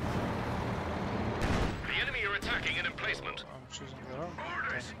 The enemy are attacking an emplacement. I'm choosing the wrong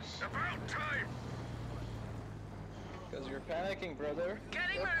Orders. tanks. About time. Because you're panicking, brother.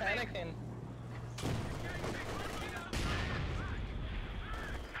 Getting You're moving. panicking.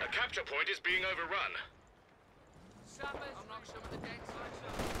 A capture point is being overrun. Sappers. I'm not some of the decks.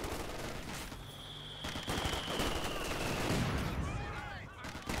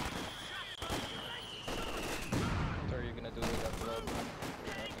 What are you gonna do with that blood?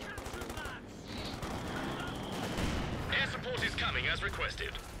 Air support is coming as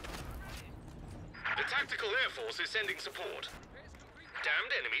requested. The Tactical Air Force is sending support.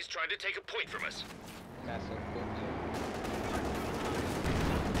 Damned enemies trying to take a point from us. Massive book.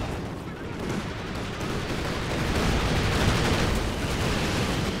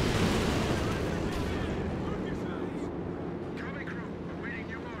 Coming crew, awaiting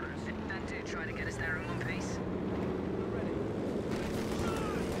new orders. That dude tried to get us there in one piece.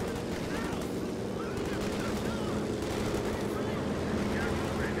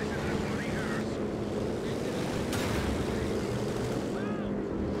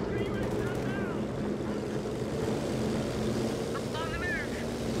 On the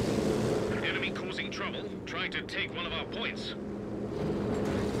move. Enemy causing trouble, trying to take one of our points.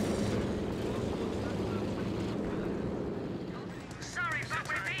 Sorry, but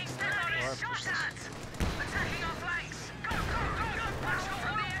we're being steadily shot at. Attacking our flanks. Go, go, go, go. Watch out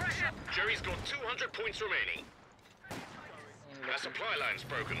for the pressure. Jerry's got 200 points remaining. Our supply line's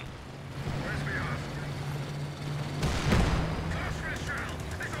broken. Let's be off. Toss for a shell.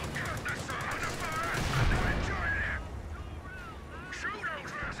 This will cut the sun on the fire. I'm enjoying it. Shoot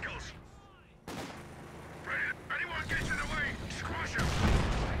those rascals. Ready? Anyone gets in the way, squash them.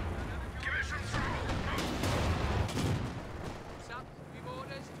 Give it some trouble. Sap, we've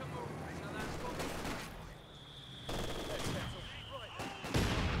orders to move. So that's what we... Let's settle. Right.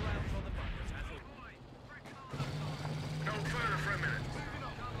 Rounds on the bunkers, that's all. No further for a minute.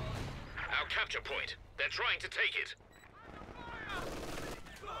 Our capture point. They're trying to take it.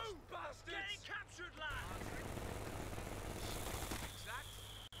 Boom, bastards! Getting captured, lads! Exact.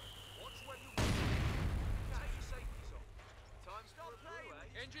 Watch where you want. Take your safeties off. Time to playing.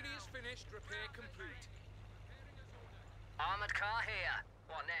 Engineers finished, repair complete. Armored car here.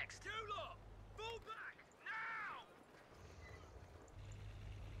 What next? You lot! Fall back! Now!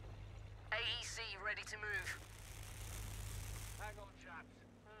 AEC ready to move. Hang on, chaps.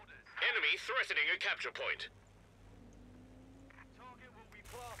 Orders. Enemy threatening a capture point. Target will be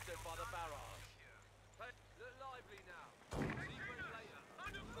plastered by the barrage. Hey, look lively now. See you later.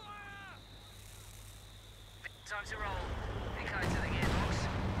 Under fire! Time to roll. Echo to the gearbox.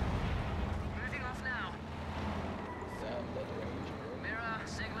 Moving off now. Damn, that range, bro. Mirror,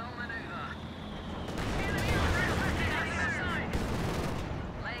 signal, maneuver. Enemy attacking us inside.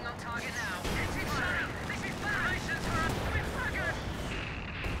 Laying on target now. Firing. This is bad. Formations for us. We're fragger.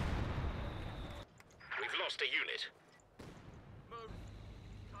 We've lost a unit. Move.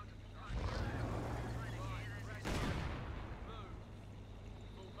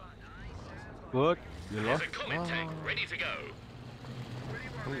 Move. What? You There's lost? a comet tank Oh. ready to go.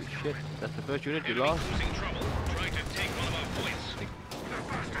 Holy shit, that's the first unit you Enemy lost? causing trouble, trying to take one of our points.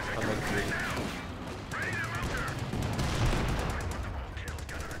 I'm like, really?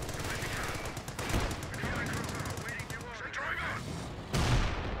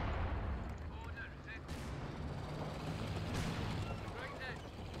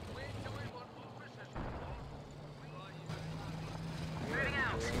 Moving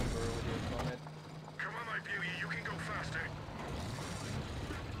out. Come on, my beauty, you can go faster.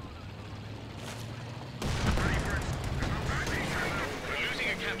 We're losing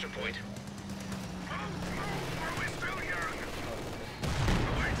a capture point. We're still young.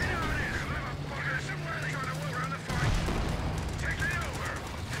 Wait down here, clever buggers. Somewhere trying to walk around the fight. Take it over.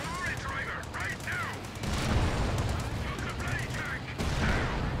 Glory driver, right now. Look the bloody tank.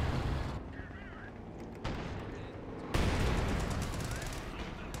 Now.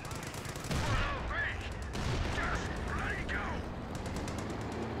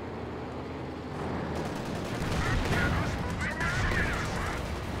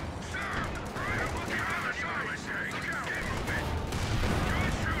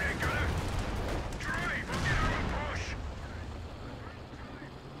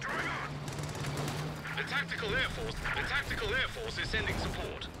 The Tactical Air Force is sending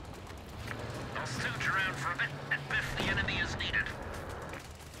support. I'll stooge around for a bit and biff the enemy as needed.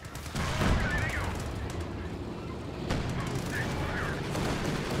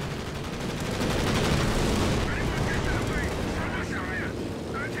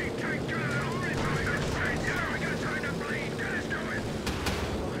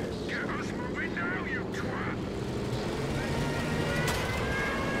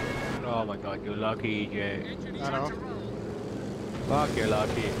 Oh my god, you're lucky, Jay. I know. Fuck, you're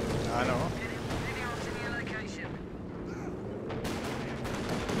lucky. I know. Heading on to your location.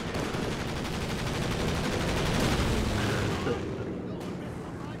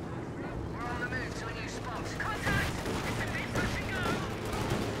 We're on the move to a new spot. Contact! Infantry touch and go!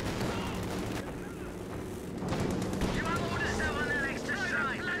 You have orders out on that extra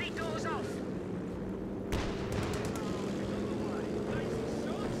side. Bloody doors off!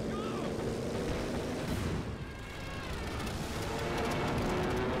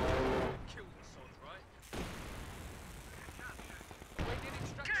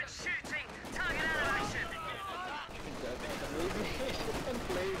 Good shooting! Target elevation!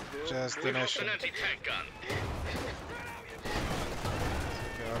 Just We've lost donation. an anti-tank gun.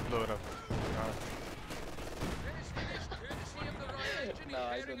 Okay, I'll blow it up. No,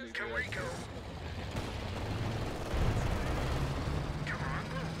 I don't need Can that. we go? Come on,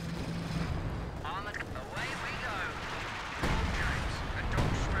 move. On the... Away we go! James, and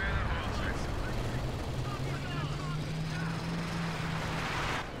don't swear the horses.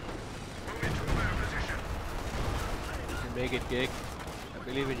 Move into a better position. You can make it, Gig. I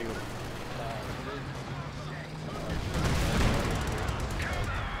believe in you. Come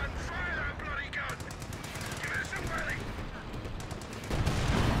on, fire that bloody gun. Give it some belly.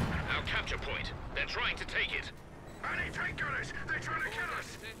 Our capture point. They're trying to take it. Anti-tank gunners. They're trying to kill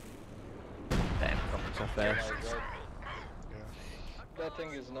us. Damn, coming so fast. Oh my god. Yeah. That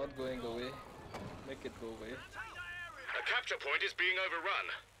thing is not going away. Make it go away. A capture point is being overrun.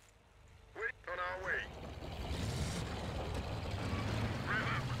 We're on our way. Rev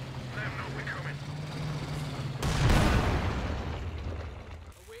up. Let them know we're coming.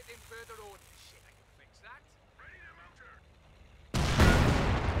 Awaiting further orders. Shit, I can fix that. Ready to motor.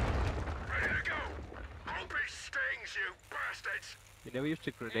 Ready to go. Hope it stings, you bastards. You never used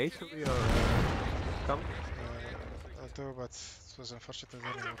the grenades from your come? I do, but it was unfortunate that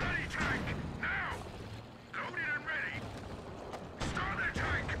Move didn't the work. bloody tank. Now. Loaded and ready. Start the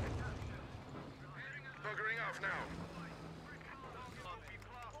tank. Buggering off now.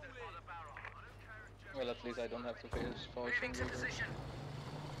 Well, at least I don't have to face fortune. Moving to position.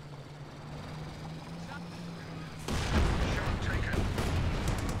 Shot taken.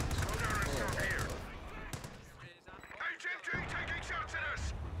 Slow down and stop here. HMG taking shots at us.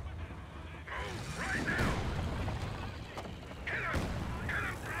 Move right now. Hit him. Hit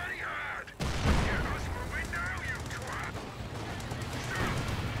him bloody hard. Get us moving now, you twat. Stop.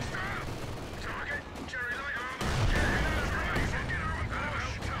 Stop. Target. Jerry light armor. Get in us right. Get her on push.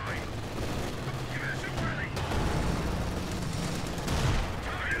 Time. Give us a welly.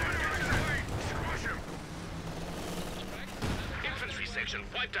 Target on the way. Squash him. Infantry section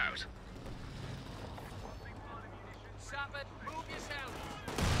wiped out. Sapper, move yourself.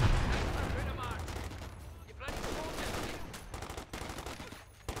 That's a bit of march. You bloody soldiers.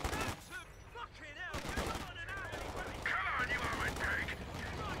 Fucking hell, come on and out. Come on, you armored pig.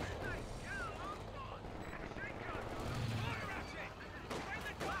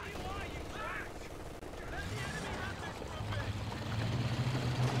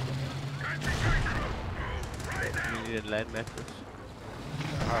 need a land mattress.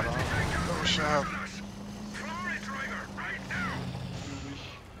 I don't know. Oh, shit. Floor it, driver, right now! You wish.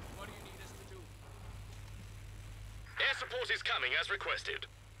 Air support is coming as requested.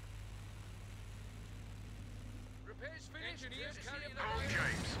 Repairs finished. Engineers carry the Hold,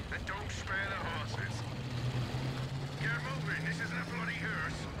 James, and don't spare the horses. Get moving, this isn't a bloody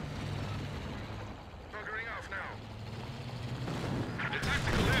hearse. Buggering off now. The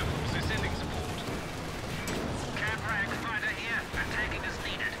tactical air force is sending support. Cap rank fighter here, attacking as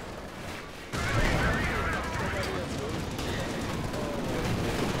needed.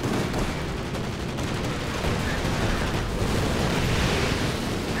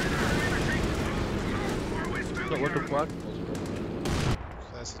 So what the fuck?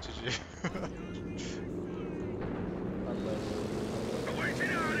 That's a GG.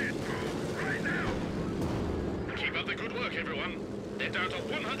 Awaiting orders, right now! Keep up the good work, everyone. They're down to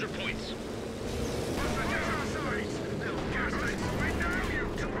 100 points. What's the news outside? Little bastards! Right now, you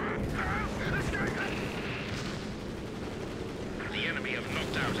twat! Let's go! The enemy have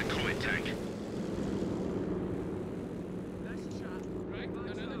knocked out a comet tank. Nice shot. Right,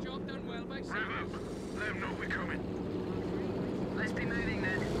 another job done well by Rev Sam. up. Let them know we're coming. Let's be moving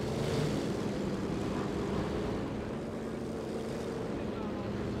then.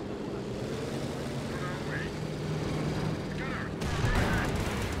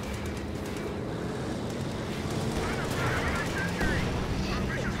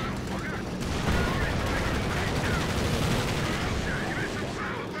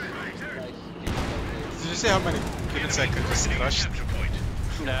 Did you see how many units I could just crush?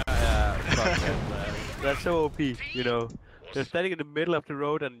 Nah, fuck that, man. That's so OP, you know. They're standing in the middle of the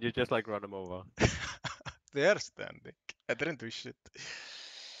road and you just like run them over. They are standing. I didn't do shit.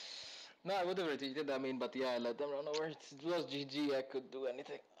 No, I would have retreated, I mean, but yeah, I let them run over. It was GG, I could do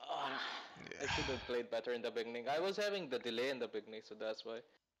anything. Ah, I should have played better in the beginning. I was having the delay in the beginning, so that's why.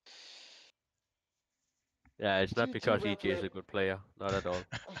 Yeah, it's not 2-2 because well EJ is played. a good player, not at all.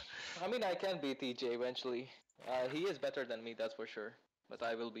 I mean, I can beat EJ eventually. He is better than me, that's for sure. But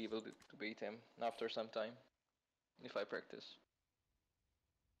I will be able to beat him after some time, if I practice.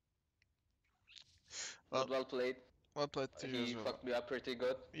 Well, But well played. well played to you as He well. fucked me up pretty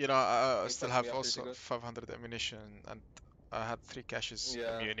good. You know, I He still fucked me have up pretty also good. 500 ammunition, and I had 3 caches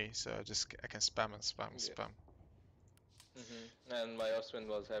Yeah. muni, so I can spam and spam and Yeah. spam. And my Oswin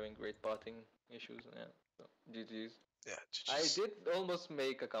was having great potting issues. Yeah. So GG's. Yeah, I GG's. did almost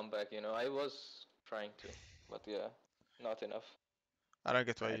make a comeback. You know, I was trying to, but yeah, not enough. I don't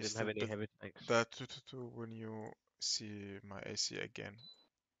get why I you didn't have still any did heavy tanks. the 222 when you see my AC again.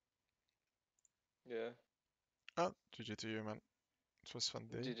 Yeah. Oh, GG to you, man. It was fun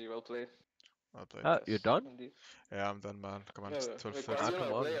day. GG, well played. Well played. Oh, Yes, you're done? indeed. Yeah, I'm done, man. Come on, No, it's wait, 12:30. you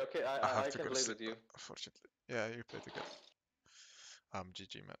come wanna play? on. Okay, I have I to can go to play sleep, with you. unfortunately. Yeah, you play together.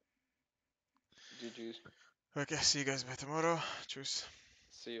 GG, man. GG's. Okay, see you guys by tomorrow. Tschüss.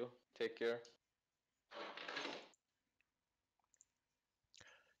 See you. Take care.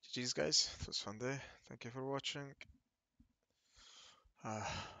 GG's, guys. It was fun day. Thank you for watching.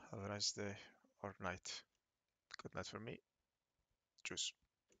 Have a nice day or night. Good night for me. Tschüss.